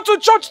we go to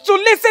church to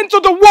listen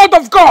to the word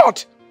of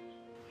God?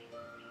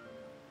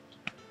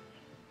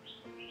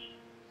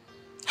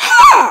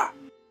 Ha!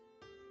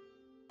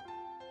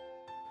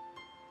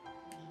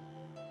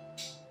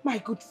 My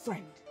good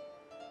friend.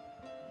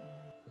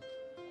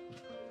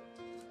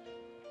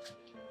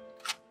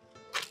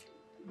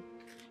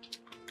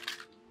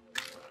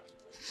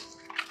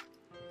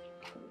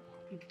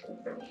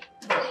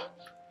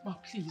 Ma,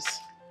 please.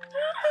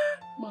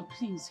 Ma,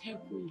 please,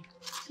 help me.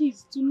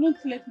 Please, do not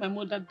let my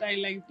mother die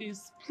like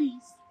this.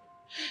 Please.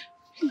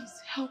 Please,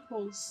 help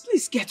us.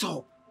 Please get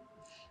up.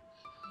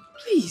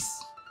 Please.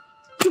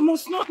 You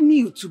must not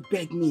kneel to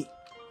beg me.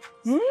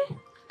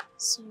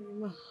 Sorry,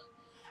 ma.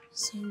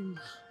 Sorry,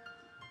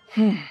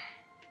 ma.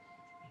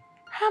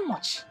 How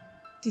much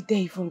did they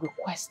even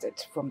request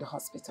it from the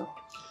hospital?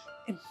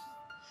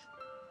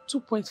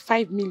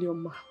 2.5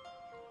 million, ma.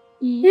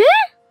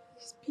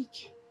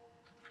 Speak.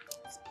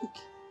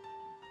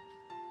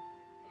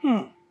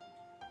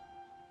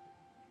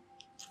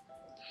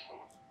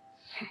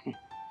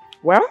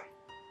 Well,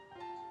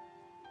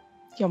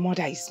 your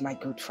mother is my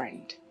good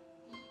friend.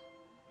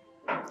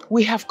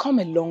 We have come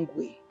a long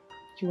way.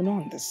 You will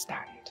not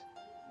understand.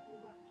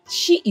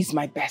 She is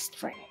my best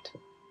friend.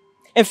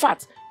 In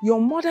fact, your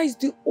mother is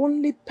the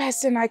only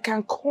person I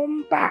can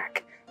come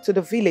back to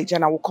the village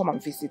and I will come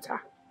and visit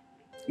her.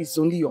 It's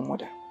only your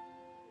mother.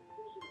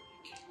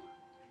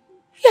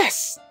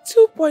 Yes,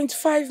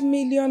 2.5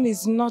 million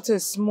is not a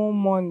small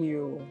money.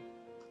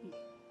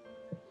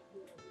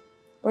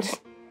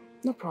 But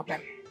no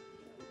problem.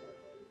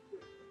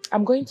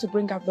 I'm going to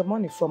bring out the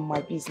money from my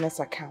business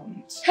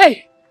account.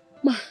 Hey,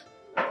 ma.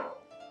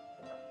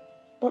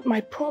 But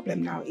my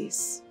problem now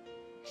is,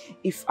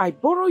 if I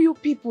borrow you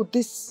people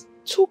this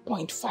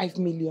 2.5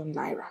 million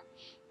naira,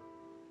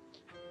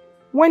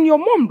 when your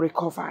mom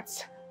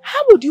recovers,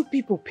 how would you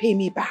people pay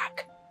me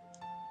back?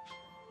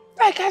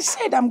 Like I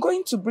said, I'm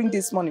going to bring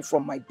this money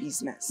from my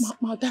business.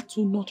 Ma, that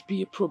will not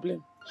be a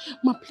problem.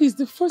 Ma, please,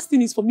 the first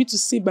thing is for me to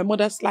save my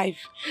mother's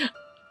life.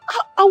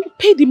 I will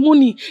pay the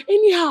money.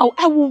 Anyhow,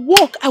 I will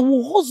work, I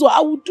will hustle, I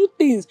will do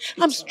things.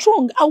 I'm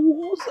strong, I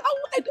will hustle.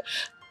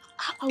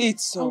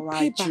 It's all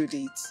right,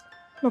 Judith.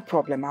 No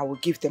problem, I will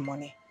give the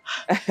money.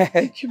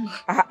 Thank you,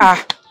 ma.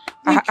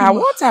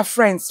 What are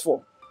friends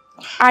for?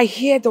 I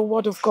hear the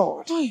word of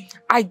God.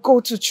 I go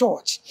to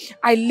church.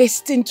 I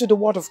listen to the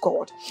word of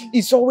God.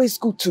 It's always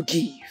good to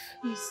give.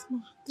 Yes, ma.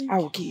 I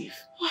will give.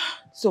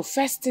 So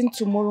first thing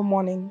tomorrow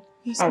morning,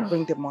 I'll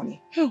bring the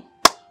money. Oh,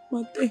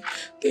 ma,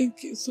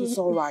 thank you so much. It's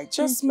all right.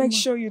 Just make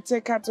sure you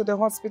take her to the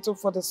hospital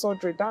for the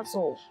surgery. That's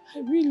all.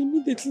 I will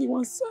immediately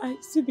once I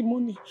see the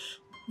money.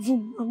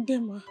 Boom, I'm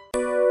there, ma.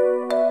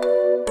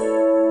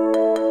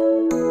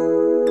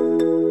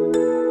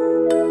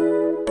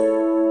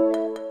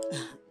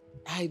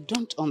 I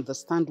don't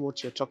understand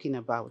what you're talking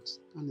about.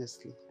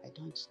 Honestly, I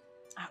don't.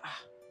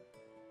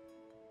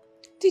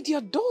 Did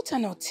your daughter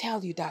not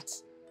tell you that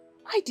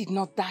I did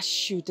not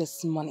dash you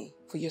this money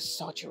for your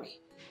surgery?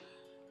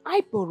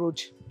 I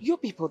borrowed you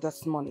people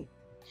this money.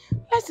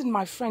 Listen,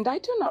 my friend, I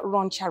do not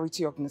run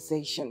charity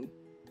organization.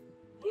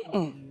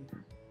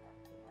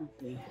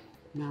 Okay,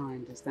 now I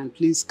understand.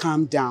 Please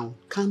calm down.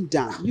 Calm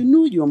down. You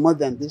know you're more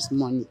than this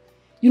money.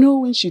 You know,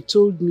 when she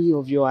told me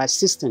of your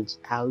assistant,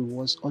 I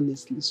was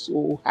honestly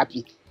so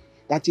happy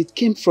that it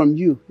came from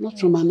you, not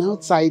from an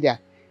outsider.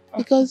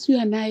 Because you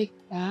and I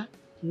are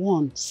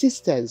one,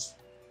 sisters.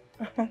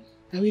 Are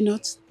we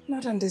not?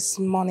 Not on this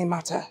money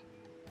matter.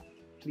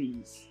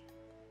 Please.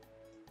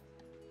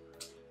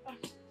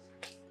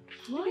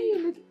 Why are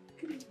you looking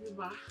at me,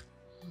 ma?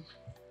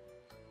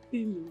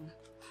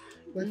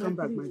 Welcome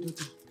back, my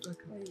daughter.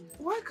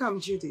 Welcome,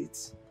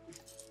 Judith.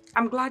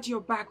 I'm glad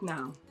you're back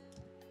now.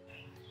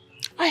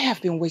 I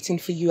have been waiting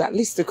for you at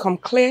least to come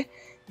clear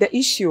the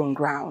issue on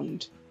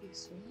ground.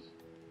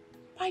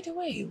 By the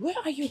way, where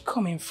are you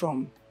coming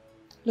from?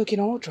 Looking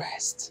all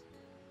dressed.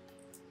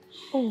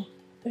 Oh,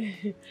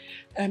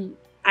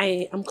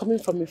 I am coming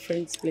from a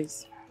friend's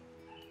place.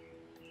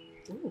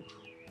 Oh.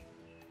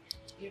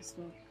 Yes,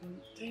 ma'am.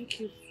 Thank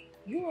you.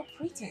 You are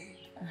pretty.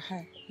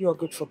 You are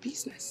good for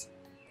business.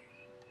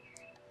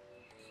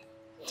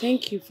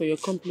 Thank you for your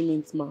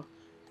compliments, ma.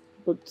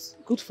 But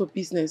good for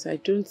business, I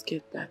don't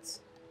get that.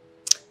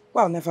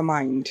 Well, never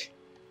mind.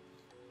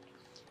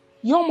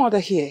 Your mother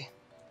here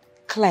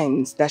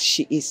claims that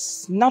she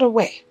is not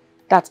aware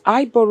that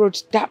I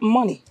borrowed that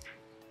money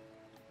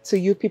to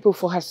you people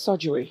for her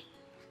surgery.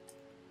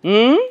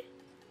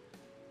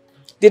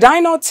 Did I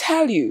not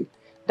tell you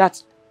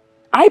that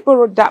I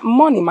borrowed that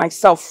money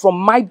myself from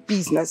my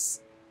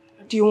business?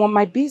 Do you want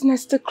my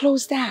business to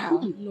close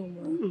down? No,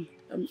 ma'am.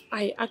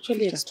 I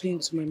actually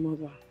explained to my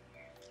mother,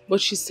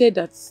 but she said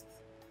that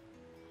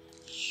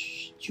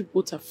you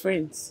both are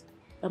friends.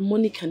 That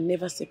money can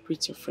never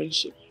separate your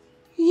friendship.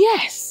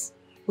 Yes,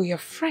 we are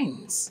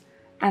friends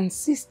and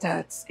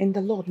sisters in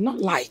the Lord, not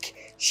like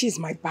she's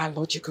my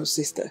biological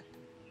sister.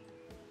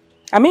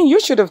 I mean, you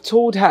should have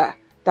told her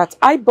that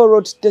I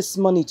borrowed this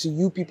money to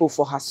you people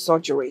for her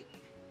surgery.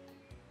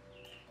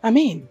 I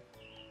mean,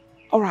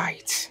 all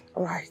right.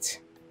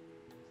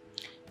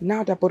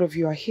 Now that both of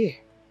you are here,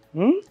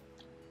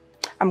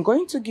 I'm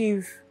going to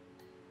give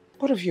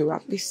both of you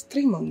at least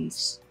 3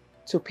 months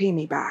to pay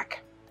me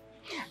back.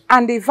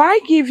 And if I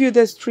give you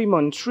this 3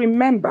 months,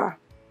 remember,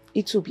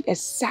 it will be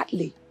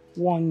exactly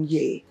 1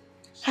 year.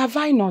 Have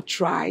I not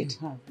tried?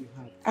 You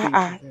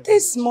have.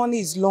 This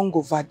money is long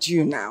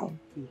overdue now.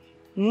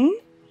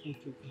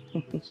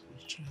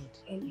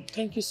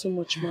 Thank you so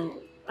much, ma'am.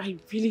 I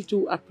really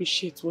do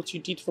appreciate what you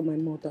did for my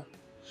mother.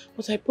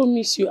 But I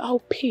promise you, I'll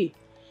pay.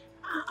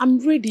 I'm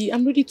ready.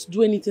 I'm ready to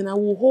do anything. I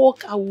will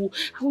hawk. I will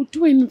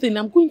do anything.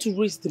 I'm going to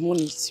raise the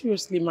money.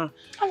 Seriously, ma.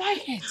 I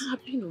like it.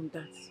 I've been on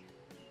that.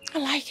 I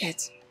like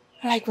it.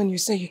 I like when you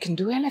say you can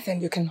do anything,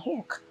 you can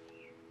hawk.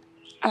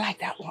 I like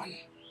that one.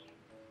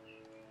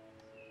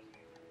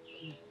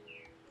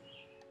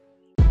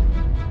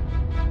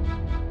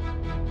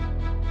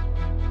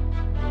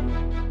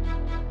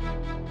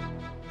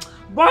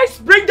 Boys,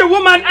 bring the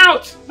woman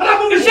out! Is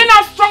she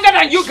not stronger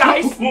than you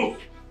guys? Move!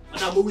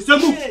 Madam, we say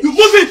move! You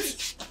move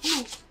it!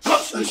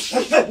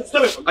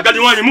 Stop it! I got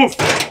the one, you move!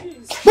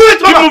 Move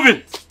it,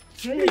 Mama!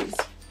 Keep moving!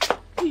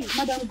 Please,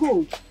 Madam,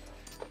 go.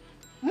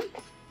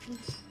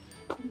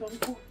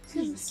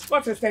 Please.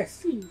 What is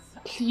this?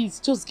 Please,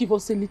 just give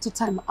us a little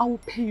time. I will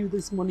pay you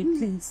this money,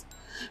 please.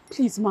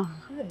 Please, ma.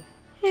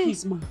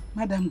 Please, ma.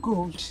 Madam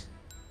Gold,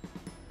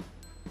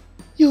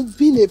 you've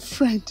been a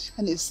friend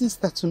and a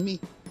sister to me.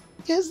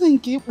 I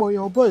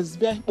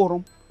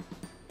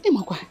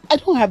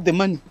don't have the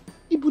money.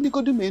 I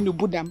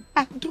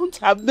don't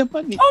have the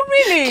money. Oh,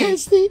 really? Why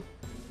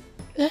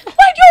do you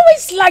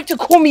always like to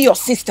call me your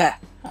sister?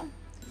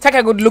 Take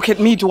a good look at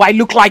me. Do I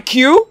look like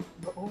you?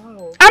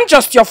 Wow. I'm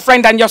just your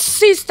friend and your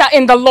sister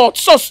in the Lord.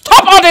 So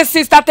stop all these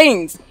sister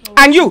things.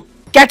 And you,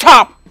 get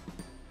up.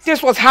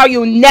 This was how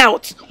you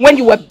knelt when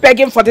you were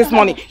begging for this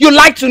money. You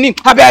like to kneel.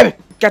 Baby,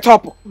 get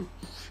up.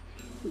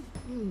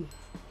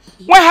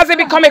 When has it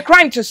become a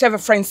crime to save a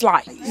friend's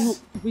life? No,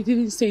 we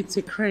didn't say it's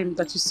a crime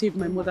that you saved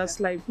my mother's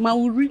life. Ma,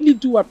 we really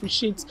do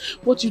appreciate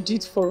what you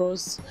did for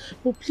us.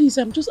 But please,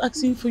 I'm just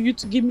asking for you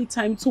to give me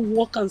time to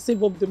work and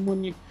save up the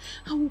money.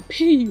 I will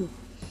pay you.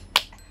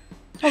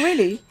 Oh,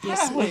 really?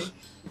 Yes, ma'am.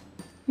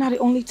 Now the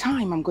only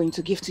time I'm going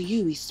to give to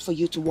you is for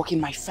you to work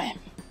in my firm.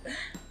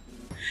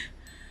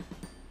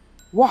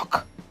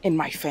 Work in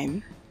my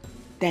firm,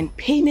 then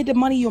pay me the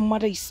money your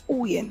mother is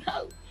owing.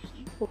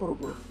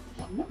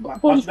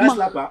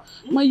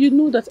 Ma, you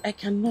know that I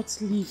cannot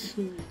leave.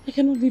 I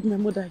cannot leave my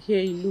mother here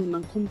alone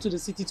and come to the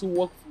city to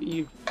work for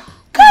you.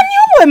 Can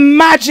you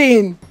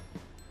imagine?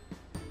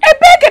 A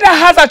beggar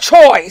that has a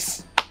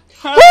choice.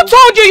 Who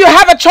told you you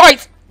have a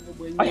choice?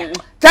 Oh, yeah.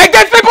 Take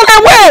these people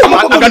away!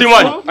 I got the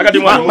money. I got the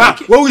money. Ma,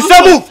 when we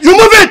say move, you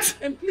move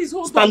it! Please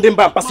hold Standing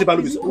back, passive I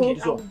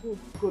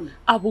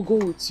will go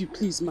with you,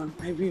 please, ma'am.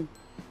 I will.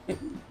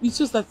 It's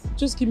just that,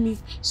 just give me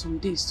some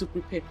days to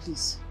prepare,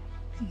 please.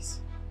 Please.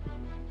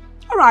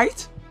 All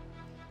right.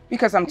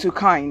 Because I'm too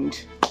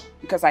kind.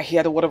 Because I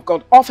hear the word of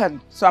God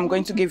often. So I'm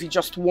going to give you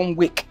just 1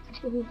 week.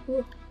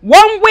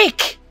 1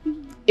 week!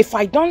 If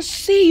I don't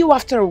see you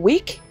after a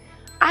week,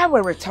 I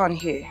will return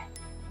here.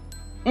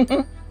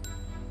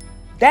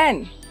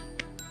 Then,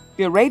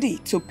 be ready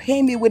to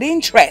pay me with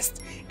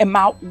interest, a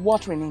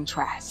mouth-watering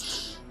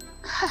interest.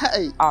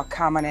 Oh,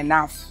 come on,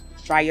 enough.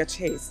 Try your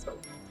taste.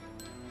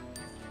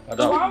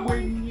 Madam,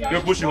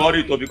 you're pushing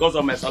hurry to because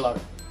of my salary.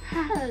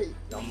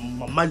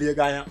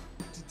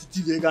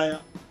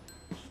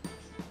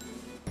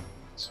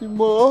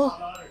 Chimo.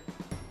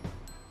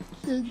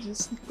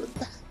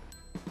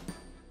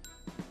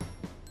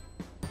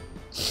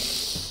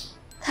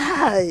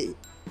 Hi.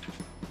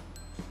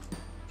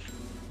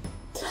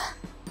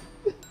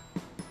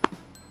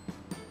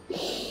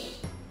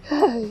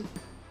 Hi.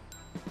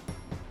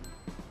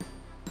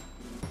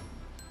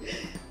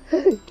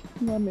 Hey,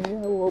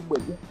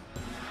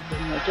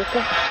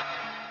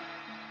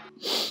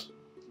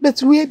 but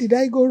where did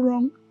I go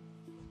wrong?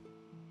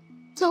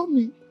 Tell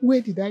me,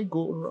 where did I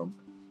go wrong?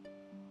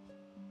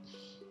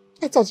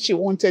 I thought she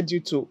wanted you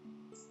to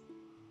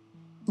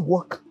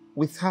work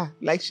with her,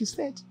 like she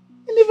said.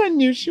 I never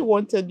knew she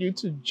wanted you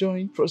to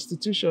join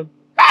prostitution.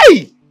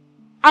 Hey!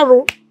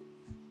 Arrow!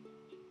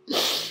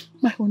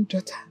 My own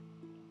daughter.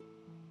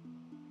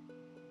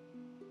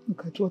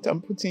 Look at what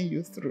I'm putting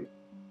you through.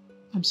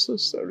 I'm so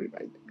sorry, my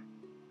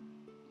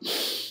dear.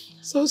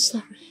 So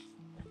sorry.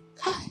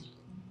 Hi.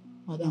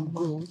 Madam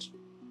Gold.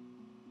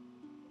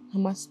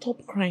 Mama,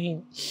 stop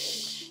crying.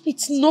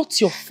 It's not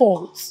your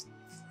fault.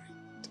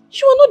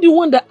 You are not the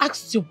one that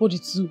asked your body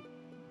to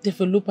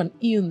develop an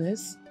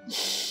illness.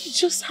 It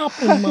just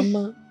happened,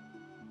 Mama.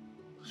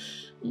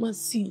 Mama,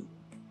 see,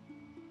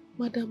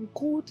 Madam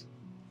Gold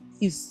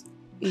is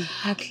a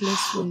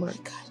heartless woman.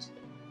 God.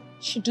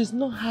 She does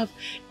not have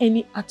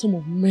any atom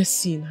of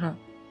mercy in her.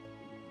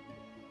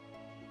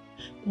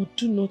 But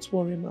do not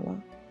worry,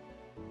 Mama.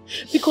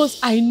 Because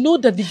I know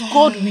that the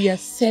God we are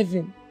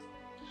serving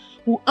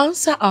will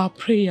answer our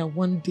prayer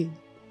one day.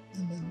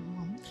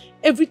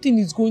 Everything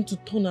is going to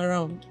turn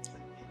around.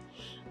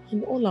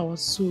 And all our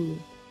sorrow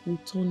will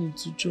turn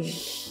into joy.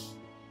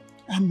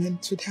 Amen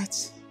to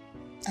that.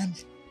 Amen.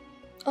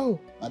 Oh,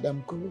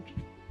 Madam Gold.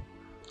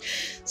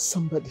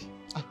 Somebody,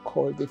 I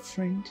called a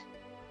friend.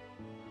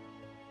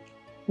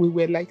 We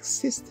were like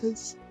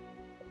sisters.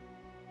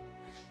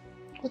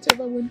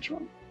 Whatever went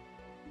wrong.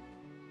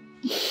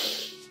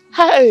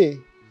 Hey!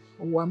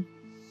 Wham.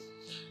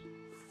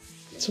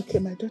 It's okay,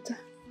 my daughter.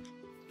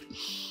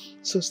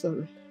 So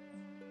sorry.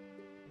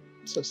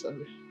 So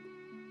sorry.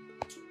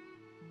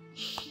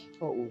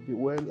 All will be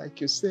well,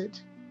 like you said.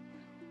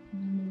 A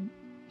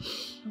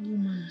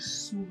woman is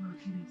so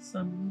heartless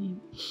and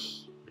mean.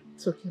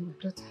 It's okay, my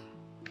daughter.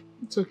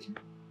 It's okay.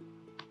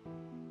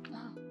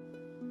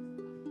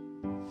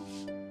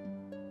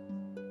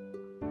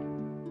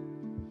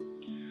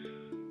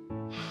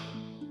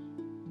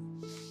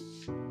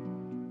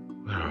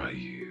 Where are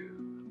you,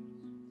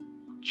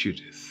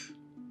 Judith?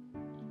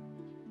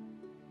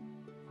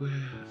 Where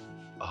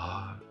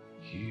are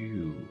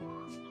you?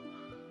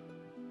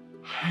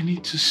 I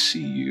need to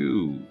see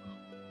you.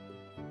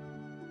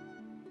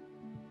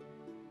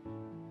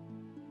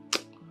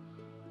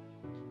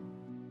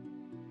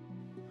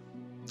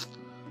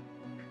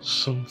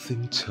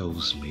 Something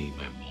tells me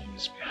my mom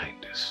is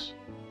behind this.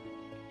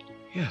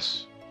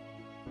 Yes.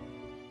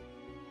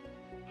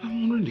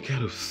 I'm wondering the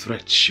kind of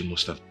threats she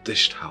must have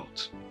dished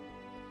out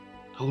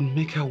that would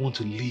make her want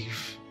to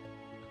leave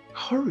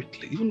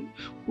hurriedly, even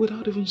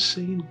without even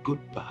saying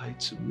goodbye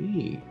to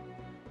me.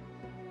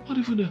 Not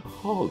even a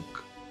hug.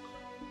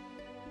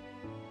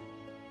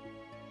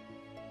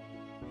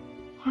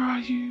 Where are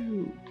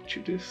you,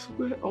 Judith?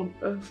 Where on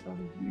earth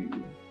are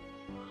you?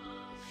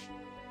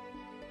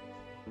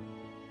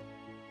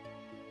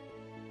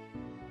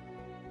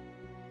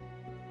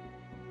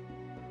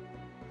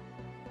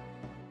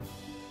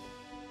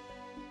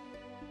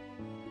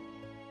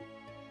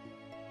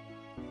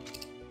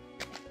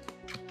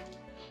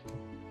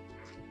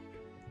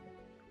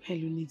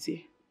 Hello,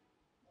 Nidia.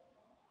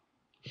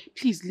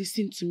 Please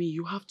listen to me.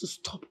 You have to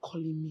stop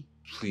calling me.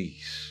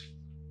 Please,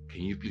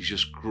 can you please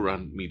just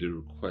grant me the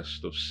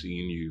request of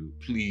seeing you?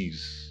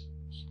 Please.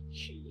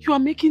 You are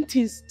making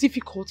things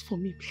difficult for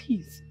me.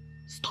 Please.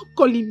 Stop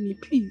calling me,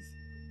 please.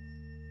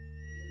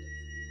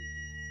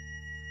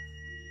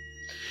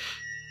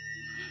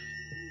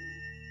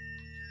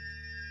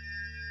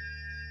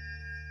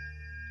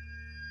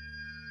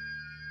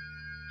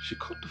 She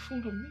cut the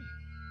phone on me.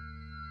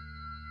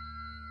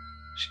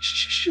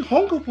 She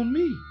hung up on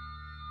me.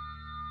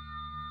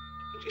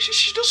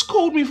 She just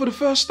called me for the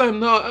first time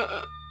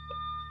now,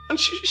 and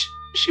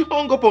she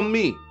hung up on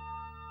me.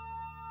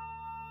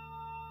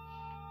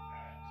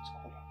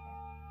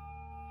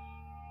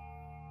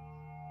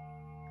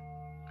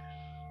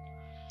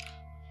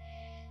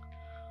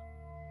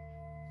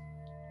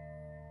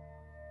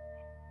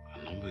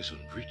 Her number is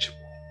unreachable.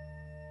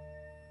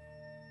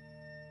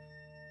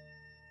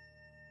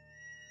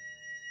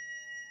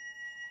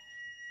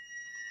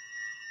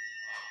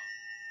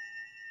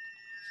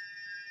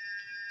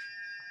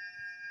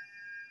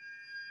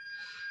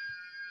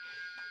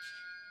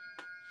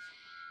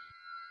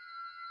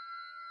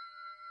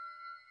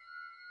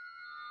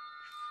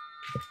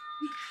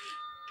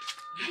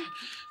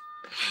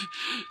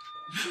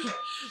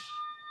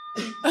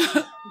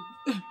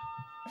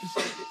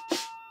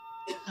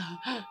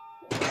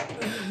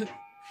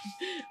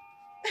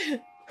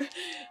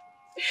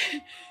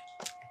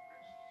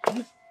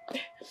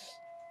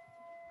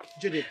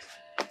 Judith.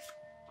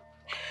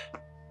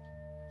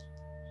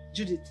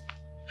 Judith.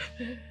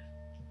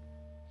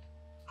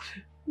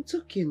 It's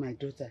okay, my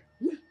daughter.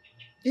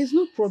 There's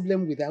no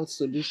problem without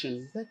solution.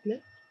 Is that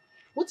clear?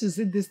 What is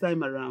it this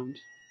time around?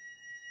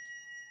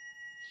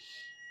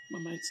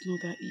 Mama, it's not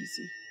that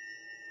easy.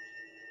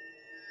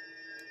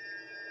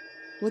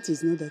 What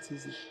is not that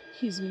easy?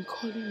 He's been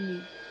calling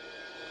me.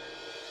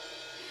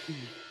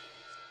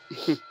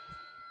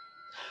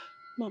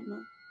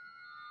 Mama,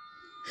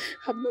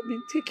 I've not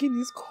been taking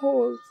his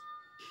calls.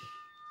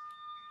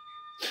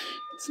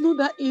 It's not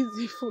that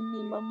easy for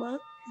me, Mama.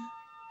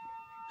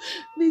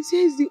 Nancy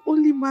is the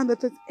only man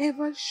that has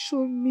ever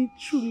shown me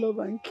true love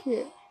and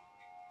care.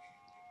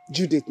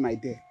 Judith, my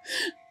dear,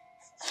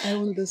 I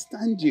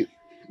understand you.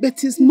 But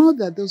his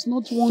mother does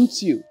not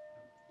want you.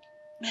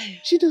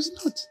 She does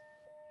not.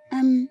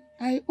 And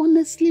I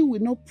honestly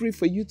will not pray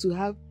for you to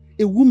have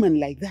a woman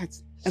like that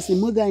as a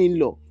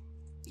mother-in-law.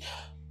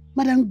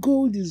 Madam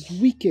Gold is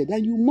wicked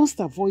and you must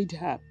avoid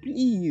her.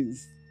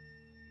 Please.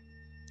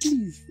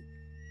 Please.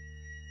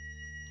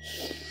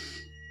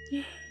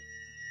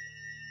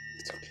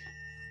 It's okay.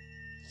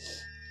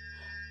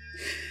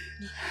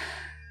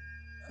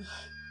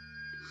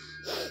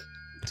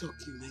 It's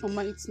okay, my dear.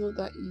 Mama, it's not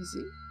that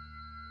easy.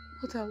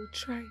 But I will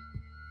try.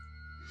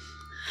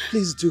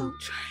 Please do. I'll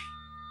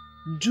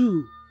try.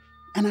 Do.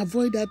 And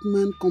avoid that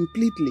man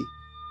completely.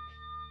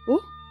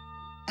 Oh?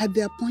 At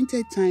the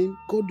appointed time,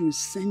 God will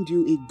send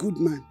you a good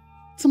man.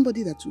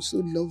 Somebody that will so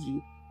love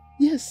you.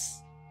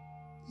 Yes.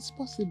 It's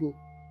possible.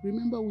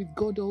 Remember, with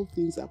God, all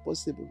things are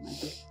possible, my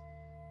dear.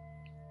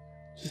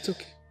 It's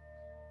okay.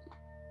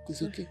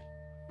 It's okay.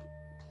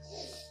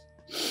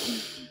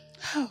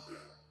 Oh,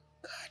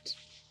 God.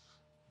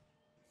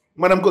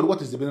 Madam God,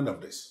 what is the meaning of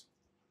this?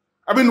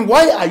 I mean,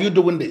 why are you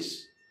doing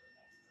this?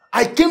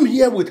 I came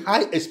here with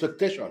high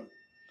expectation,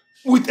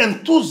 with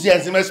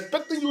enthusiasm,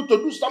 expecting you to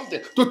do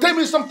something, to tell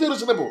me something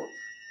reasonable.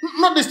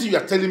 Not this thing you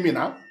are telling me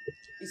now.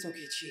 It's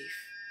okay, Chief.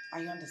 I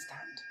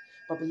understand.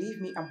 But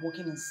believe me, I'm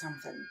working on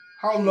something.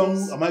 How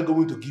long am I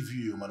going to give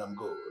you, Madam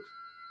God?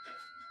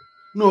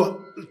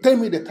 No, tell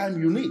me the time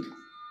you need.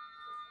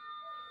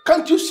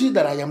 Can't you see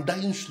that I am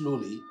dying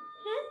slowly?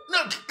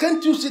 No,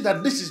 can't you see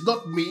that this is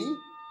not me?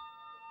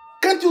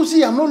 Can't you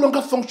see I'm no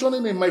longer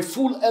functioning in my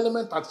full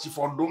element at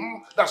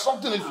Chifondum? That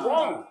something is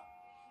wrong.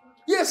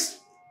 Yes,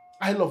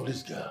 I love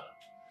this girl.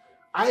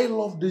 I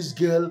love this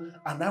girl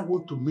and I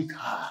want to meet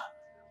her.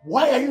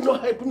 Why are you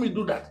not helping me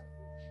do that?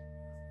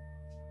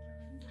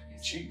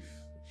 Chief,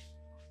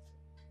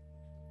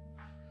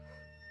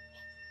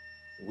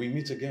 we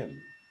meet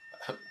again.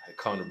 I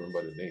can't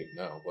remember the name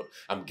now, but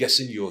I'm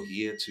guessing you're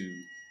here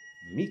to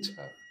meet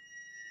her,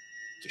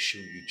 to show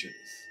you Judith.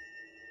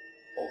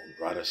 Or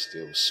rather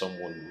still,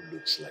 someone who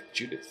looks like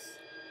Judith.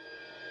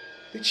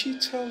 Did she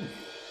tell you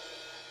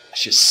that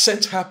she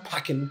sent her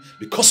packing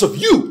because of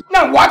you?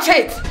 Now watch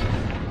it!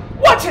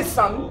 Watch it,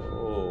 son!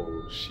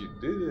 Oh, she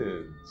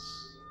didn't.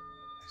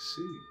 I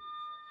see.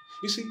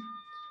 You see,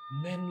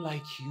 men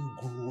like you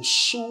grow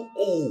so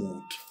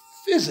old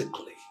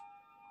physically,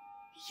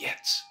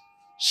 yet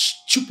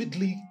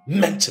stupidly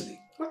mentally.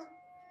 What?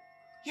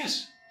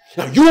 Yes.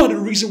 Now you are the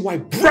reason why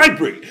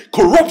bribery,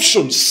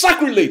 corruption,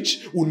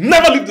 sacrilege will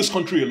never leave this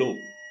country alone.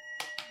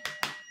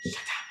 Shut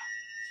up.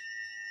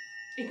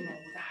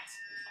 Ignore that.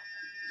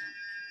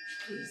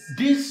 Please.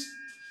 This,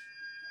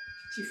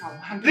 Chief, I will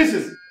handle it.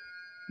 listen,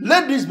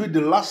 let this be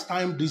the last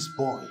time this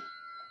boy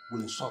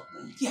will insult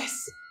me.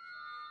 Yes.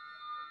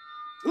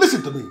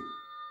 Listen to me.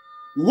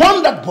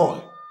 Warn that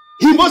boy.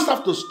 He must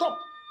have to stop.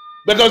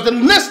 Because the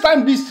next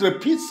time this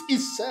repeats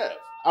itself,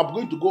 I'm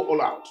going to go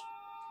all out.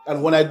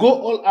 And when I go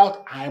all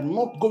out, I'm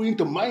not going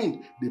to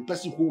mind the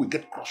person who will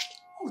get crushed.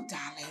 Oh,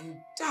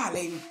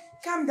 darling,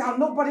 calm down.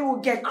 Nobody will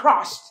get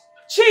crushed.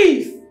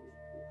 Chief!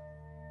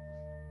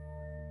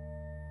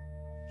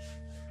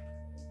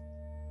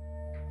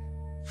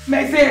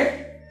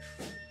 Monsieur!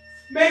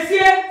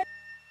 Monsieur!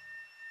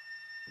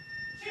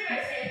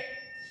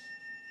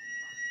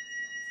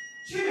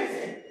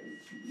 Monsieur!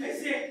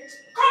 Monsieur!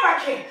 Come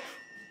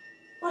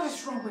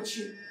is wrong with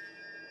you?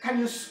 Can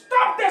you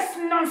stop this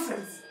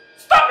nonsense?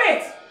 Stop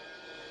it!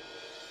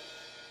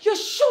 You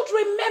should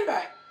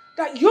remember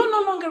that you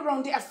no longer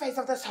run the affairs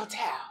of this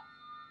hotel.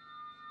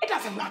 It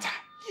doesn't matter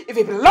if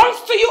it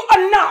belongs to you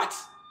or not.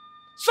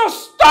 So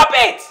stop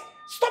it!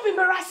 Stop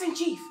embarrassing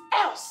Chief,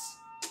 else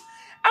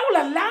I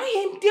will allow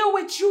him deal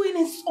with you in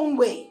his own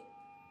way.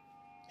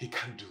 He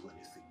can't do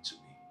anything to me.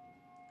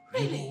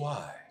 Really? You know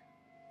why?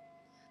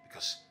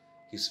 Because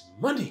his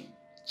money,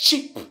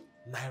 cheap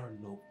Naira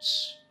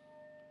notes,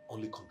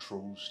 only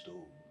controls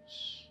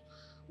those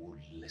who will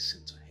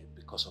listen to him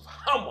because of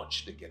how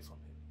much they get from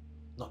him.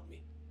 Not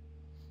me.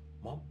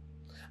 Mom,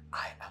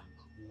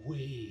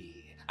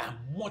 I'm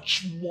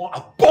much more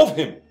above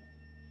him.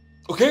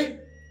 Okay?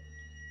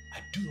 I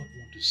do not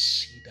want to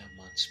see that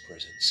man's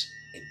presence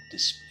in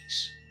this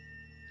place.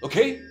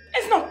 Okay?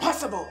 It's not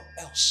possible.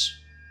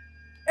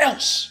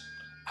 Else,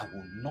 I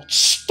will not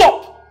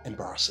stop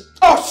embarrassing.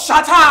 Oh,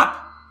 shut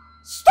up!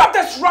 Stop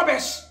this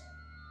rubbish!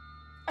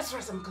 As far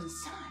as I'm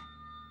concerned,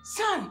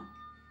 son,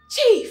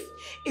 Chief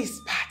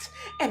is part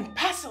and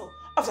parcel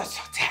of the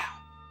hotel.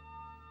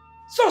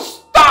 So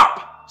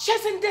stop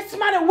chasing this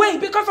man away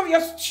because of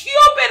your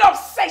stupid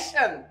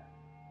obsession.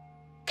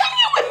 Can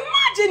you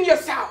imagine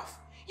yourself?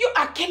 You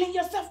are killing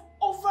yourself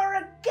over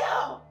a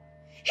girl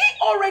he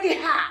already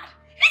had.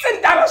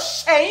 Isn't that a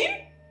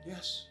shame?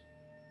 Yes,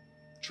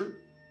 true.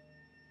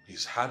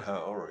 He's had her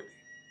already.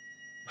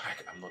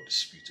 I'm not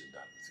disputing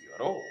that with you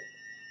at all.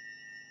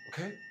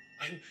 Okay?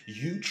 And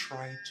you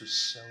tried to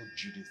sell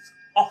Judith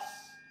off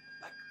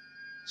like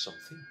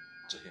something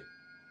to him.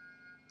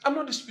 I'm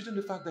not disputing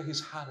the fact that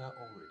he's had her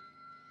already.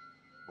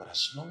 But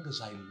as long as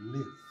I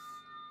live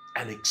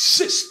and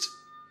exist,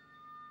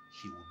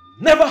 he will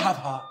never have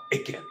her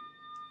again.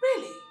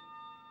 Really?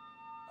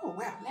 Oh,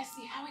 well, let's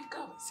see how it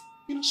goes.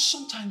 You know,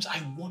 sometimes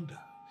I wonder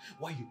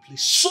why you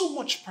place so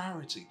much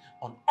priority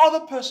on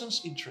other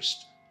person's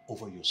interest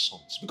over your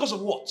son's. Because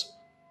of what?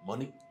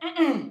 Money?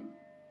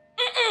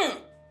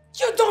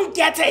 You don't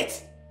get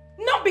it.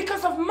 Not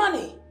because of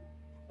money,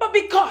 but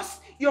because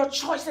your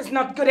choice is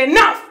not good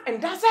enough,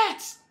 and that's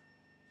it.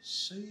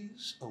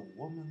 Says a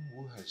woman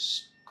who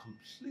has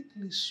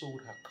completely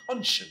sold her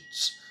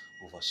conscience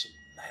over some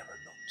Naira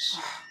notes.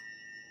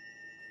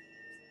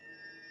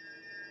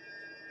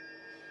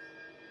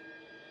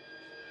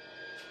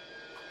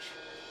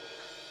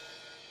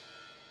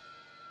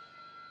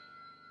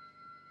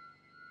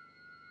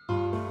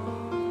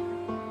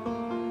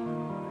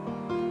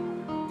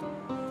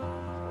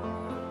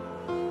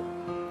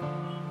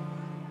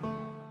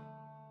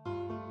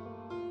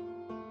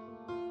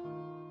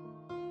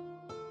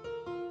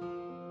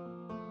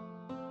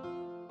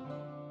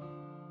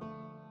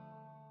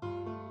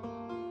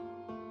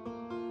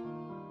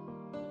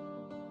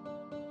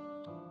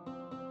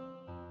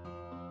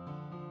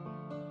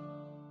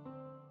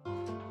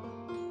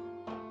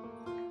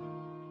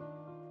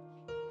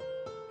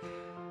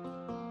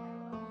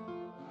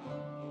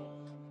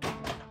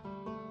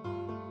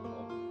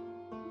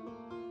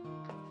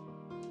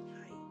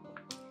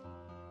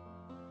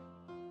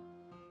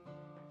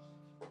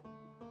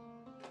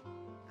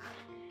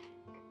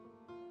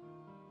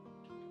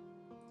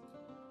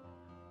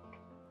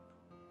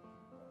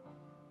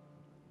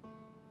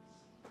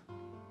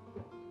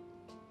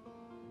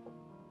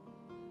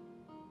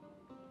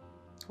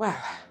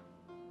 Well,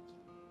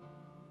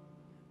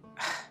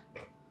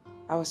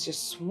 I was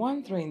just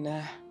wondering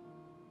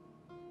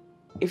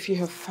if you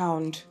have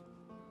found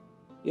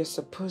your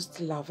supposed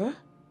lover.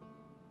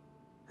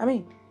 I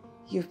mean,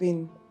 you've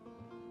been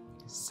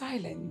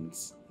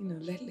silent,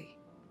 lately.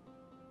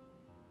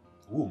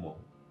 Who, Mom?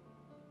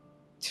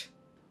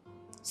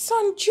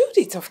 Son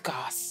Judith, of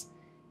course.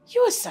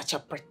 You are such a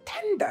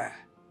pretender.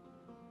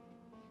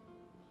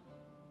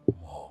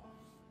 Mom,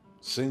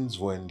 since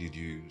when did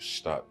you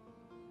start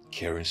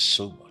caring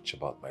so much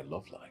about my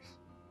love life?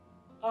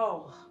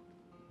 Oh,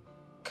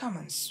 come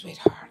on,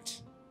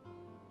 sweetheart.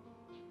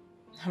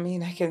 I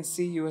mean, I can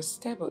see you are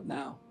stable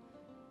now.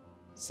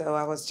 So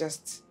I was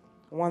just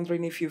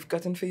wondering if you've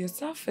gotten for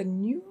yourself a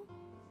new,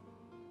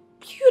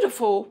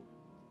 beautiful,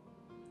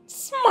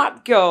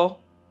 smart girl.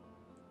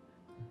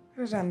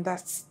 Other than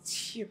that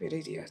stupid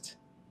idiot.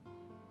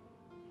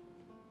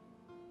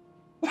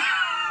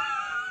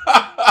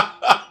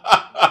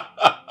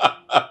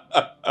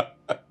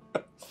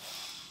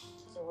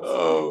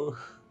 Oh,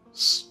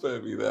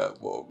 spare me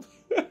that, Mom.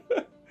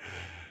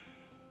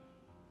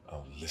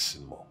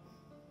 Listen, Mom.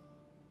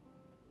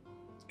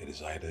 It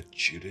is either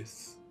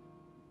Judith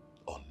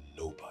or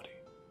nobody.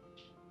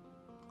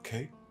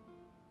 Okay?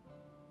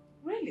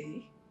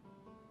 Really?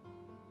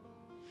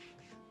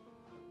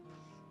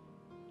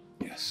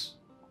 Yes.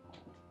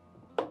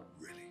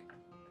 Really.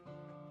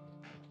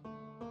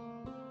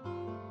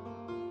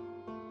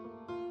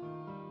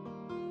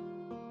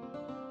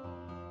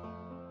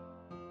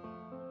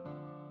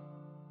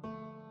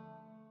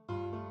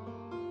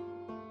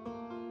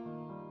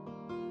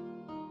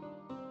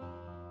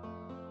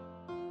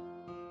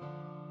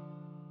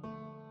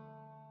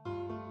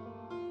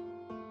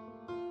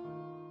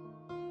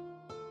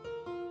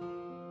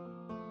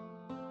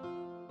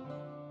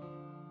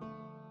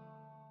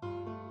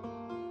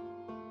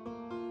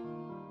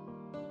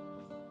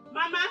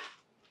 Mama?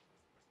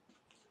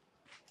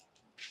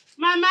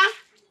 Mama?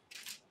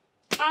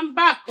 I'm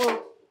back,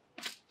 oh.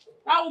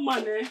 That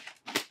woman, eh?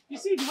 You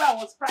see the way I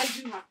was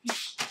pricing her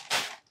fish?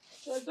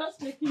 She was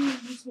just making me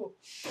lose hope.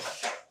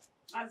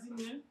 As in,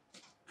 eh?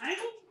 I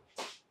know.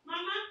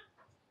 Mama?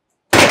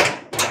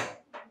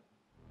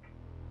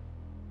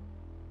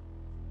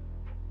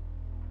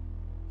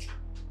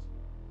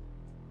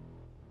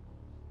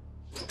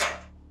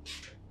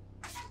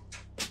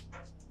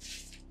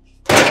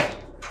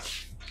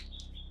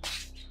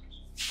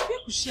 Where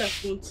could she have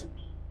gone to?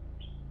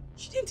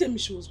 She didn't tell me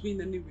she was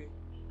going anywhere.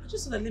 I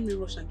just said, let me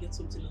rush and get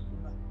something and come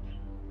back.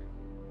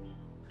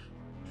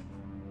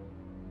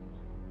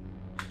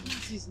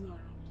 Nancy is not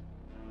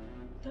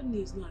around.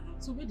 Nanny is not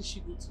around. So where did she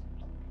go to?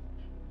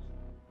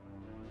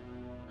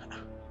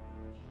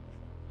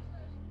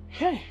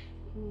 Hey.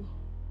 Oh.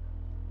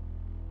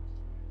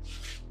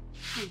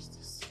 What is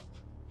this?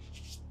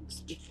 Let's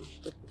get from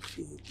top of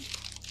the head.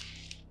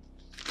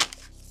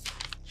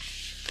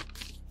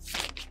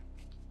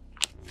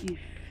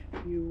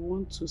 If you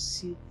want to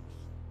see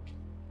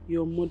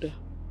your mother,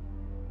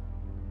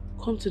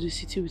 come to the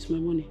city with my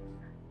money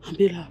and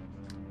bail her.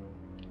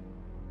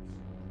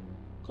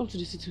 Come to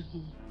the city with my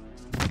money.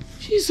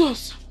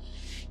 Jesus!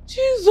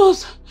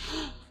 Jesus!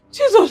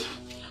 Jesus!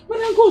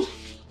 Madam God!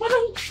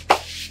 Madam!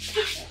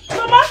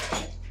 Mama!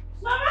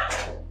 Mama!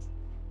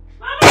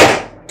 Mama!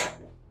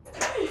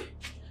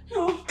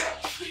 Oh.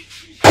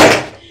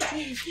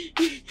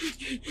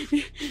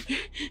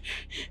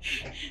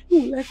 Who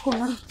like her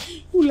now?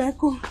 Who like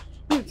her?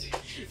 Wait,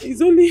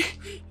 it's only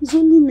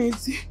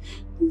Nancy.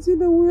 He said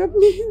that will help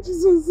me.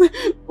 Jesus,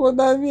 God,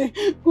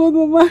 God,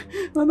 Mama,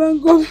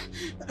 Madam God,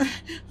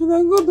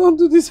 Madam God, don't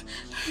do this.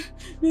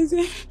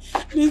 Nancy.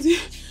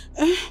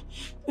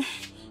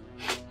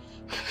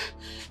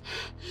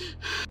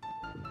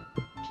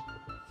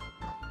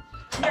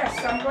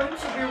 Yes, I'm going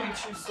to be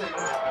with you soon.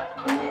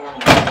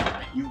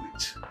 I knew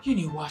it. You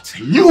knew what? I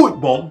knew it,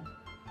 Mom.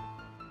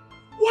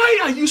 Why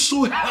are you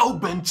so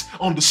hell-bent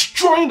on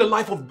destroying the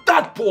life of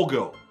that poor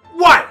girl?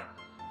 Why?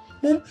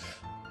 Mom,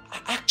 I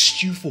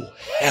asked you for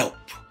help.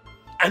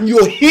 And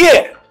you're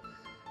here.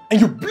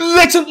 And you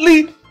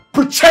blatantly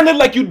pretended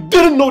like you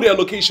didn't know their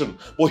location.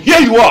 But here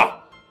you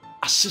are,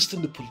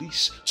 assisting the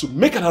police to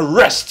make an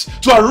arrest.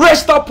 To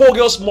arrest that poor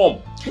girl's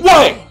mom.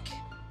 Why?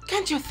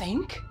 Can't you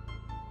think?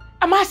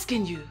 I'm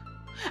asking you.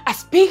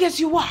 As big as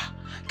you are,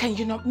 can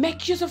you not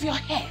make use of your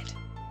head?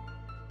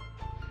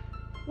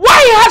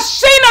 Why has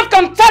she not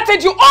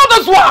contacted you all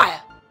this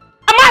while?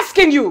 I'm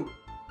asking you.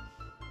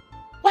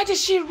 Why did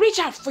she reach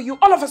out for you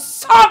all of a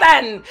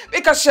sudden?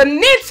 Because she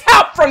needs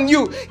help from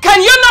you.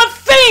 Can you not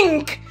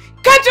think?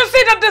 Can't you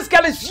see that this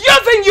girl is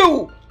using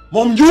you?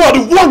 Mom, you are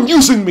the one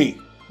using me.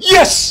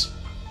 Yes.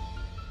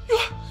 You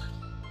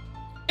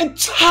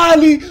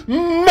entirely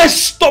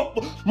messed up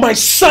my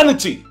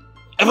sanity.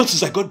 Ever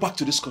since I got back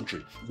to this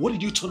country, what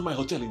did you turn my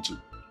hotel into?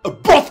 A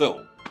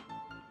brothel.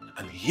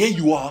 And here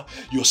you are,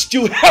 you're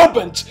still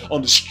hell-bent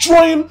on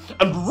destroying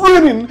and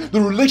ruining the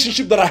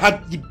relationship that I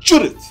had with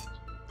Judith.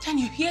 Can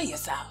you hear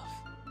yourself?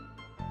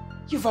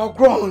 You've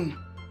outgrown.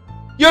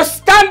 You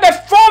stand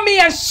before me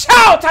and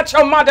shout at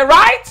your mother,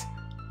 right?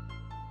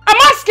 I'm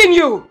asking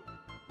you.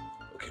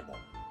 Okay, Mom,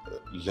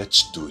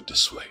 let's do it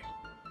this way.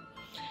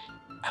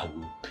 I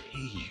will pay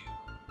you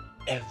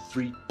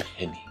every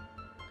penny,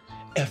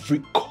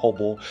 every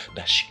kobo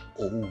that she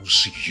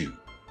owes you.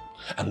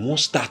 And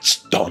once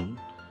that's done,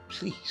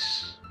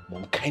 please,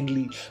 Mom,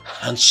 kindly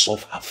hands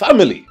off her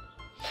family.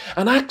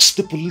 And ask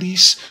the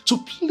police to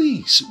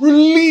please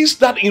release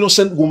that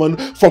innocent woman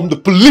from the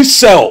police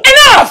cell.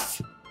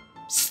 Enough!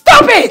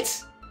 Stop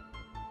it!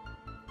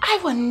 I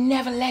will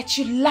never let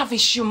you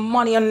lavish your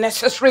money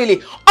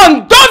unnecessarily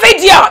on those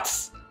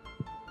idiots!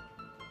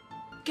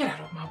 Get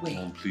out of my way.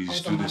 Mom,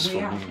 please do this for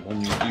me.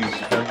 Mom, please,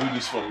 you can do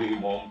this for me,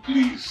 Mom.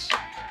 Please,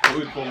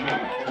 do it for me.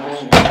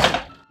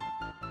 Mom.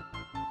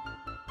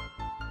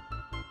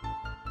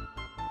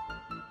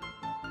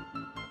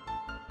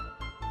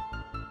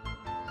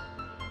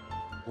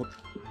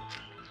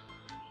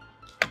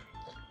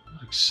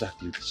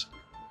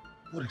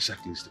 What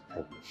exactly is the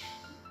problem?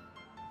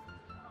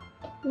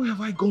 Where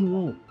have I gone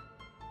wrong?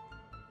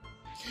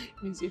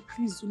 Minzie,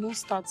 please do not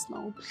start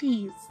now,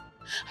 please.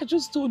 I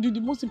just told you the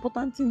most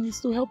important thing is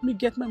to help me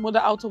get my mother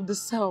out of the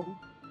cell.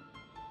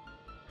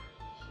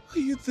 Are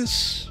you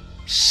this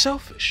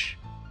selfish?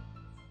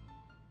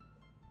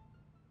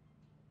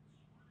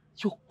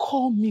 You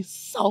call me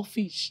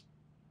selfish?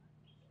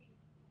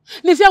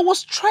 Minzie, I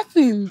was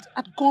threatened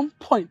at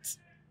gunpoint.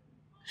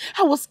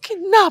 I was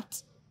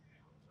kidnapped.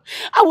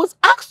 I was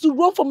asked to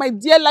run for my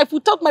dear life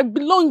without my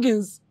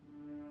belongings.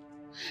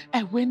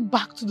 I went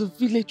back to the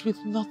village with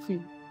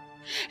nothing,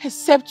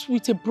 except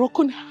with a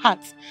broken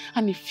heart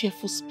and a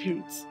fearful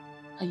spirit.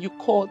 And you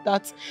call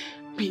that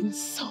being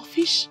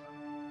selfish?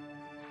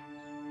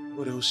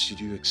 What else did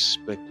you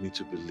expect me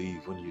to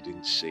believe when you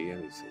didn't say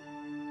anything?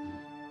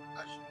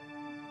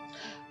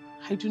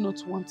 I do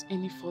not want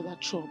any further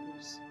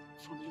troubles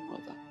from your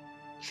mother.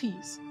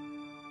 Please.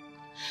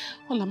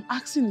 All I'm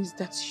asking is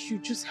that you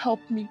just help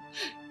me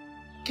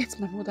get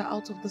my mother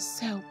out of the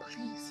cell,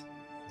 please.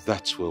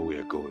 That's where we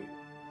are going.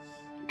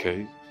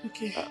 Okay?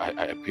 Okay.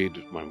 I paid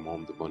my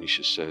mom the money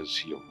she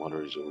says your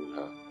mother is owing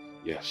her.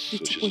 Yes. The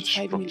So she's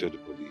 2.5 million. instructed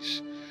the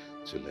police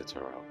to let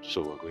her out.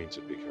 So we're going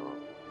to pick her up.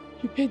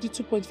 You paid the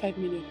 2.5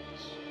 million.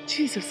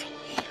 Jesus.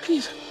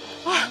 Please.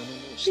 No,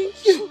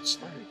 Thank you.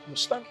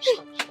 Stop.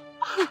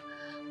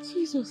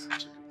 Jesus.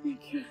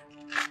 Thank you.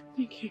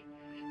 Thank you.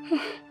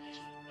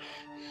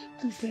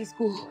 Please, let's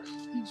go.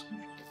 Let's go.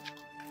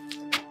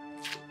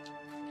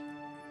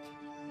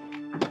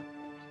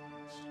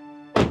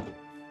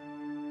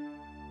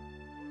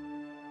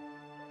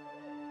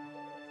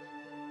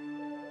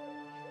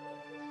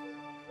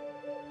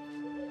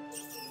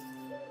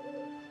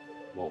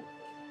 Mom.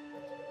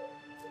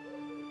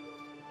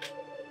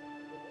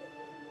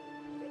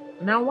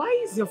 Now,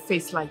 why is your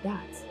face like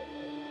that?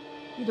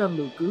 You don't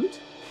look good.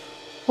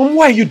 Mom,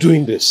 why are you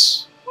doing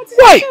this? What did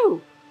Why? you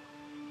do?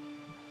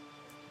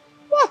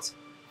 What?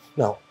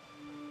 Now,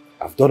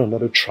 I've done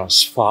another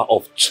transfer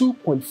of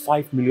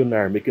 2.5 million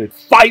naira, making it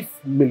 5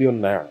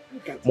 million naira.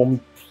 Mommy,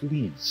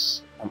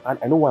 please.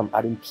 I know why I'm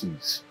adding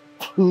please.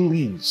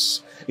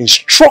 Please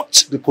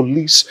instruct the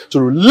police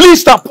to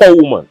release that poor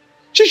woman.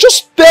 She's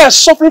just there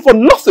suffering for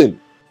nothing.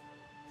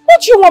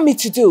 What do you want me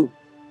to do?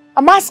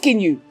 I'm asking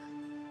you.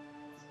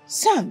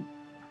 Son,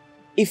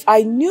 if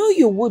I knew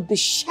you would be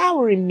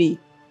showering me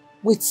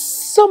with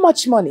so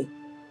much money,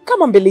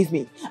 come on, believe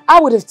me, I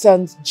would have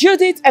turned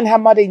Judith and her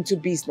mother into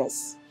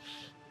business.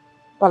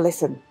 But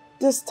listen,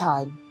 this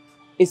time,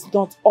 it's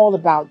not all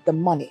about the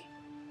money.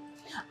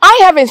 I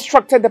have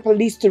instructed the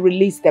police to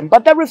release them,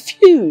 but they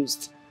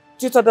refused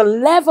due to the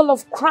level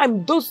of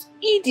crime those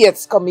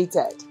idiots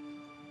committed.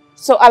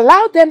 So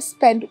allow them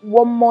spend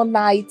one more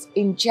night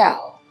in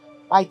jail.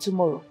 By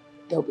tomorrow,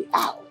 they'll be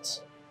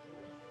out.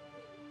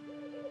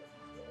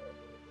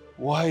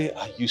 Why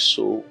are you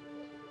so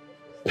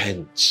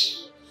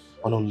bent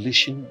on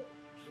unleashing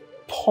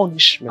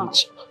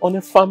punishment on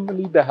a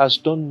family that has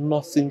done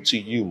nothing to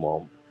you,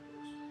 Mom?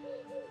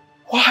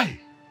 Why?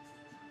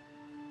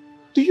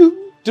 Do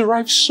you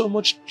derive so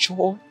much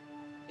joy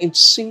in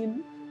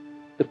seeing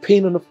the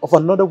pain of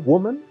another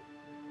woman?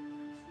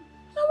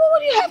 Now, what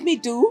would you have me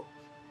do?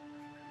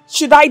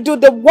 Should I do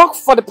the work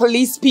for the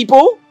police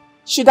people?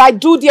 Should I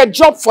do their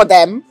job for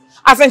them?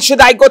 As in, should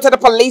I go to the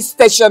police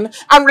station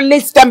and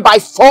release them by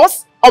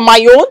force on my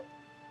own?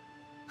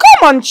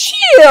 Come on,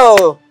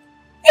 chill.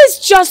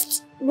 It's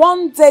just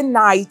one day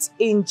night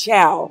in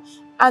jail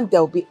and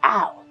they'll be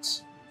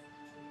out.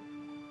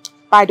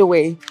 By the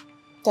way,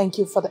 thank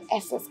you for the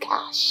excess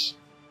cash.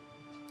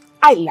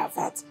 I love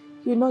it.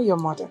 You know your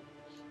mother.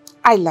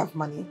 I love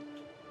money.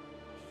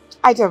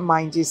 I don't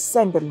mind you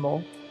sending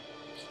more.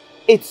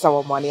 It's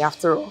our money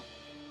after all.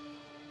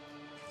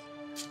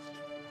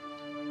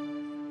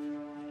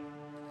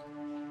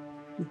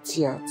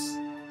 Idiot.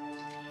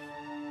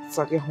 It's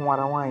like a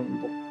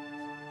wine.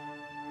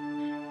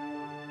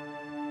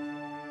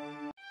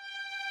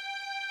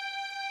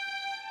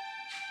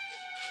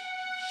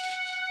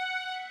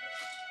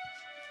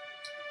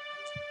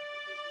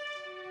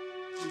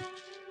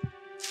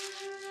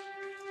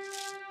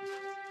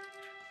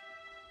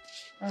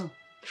 Oh,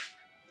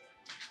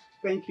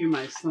 thank you,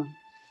 my son,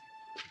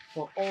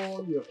 for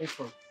all your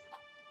efforts.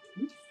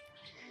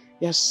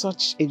 You're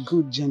such a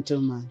good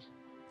gentleman.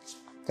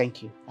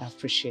 Thank you. I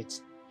appreciate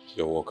it.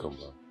 You're welcome,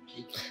 man.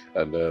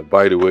 And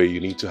by the way, you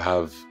need to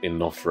have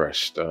enough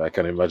rest. I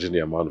can imagine the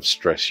amount of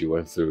stress you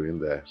went through in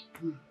there.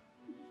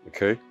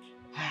 Okay?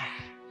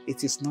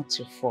 It is not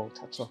your fault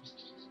at all.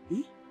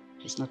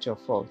 It's not your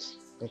fault.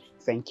 But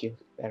thank you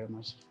very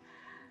much.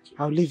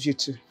 I'll leave you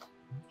too.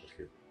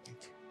 Okay.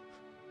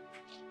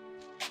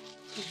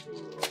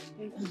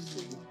 Thank you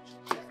so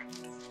much.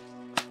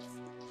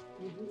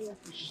 I really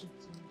appreciate it.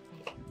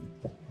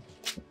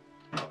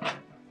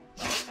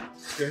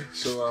 Okay,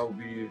 so I'll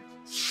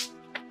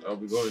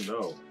be going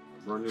now.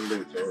 I'm running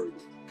late already.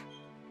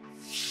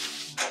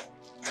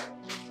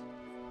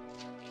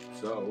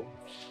 So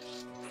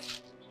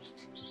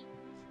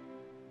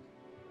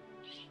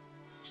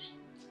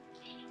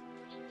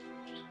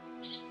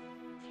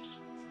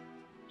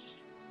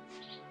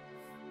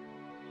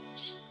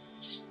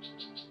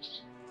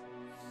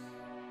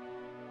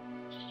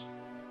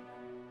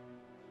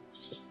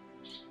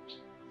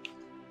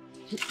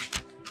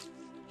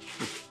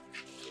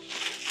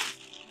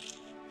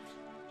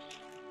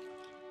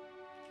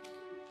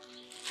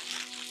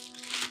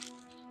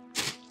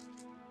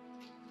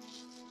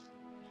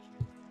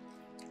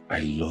I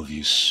love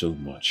you so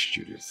much,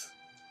 Judith.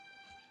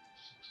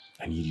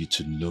 I need you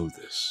to know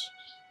this.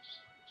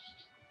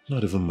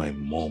 Not even my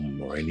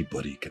mom or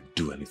anybody can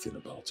do anything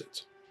about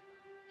it.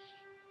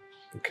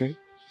 Okay?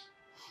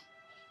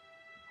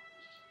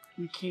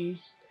 Okay.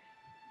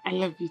 I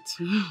love you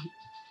too.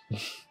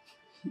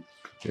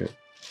 Yeah.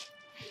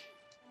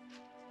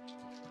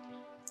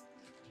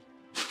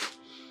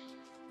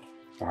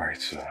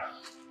 Alright, so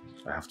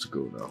I have to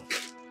go now.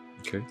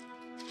 Okay?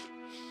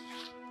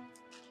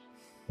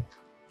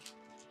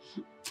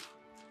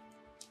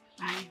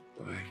 Bye.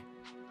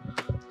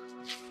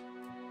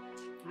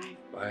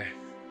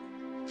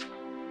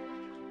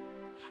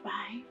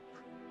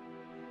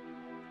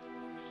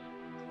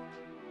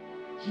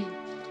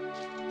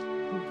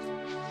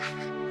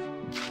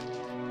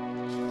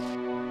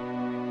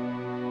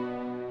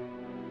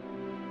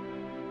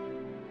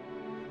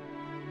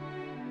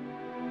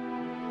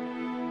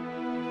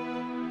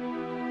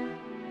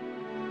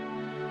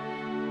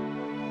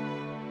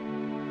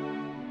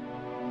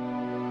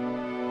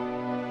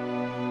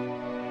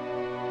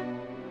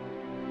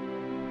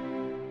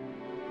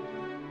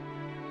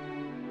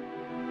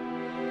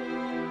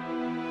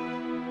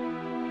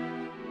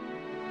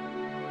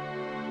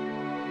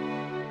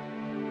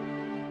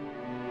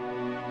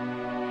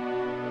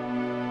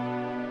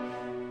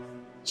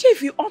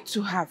 Chief, you ought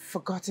to have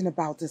forgotten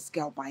about this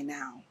girl by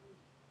now.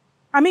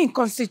 I mean,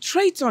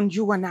 concentrate on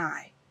you and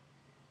I.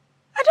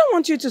 I don't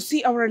want you to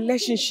see our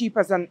relationship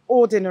as an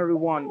ordinary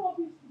one.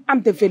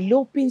 I'm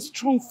developing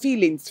strong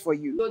feelings for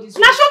you. Now, should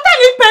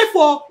you pay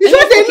for? It's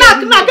just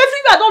a knock.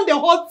 Everywhere don't they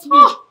hurt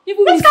me.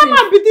 Which kind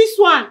man be this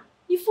one?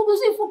 If you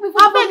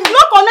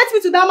not connect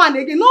me to that man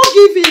again, no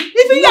give it.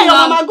 If you hear your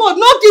mama God,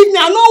 no give me,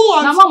 I no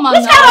want.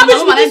 Which kind of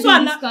rubbish be this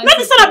one now? Let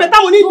me send a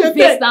better money in the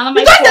pay.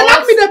 Because they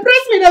knock me, they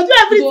press me, they do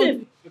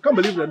everything. I can't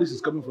believe that this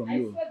is coming from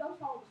you.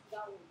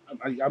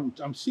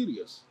 I'm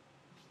serious.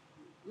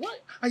 Why?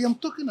 I am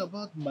talking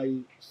about my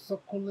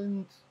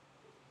succulent,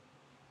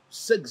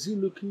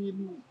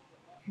 sexy-looking,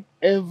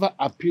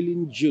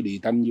 ever-appealing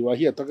Judith, and you are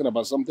here talking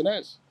about something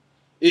else.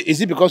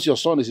 Is it because your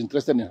son is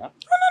interested in her?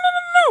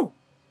 No.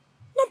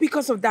 Not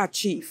because of that,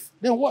 Chief.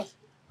 Then what?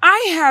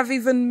 I have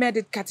even made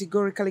it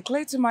categorically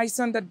clear to my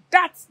son that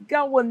that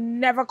girl will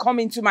never come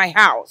into my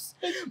house.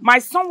 My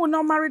son will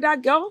not marry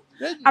that girl.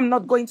 I'm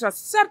not going to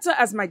accept her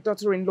as my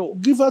daughter-in-law.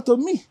 Give her to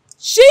me.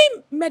 She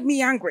made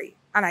me angry,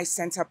 and I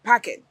sent her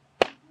packing.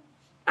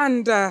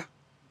 And,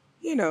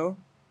 you know,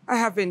 I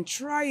have been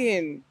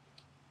trying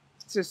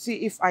to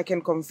see if I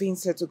can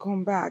convince her to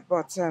come back,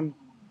 but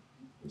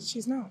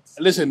she's not.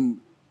 Listen,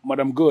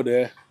 Madam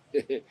God,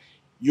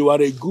 you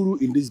are a guru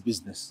in this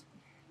business.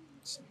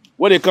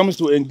 When it comes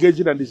to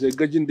engaging and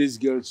disengaging these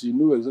girls, you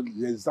know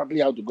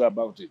exactly how to go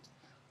about it.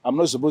 I'm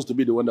not supposed to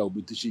be the one that will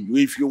be teaching you.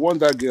 If you want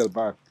that girl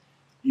back,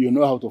 you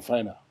know how to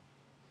find her.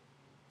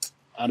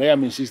 And I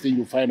am insisting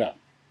you find her.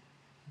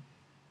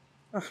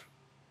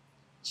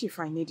 Chief,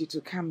 I need you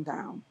to calm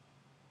down.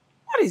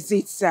 What is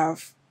it,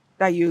 Self,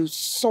 that you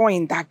saw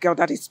in that girl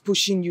that is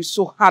pushing you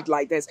so hard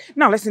like this?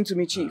 Now listen to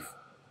me, Chief.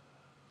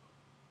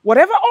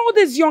 Whatever all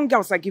these young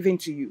girls are giving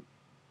to you,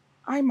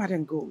 I,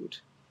 Madam Gold,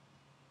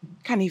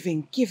 can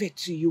even give it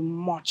to you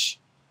much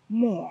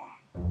more.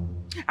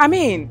 I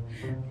mean,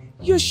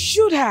 you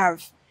should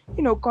have,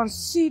 you know,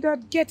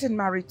 considered getting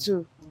married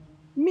to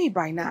me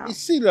by now.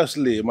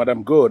 Seriously,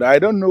 Madam God, I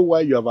don't know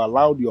why you have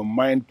allowed your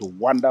mind to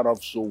wander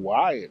off so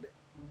wide.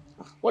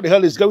 What the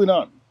hell is going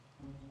on?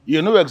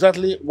 You know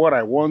exactly what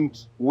I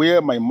want,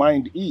 where my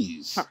mind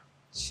is.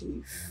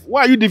 Chief.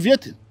 Why are you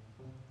deviating?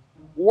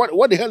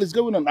 What the hell is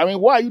going on? I mean,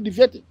 why are you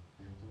deviating?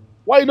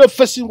 Why are you not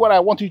facing what I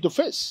want you to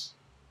face?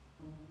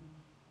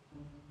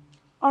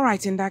 All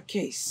right, in that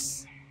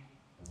case,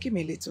 give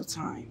me a little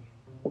time.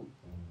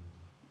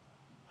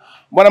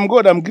 Madam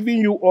God, I'm giving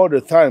you all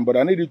the time, but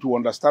I need you to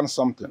understand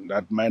something,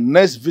 that my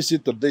next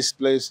visit to this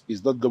place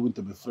is not going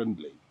to be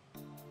friendly.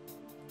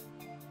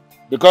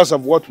 Because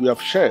of what we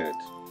have shared,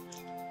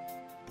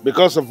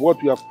 because of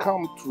what we have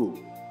come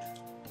through,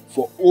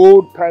 for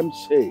old time's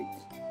sake,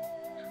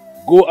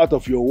 go out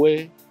of your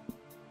way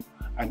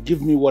and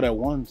give me what I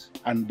want,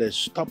 and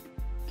stop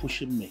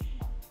pushing me.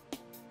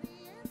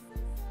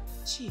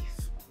 Chief,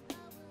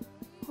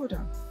 hold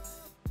on.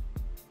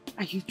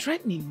 Are you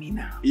threatening me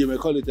now? You may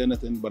call it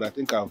anything, but I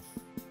think I've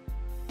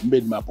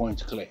made my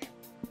point clear.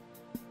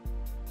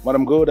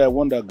 Madam God, I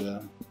want that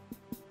girl,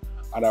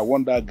 and I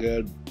want that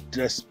girl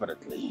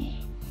desperately.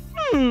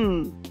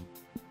 Do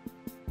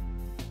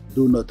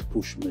not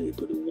push me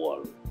to the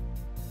wall.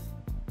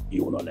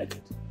 You will not like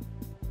it.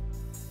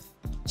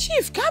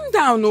 Chief, calm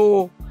down,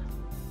 oh.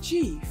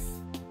 Chief.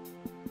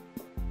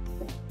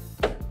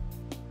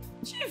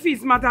 Chief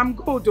is Madam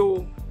God,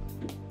 oh.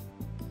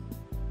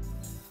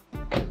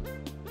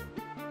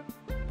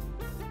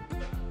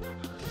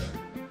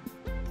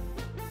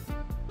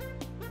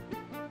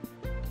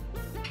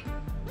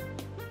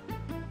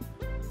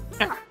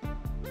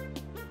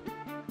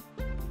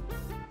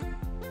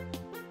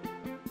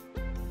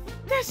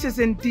 This is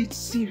indeed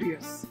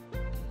serious.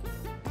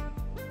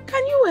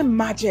 Can you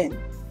imagine?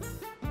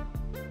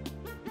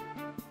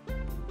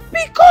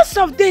 Because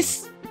of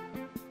this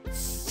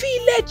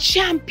File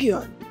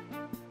champion,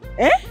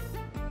 eh?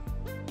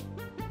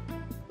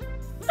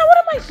 Now what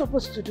am I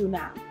supposed to do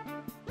now?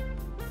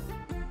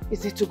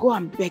 Is it to go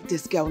and beg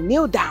this girl,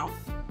 kneel down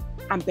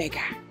and beg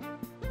her?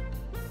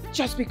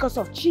 Just because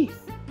of Chief?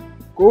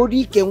 Go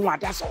Eke Umenwa,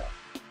 that's all.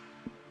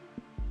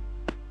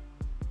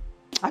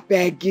 I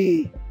beg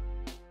you.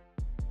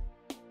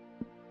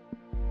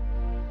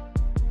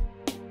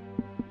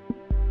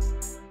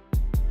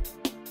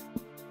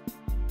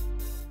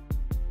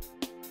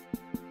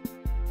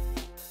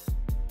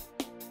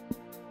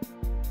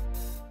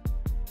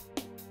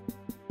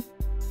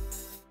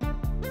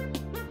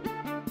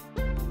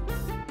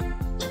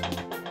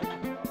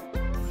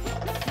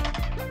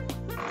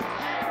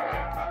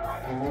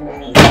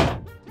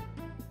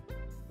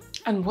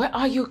 And where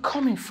are you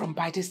coming from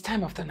by this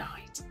time of the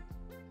night?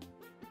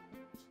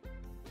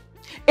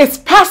 It's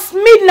past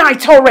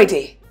midnight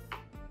already.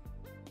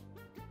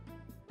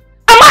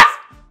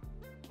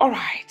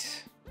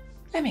 Alright,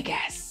 let me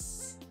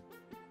guess.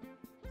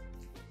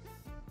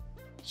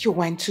 You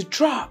went to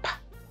drop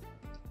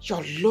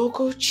your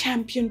local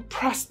champion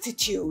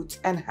prostitute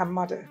and her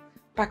mother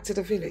back to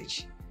the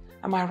village.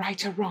 Am I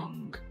right or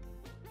wrong?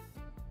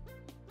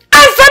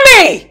 Answer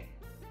me!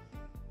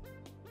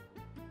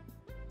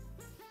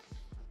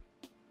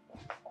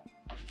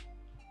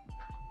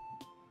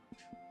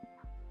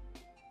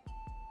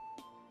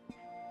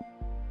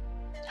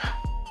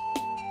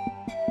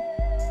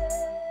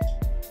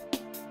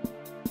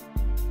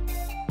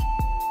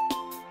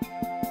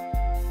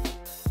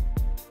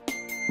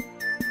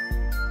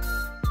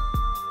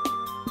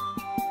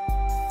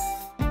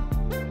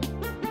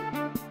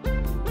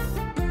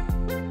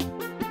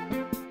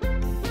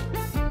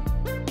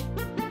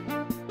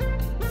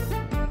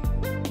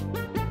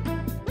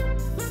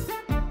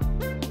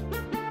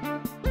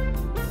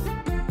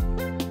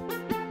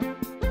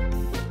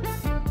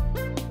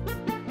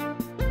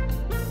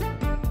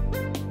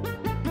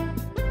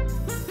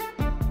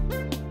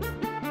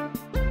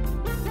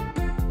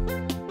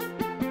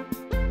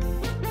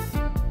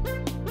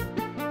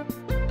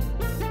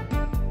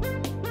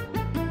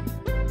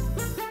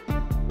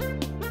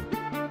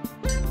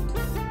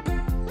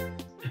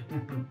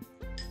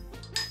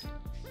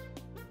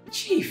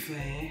 Chief,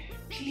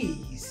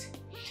 please.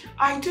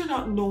 I do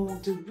not know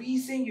the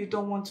reason you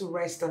don't want to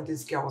rest on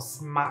this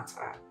girl's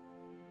matter.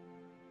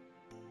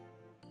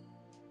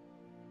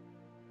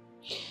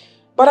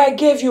 But I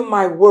gave you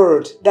my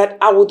word that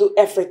I will do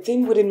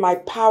everything within my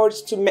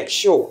powers to make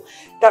sure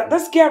that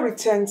this girl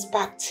returns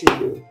back to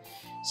you.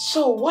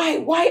 So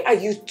why are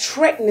you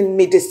threatening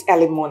me this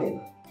early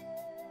morning?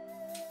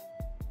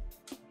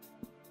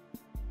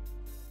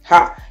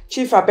 Ha!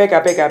 Chief, I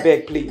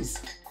beg,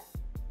 please.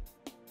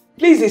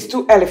 Please, it's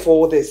too early for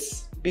all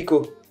this.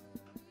 Biko.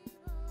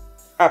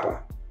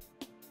 Abba.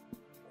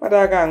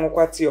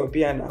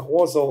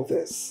 What's all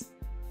this?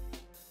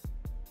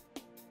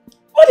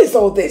 What is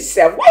all this,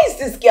 sir? Why is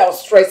this girl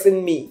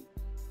stressing me?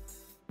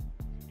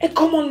 A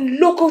common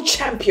local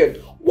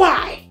champion.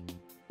 Why?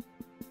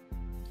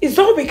 It's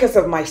all because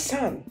of my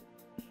son.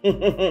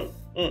 Good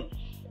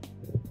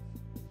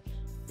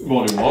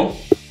morning, Mom.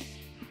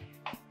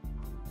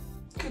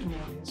 Good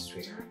morning,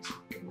 sweetheart.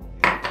 Good morning.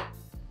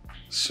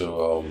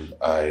 So,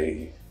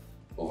 I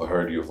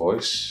overheard your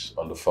voice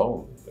on the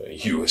phone.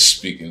 You were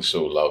speaking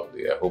so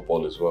loudly. I hope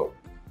all is well.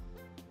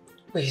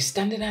 Were you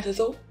standing at the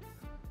door?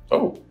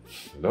 Oh,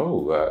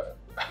 no.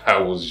 I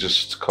was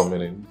just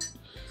coming in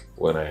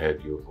when I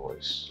heard your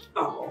voice.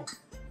 Oh.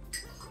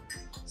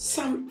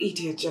 Some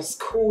idiot just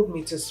called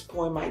me to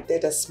spoil my day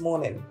this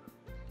morning.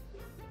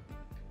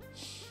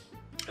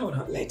 I will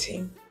not let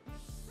him.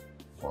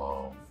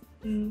 Wow.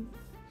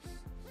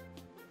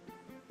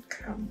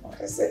 Come, what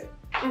is it?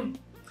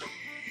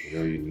 You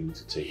know you need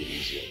to take it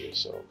easy on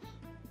yourself.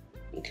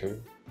 Okay?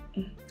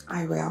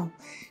 I will.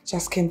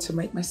 Just came to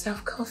make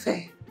myself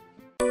coffee.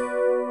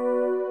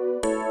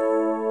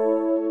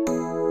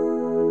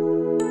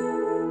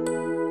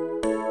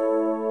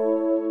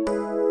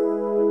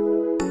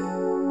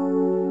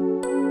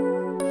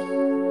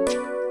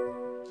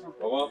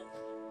 Mama?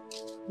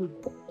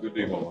 Good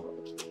day, Mama.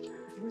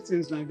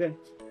 Greetings, my dear.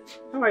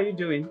 How are you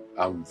doing?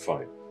 I'm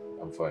fine.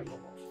 I'm fine, Mama.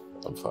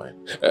 I'm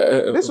fine.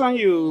 This one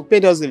you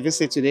paid us a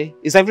visit today.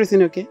 Is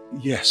everything okay?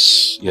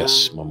 Yes,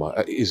 Mama.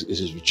 Is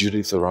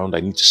Judith around?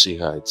 I need to see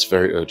her. It's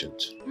very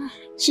urgent.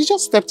 She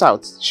just stepped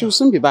out. She will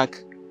soon be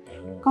back.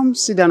 Come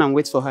sit down and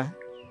wait for her.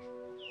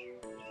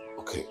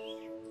 Okay.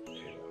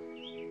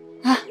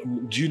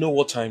 Do you know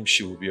what time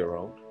she will be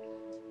around?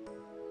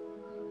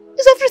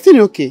 Is everything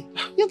okay?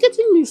 You're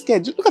getting me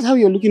scared. Look at how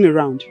you're looking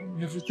around.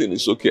 Everything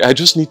is okay. I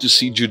just need to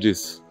see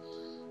Judith.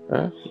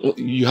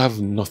 You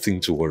have nothing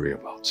to worry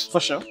about. For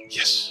sure?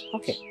 Yes.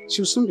 Okay.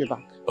 She'll soon be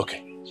back.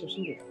 Okay. She'll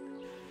soon be back.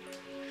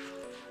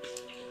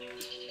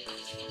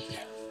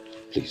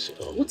 Please.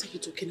 What are you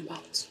talking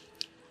about?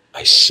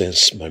 I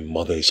sense my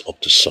mother is up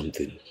to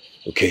something.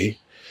 Okay?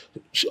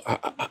 So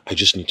I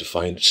just need to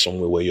find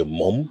somewhere where your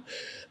mom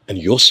and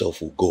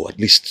yourself will go, at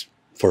least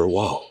for a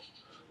while.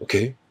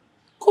 Okay?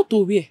 Go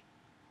to where?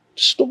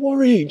 Just don't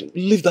worry.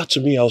 Leave that to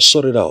me. I'll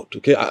sort it out.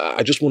 Okay?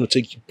 I just want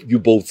to take you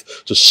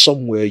both to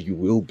somewhere you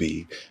will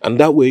be. And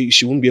that way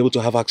she won't be able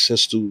to have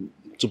access to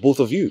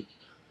both of you.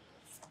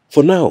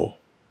 For now.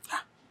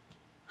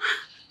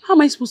 How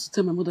am I supposed to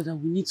tell my mother that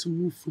we need to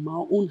move from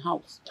our own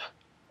house?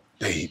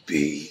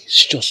 Baby,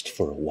 it's just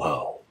for a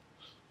while.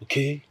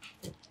 Okay?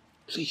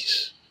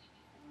 Please.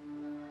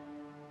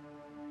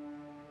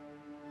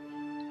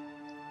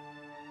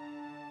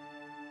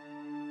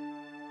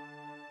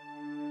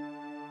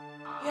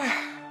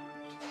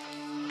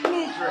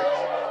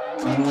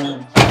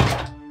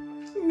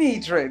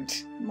 Mildred,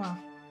 Ma,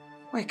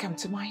 welcome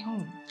to my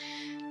home.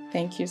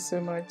 Thank you so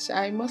much.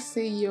 I must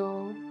say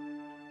you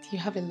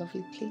have a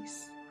lovely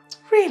place.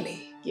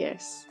 Really?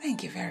 Yes.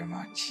 Thank you very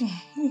much.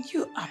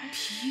 You are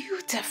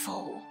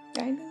beautiful.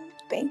 I know.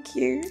 Thank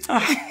you.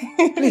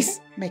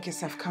 Please make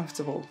yourself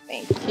comfortable.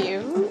 Thank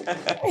you.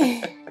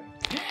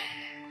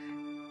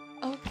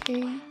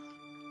 Okay.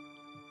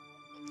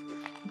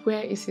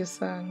 Where is your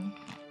son?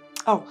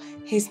 Oh,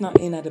 he's not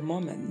in at the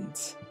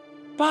moment,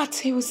 but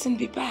he will soon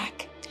be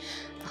back.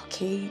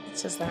 Okay,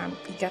 it's just that I'm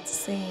eager to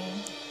see him.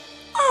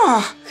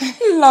 Ah,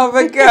 love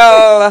a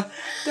girl.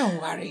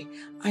 Don't worry.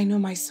 I know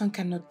my son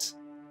cannot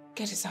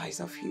get his eyes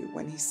off you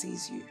when he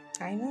sees you.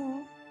 I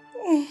know.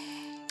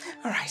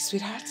 All right,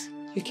 sweetheart.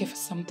 You care for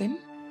something?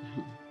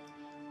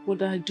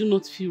 But I do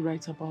not feel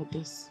right about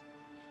this.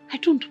 I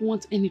don't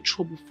want any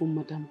trouble from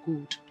Madame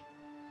Gold.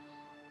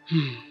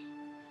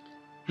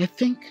 I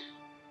think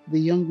the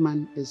young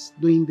man is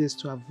doing this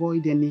to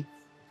avoid any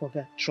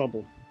further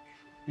trouble.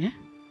 Yeah?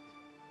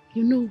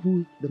 You know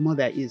who the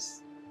mother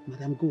is,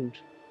 Madame Gold.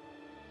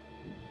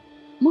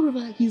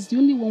 Moreover, he's the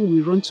only one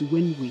we run to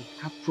when we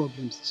have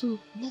problems. So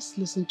let's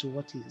listen to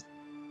what he's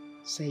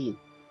saying.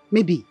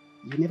 Maybe,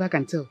 you never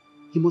can tell,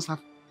 he must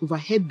have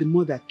overheard the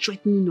mother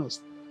threatening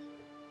us.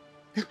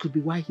 That could be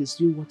why he's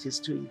doing what he's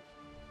doing.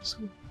 So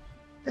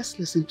let's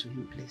listen to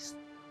him, please.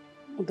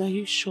 But are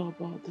you sure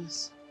about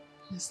this?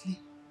 Honestly,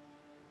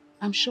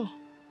 I'm sure.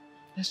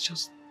 Let's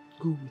just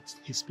go with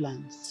his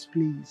plans,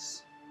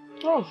 please.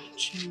 Oh,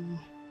 Chima.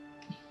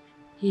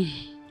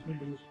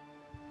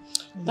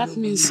 That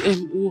means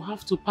we'll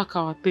have to pack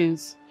our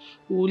things.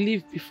 We'll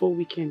leave before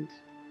weekend.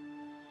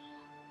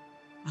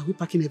 Are we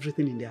packing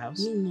everything in the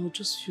house? No,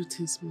 just few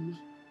things, Mama.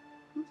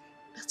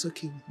 That's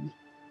okay with me.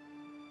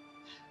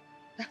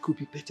 That could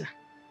be better.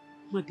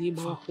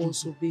 Madiba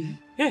also be.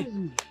 Hey.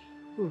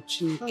 Oh,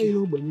 Chineke. I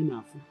know when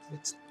you're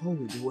but all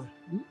will be well.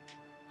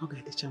 I'll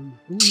get the channel.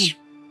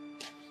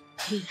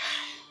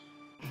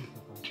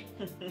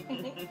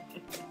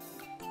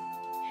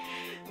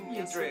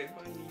 You're so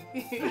funny.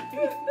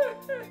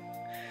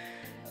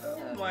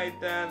 Oh, my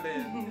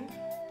darling.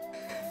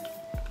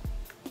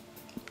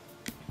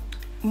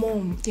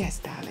 Mom. Yes,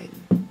 darling.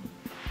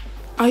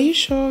 Are you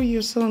sure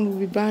your son will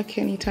be back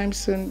anytime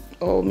soon?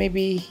 Or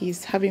maybe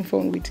he's having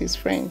fun with his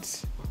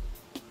friends?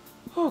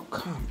 Oh,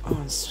 come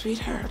on,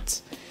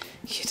 sweetheart.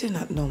 You do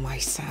not know my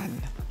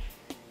son.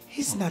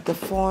 He's not the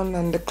fun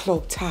and the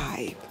club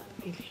type.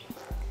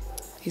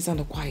 He's on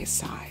the quiet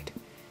side.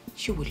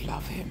 You would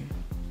love him.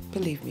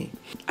 Believe me.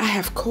 I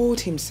have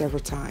called him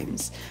several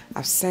times.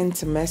 I've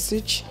sent a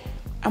message.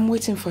 I'm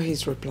waiting for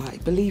his reply.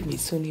 Believe me,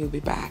 soon he'll be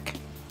back.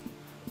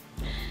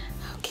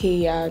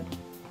 Okay, I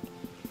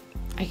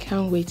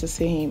can't wait to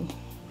see him.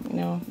 You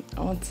know,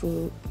 I want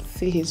to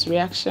see his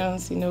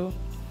reactions, you know,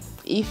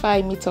 if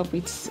I meet up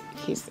with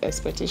his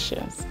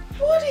expectations.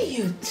 What are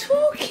you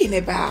talking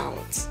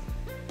about?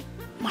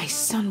 My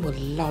son will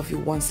love you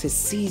once he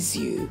sees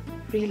you.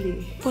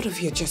 Really? Both of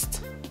you are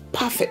just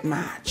perfect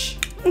match.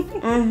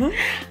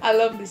 I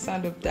love the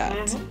sound of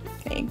that.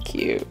 Thank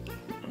you.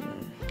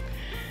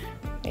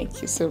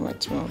 Thank you so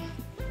much, Mom.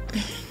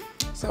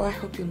 So I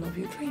hope you love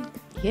your drink.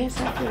 Yes,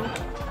 I do.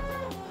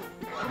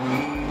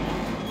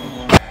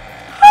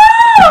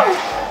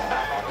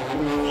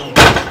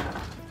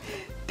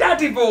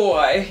 Daddy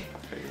boy!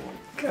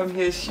 Come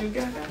here,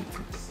 sugar.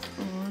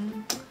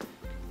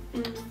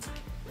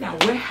 Now,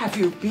 where have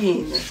you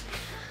been?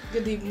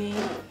 Good evening.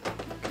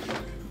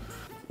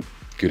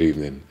 Good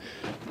evening.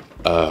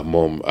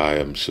 Mom, I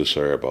am so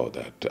sorry about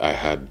that. I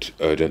had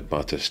urgent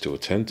matters to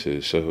attend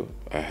to, so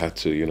I had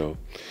to, you know,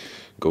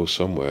 go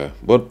somewhere.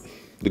 But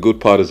the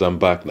good part is I'm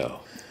back now.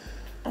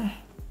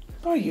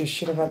 Oh, you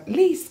should have at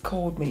least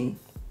called me.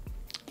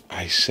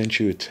 I sent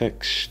you a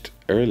text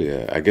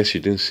earlier. I guess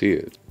you didn't see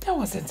it. That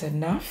wasn't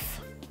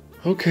enough.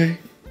 Okay,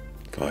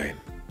 fine.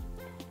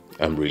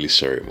 I'm really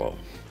sorry, Mom.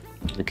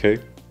 Okay?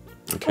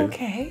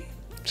 Okay.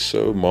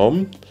 So,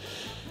 Mom,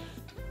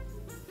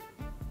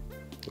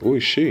 who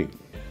is she?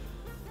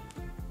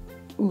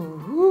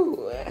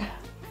 Ooh.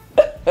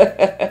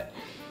 That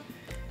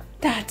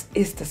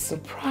is the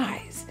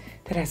surprise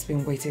that has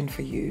been waiting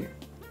for you.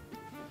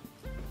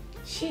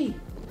 She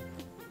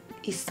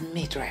is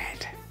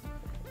Mildred.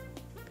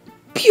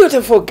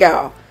 Beautiful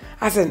girl,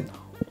 as in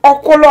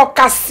Okolo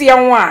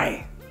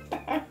Kasianwai.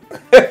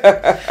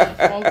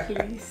 Oh,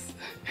 please.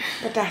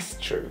 But that's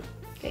true.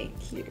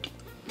 Thank you.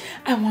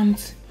 I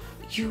want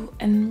you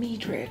and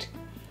Mildred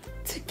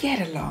to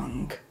get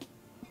along.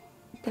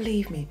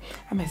 Believe me,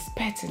 I'm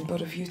expecting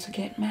both of you to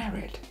get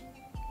married.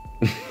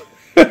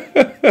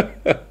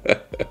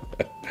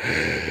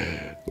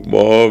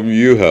 Mom,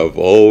 you have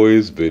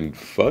always been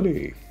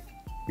funny.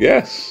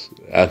 Yes.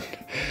 And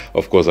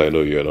of course, I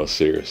know you're not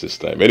serious this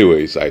time.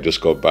 Anyways, I just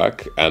got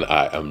back and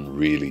I am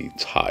really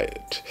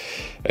tired.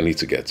 I need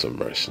to get some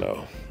rest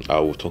now. I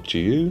will talk to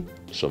you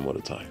some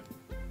other time.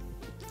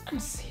 I'm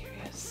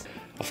serious.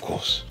 Of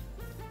course.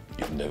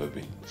 You've never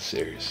been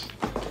serious.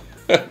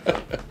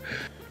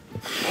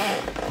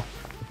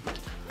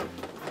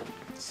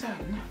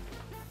 Son.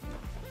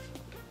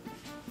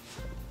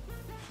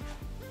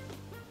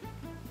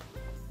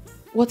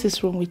 What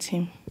is wrong with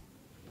him?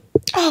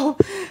 Oh,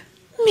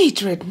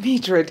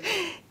 Mildred,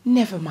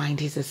 never mind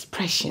his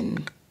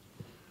expression.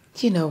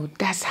 You know,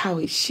 that's how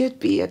it should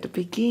be at the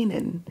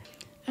beginning.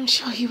 I'm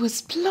sure he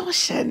was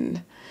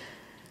blushing.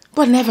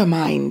 But never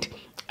mind.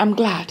 I'm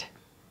glad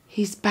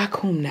he's back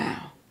home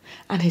now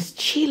and he's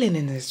chilling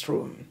in his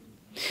room.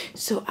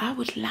 So I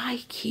would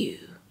like you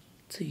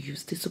to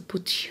use this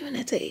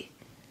opportunity,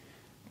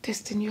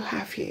 this thing you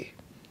have here,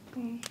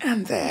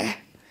 and there,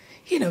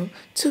 you know,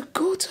 to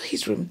go to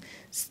his room,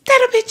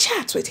 start up a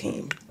chat with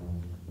him.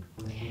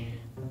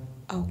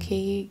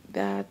 Okay,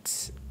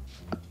 but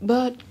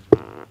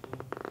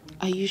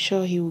are you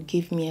sure he will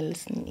give me a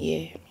listening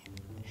ear?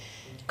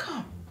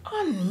 Come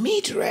on,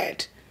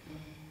 Mildred.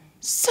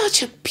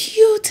 Such a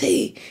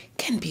beauty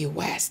can be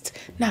West.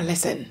 Now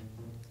listen.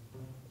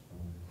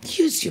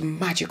 Use your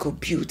magical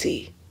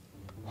beauty.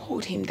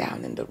 Hold him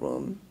down in the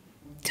room.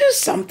 Do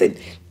something.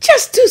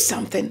 Just do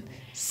something.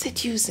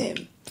 Seduce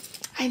him.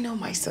 I know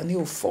my son,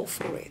 he'll fall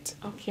for it.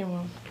 Okay,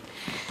 Mom.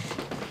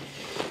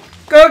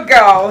 Good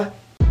girl.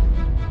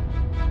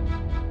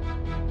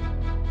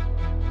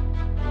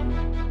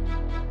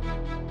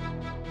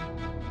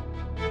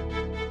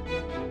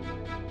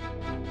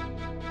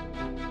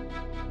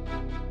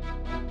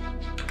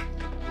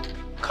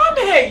 Come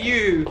here,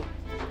 you.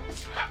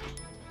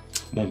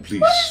 Mom,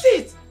 please. What is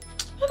it?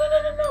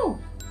 No.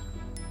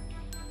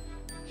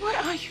 Where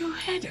are you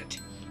headed?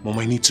 Mom,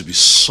 I need to be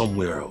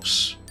somewhere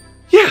else.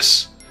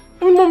 Yes.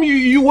 I mean, Mom,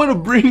 you want to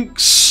bring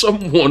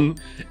someone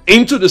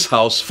into this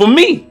house for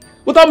me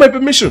without my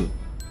permission.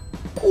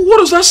 What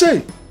does that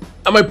say?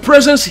 And my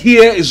presence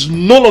here is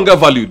no longer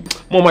valued.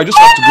 Mom, I just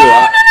have to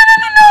go.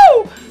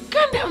 No!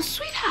 Calm down,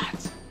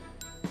 sweetheart.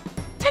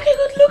 Take a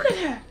good look at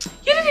her.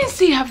 You didn't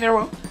see her,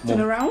 Vero.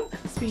 Turn around,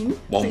 spin.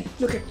 Mom. Say,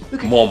 look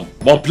at. Mom,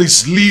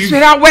 please leave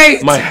Sweetheart,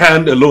 wait. my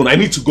hand alone. I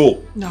need to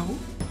go. No,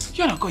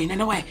 you're not going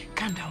anywhere.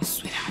 Calm down,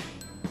 sweetheart.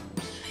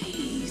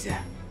 Please.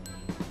 I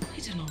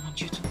do not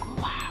want you to go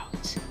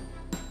out.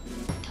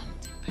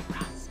 Don't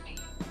embarrass me.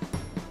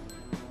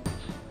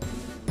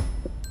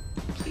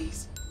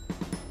 Please.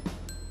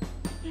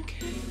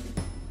 Okay.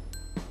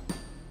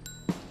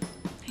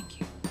 Thank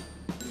you.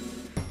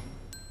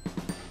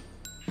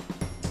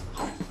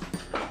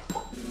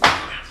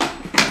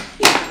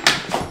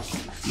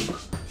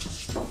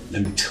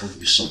 Let me tell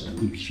you something. I'm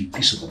going to give you a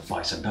piece of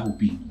advice, and that will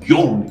be in your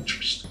own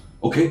interest.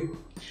 Okay?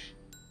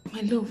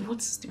 My love,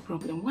 what's the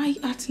problem? Why are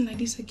you acting like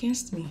this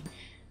against me?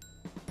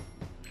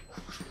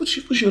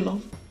 What's your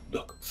love?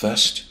 Look,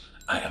 first,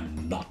 I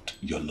am not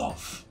your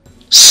love.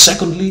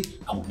 Secondly,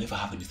 I will never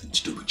have anything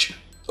to do with you.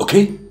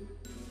 Okay?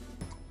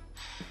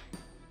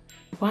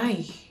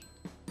 Why?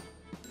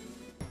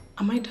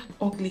 Am I that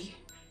ugly?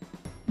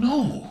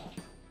 No.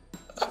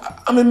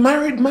 I'm a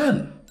married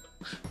man.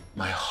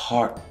 My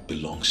heart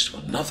belongs to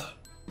another.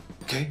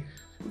 Okay?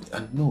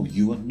 And no,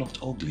 you are not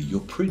ugly.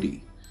 You're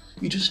pretty.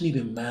 You just need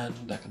a man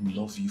that can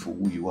love you for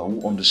who you are,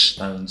 who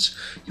understands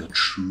your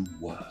true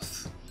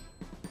worth.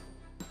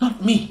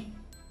 Not me.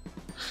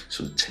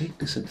 So take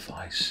this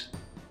advice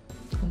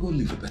and go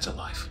live a better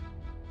life.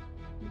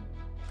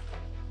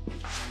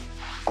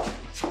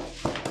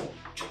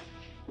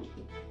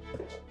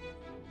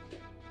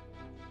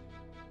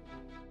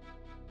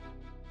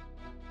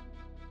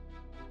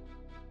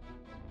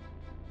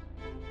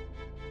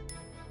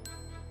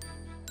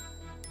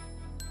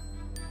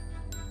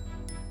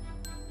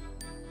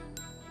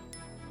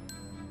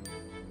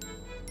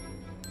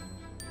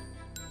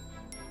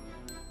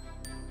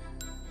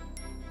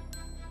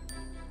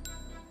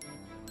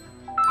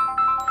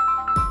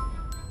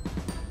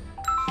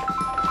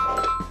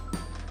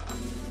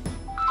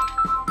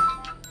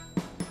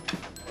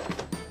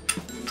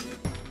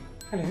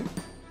 Hello?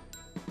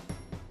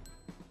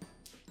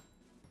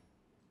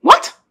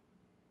 What?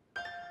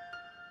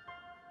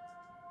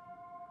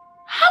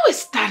 How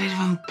is that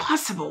even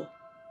possible?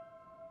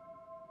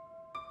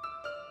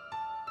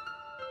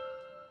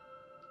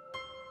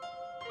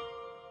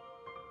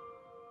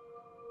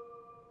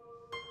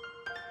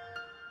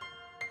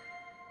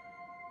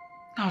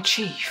 Now,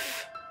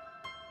 Chief,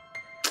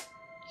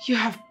 you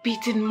have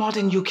beaten more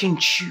than you can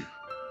chew.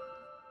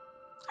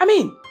 I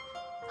mean,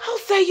 how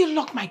dare you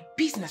lock my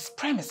business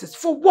premises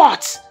for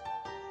what?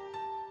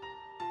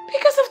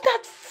 Because of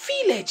that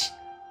village.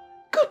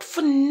 Good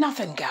for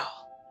nothing girl.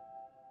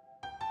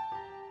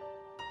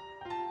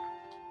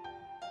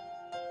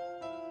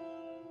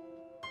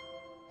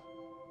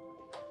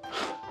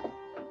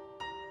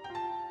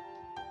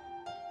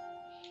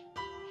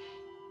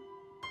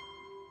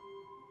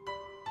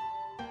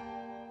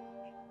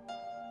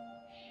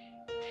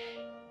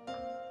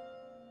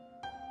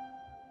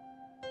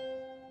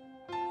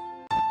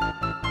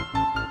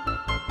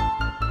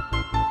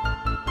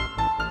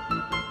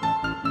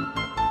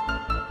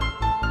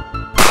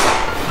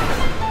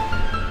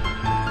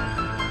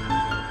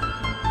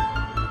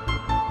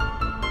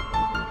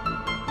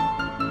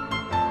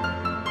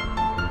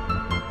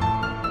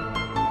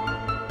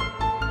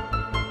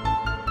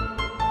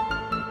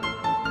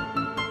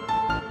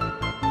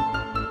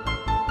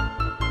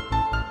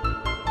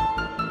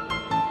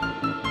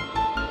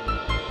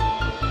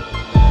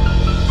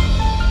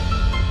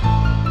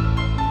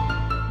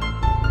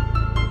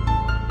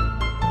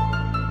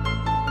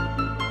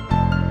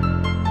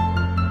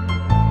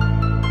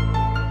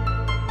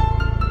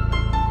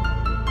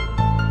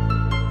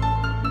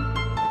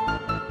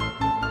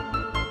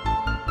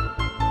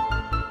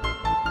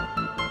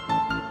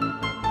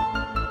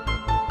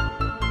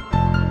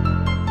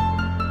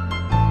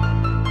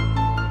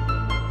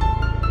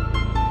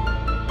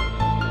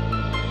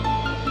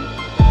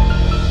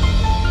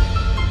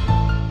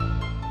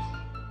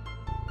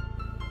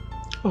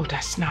 Oh,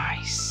 that's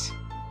nice.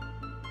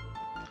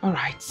 All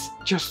right,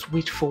 just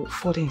wait for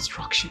further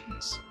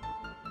instructions.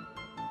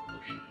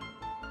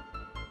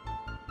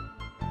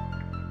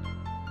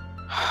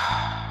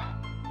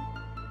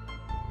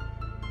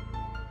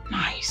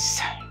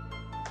 Nice.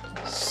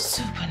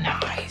 Super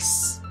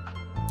nice.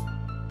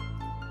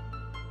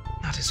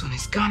 Now this one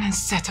is gone and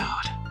settled.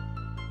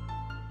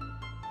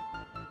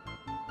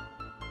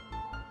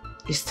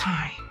 It's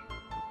time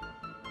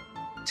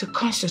to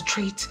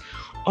concentrate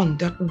on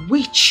that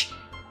witch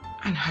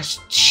and her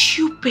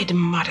stupid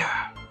mother.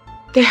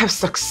 They have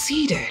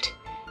succeeded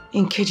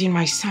in caging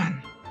my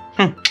son.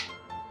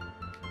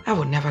 I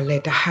would never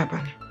let that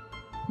happen.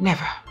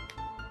 Never.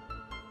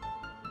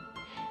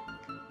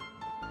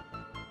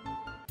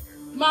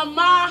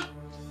 Mama!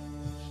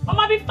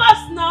 Mama, be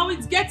fast now.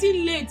 It's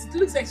getting late. It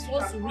looks like it's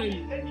supposed to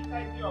rain.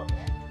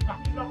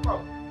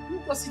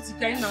 Look what's it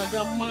now,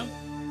 Grandma.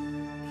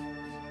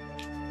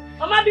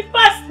 Mama, be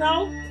fast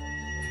now.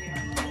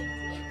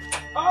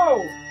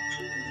 Oh!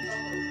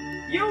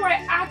 You were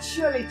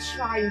actually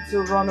trying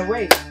to run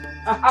away.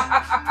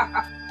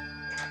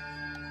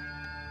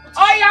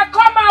 Oh yeah,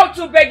 come out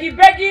to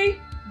beggy,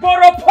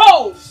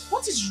 Boropo.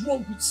 What is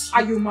wrong with you?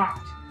 Are you mad?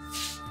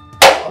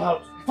 Come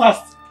out,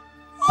 fast.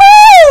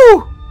 Woo!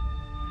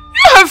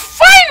 You have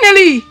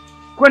finally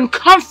grown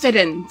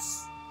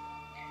confidence.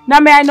 Now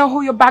may I know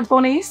who your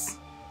backbone is?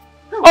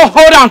 Oh,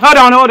 hold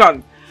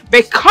on.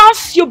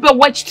 Because you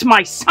bewitched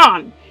my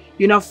son,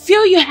 you now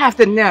feel you have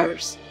the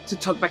nerves to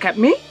talk back at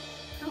me?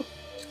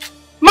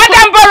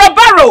 Madam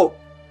Barabaro!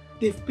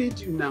 They've paid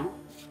you now.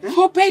 Eh?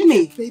 Who paid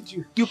me? They paid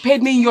you. You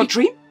paid me in your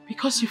dream?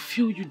 Because you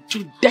feel you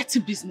do dirty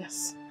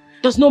business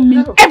does not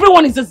mean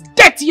everyone is as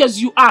dirty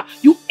as you are.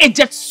 You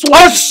aged swine.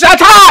 Oh,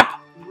 shut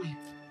up!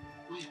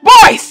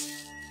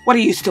 Boys! What are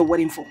you still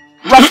waiting for?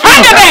 Run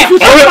under there! You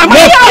touch my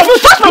money! You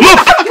touch my money!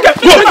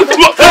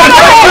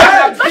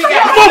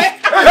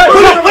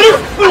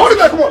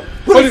 Come on!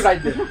 Put it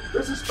right there.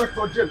 This is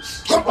Inspector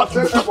James.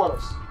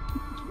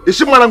 Is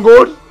she man and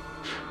gold?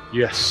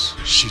 Yes,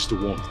 she's the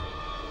one.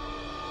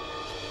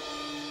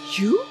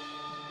 You?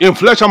 In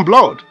flesh and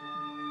blood.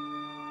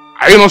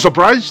 Are you not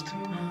surprised?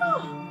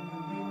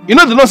 You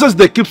know the nonsense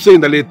they keep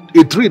saying that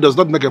a tree does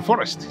not make a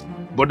forest.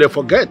 But they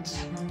forget.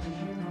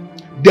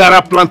 There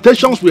are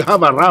plantations we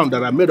have around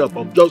that are made up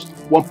of just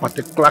one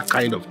particular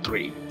kind of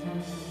tree.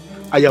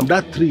 I am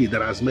that tree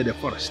that has made a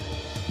forest.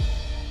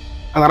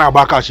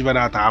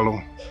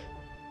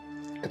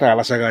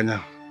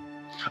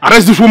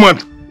 Arrest this woman.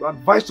 You are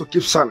advised to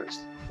keep silence.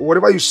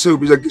 Whatever you say will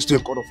be against you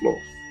in court of law.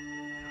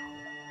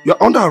 You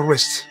are under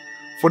arrest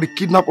for the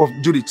kidnap of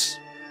Judith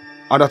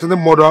and attempted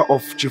murder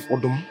of Chief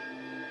Odom.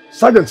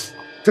 Sergeants,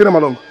 take them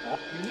along.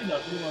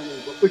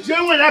 Hey,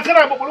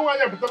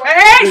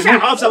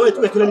 officer, wait,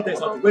 let me tell you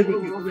something. Wait,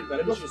 let me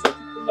show you something.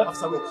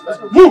 Officer, wait.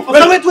 Move!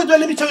 Officer, wait,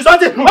 let me tell you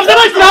something. Officer,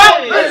 wait,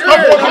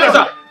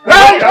 stop!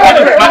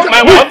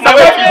 My wife is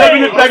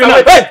heavily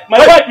pregnant. My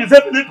wife is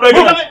heavily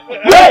pregnant.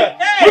 Hey!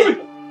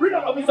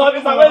 Officer,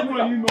 wait.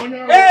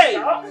 Hey!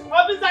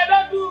 Officer,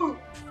 don't do!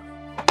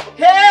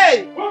 Hey!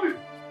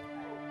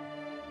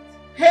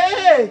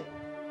 Hey!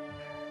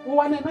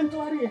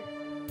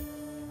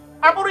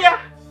 Aburia!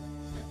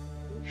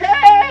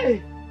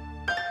 Hey!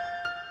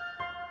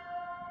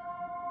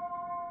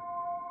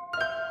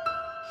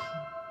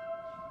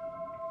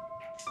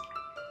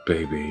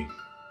 Baby,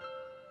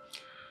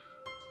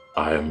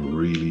 I am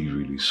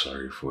really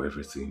sorry for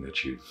everything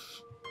that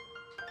you've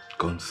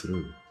gone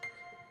through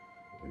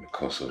in the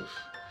course of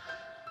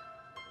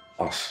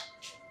us,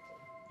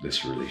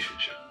 this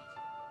relationship.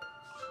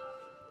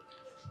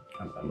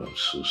 I'm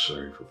so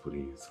sorry for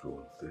putting you through all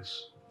of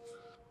this.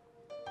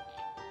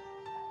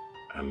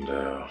 And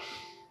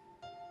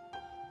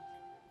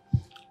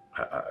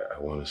I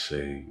want to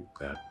say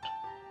that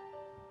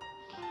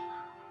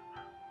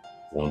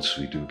once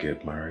we do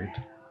get married,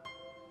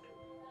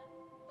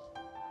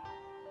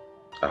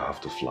 I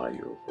have to fly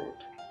you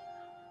abroad.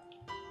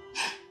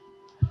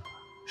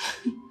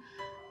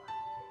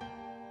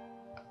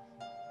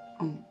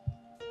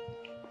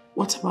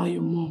 What about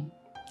your mom?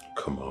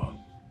 Come on.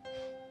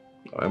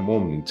 My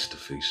mom needs to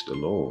face the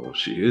law.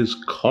 She is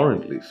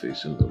currently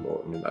facing the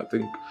law. I mean, I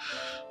think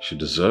she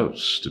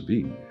deserves to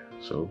be.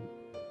 So,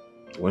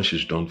 when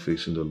she's done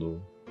facing the law,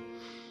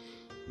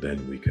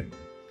 then we can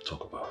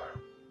talk about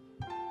her.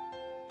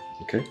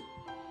 Okay?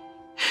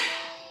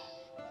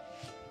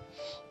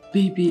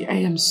 Baby, I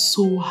am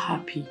so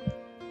happy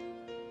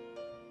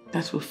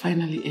that we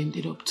finally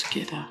ended up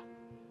together.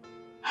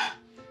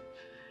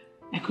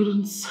 I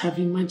couldn't have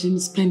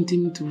imagined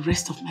spending the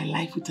rest of my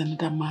life with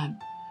another man.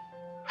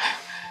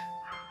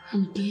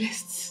 I'm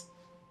blessed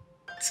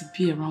to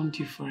be around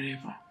you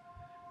forever.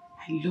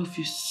 I love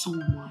you so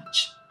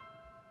much.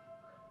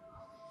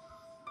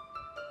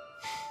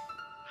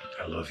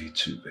 I love you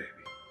too,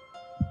 baby.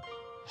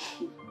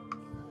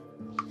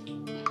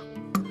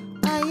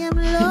 I am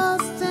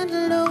lost and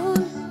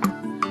alone.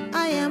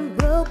 I am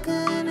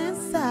broken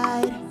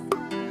inside.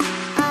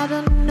 I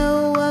don't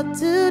know what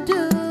to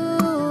do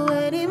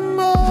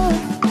anymore.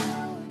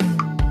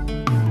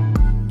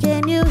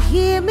 Can you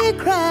hear me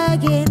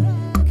crying?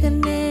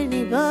 Can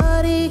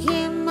anybody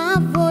hear my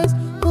voice?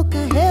 Who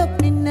can help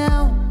me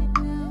now?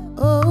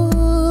 Oh,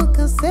 who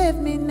can save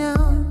me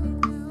now?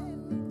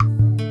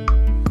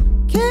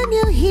 Can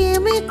you hear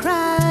me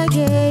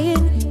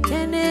crying?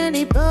 Can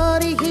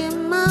anybody hear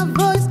my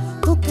voice?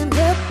 Who can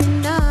help me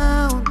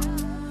now?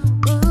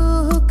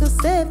 Oh, who can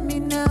save me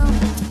now?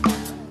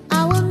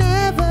 I will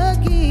never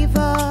give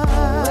up.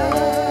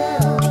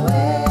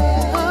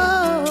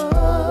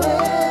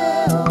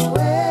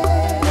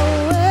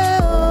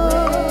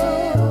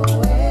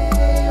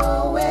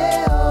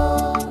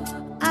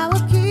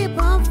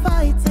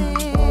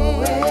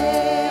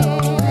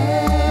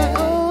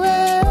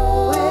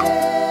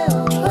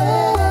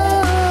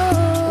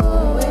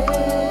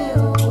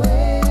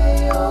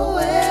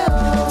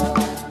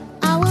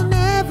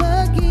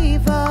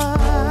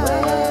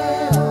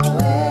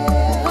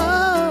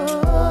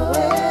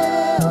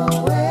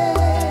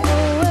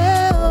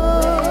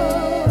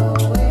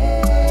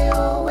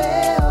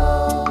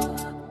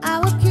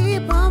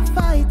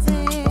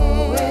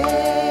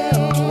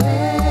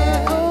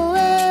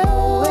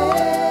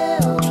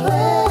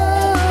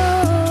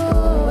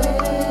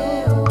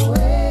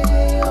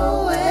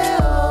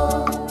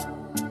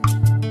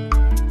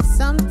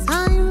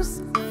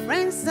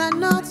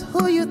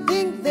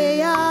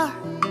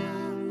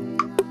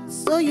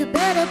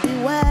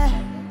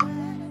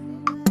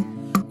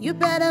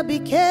 better be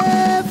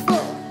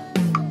careful.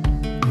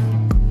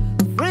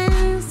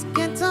 Friends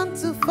can turn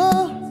to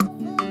foe,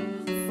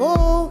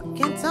 foe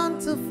can turn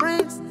to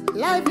friends.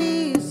 Life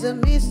is a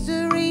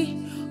mystery.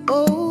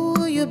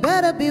 Oh, you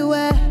better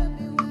beware.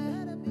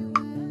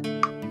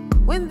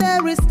 When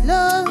there is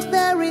love,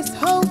 there is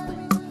hope.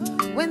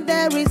 When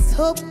there is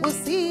hope, we'll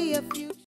see a future.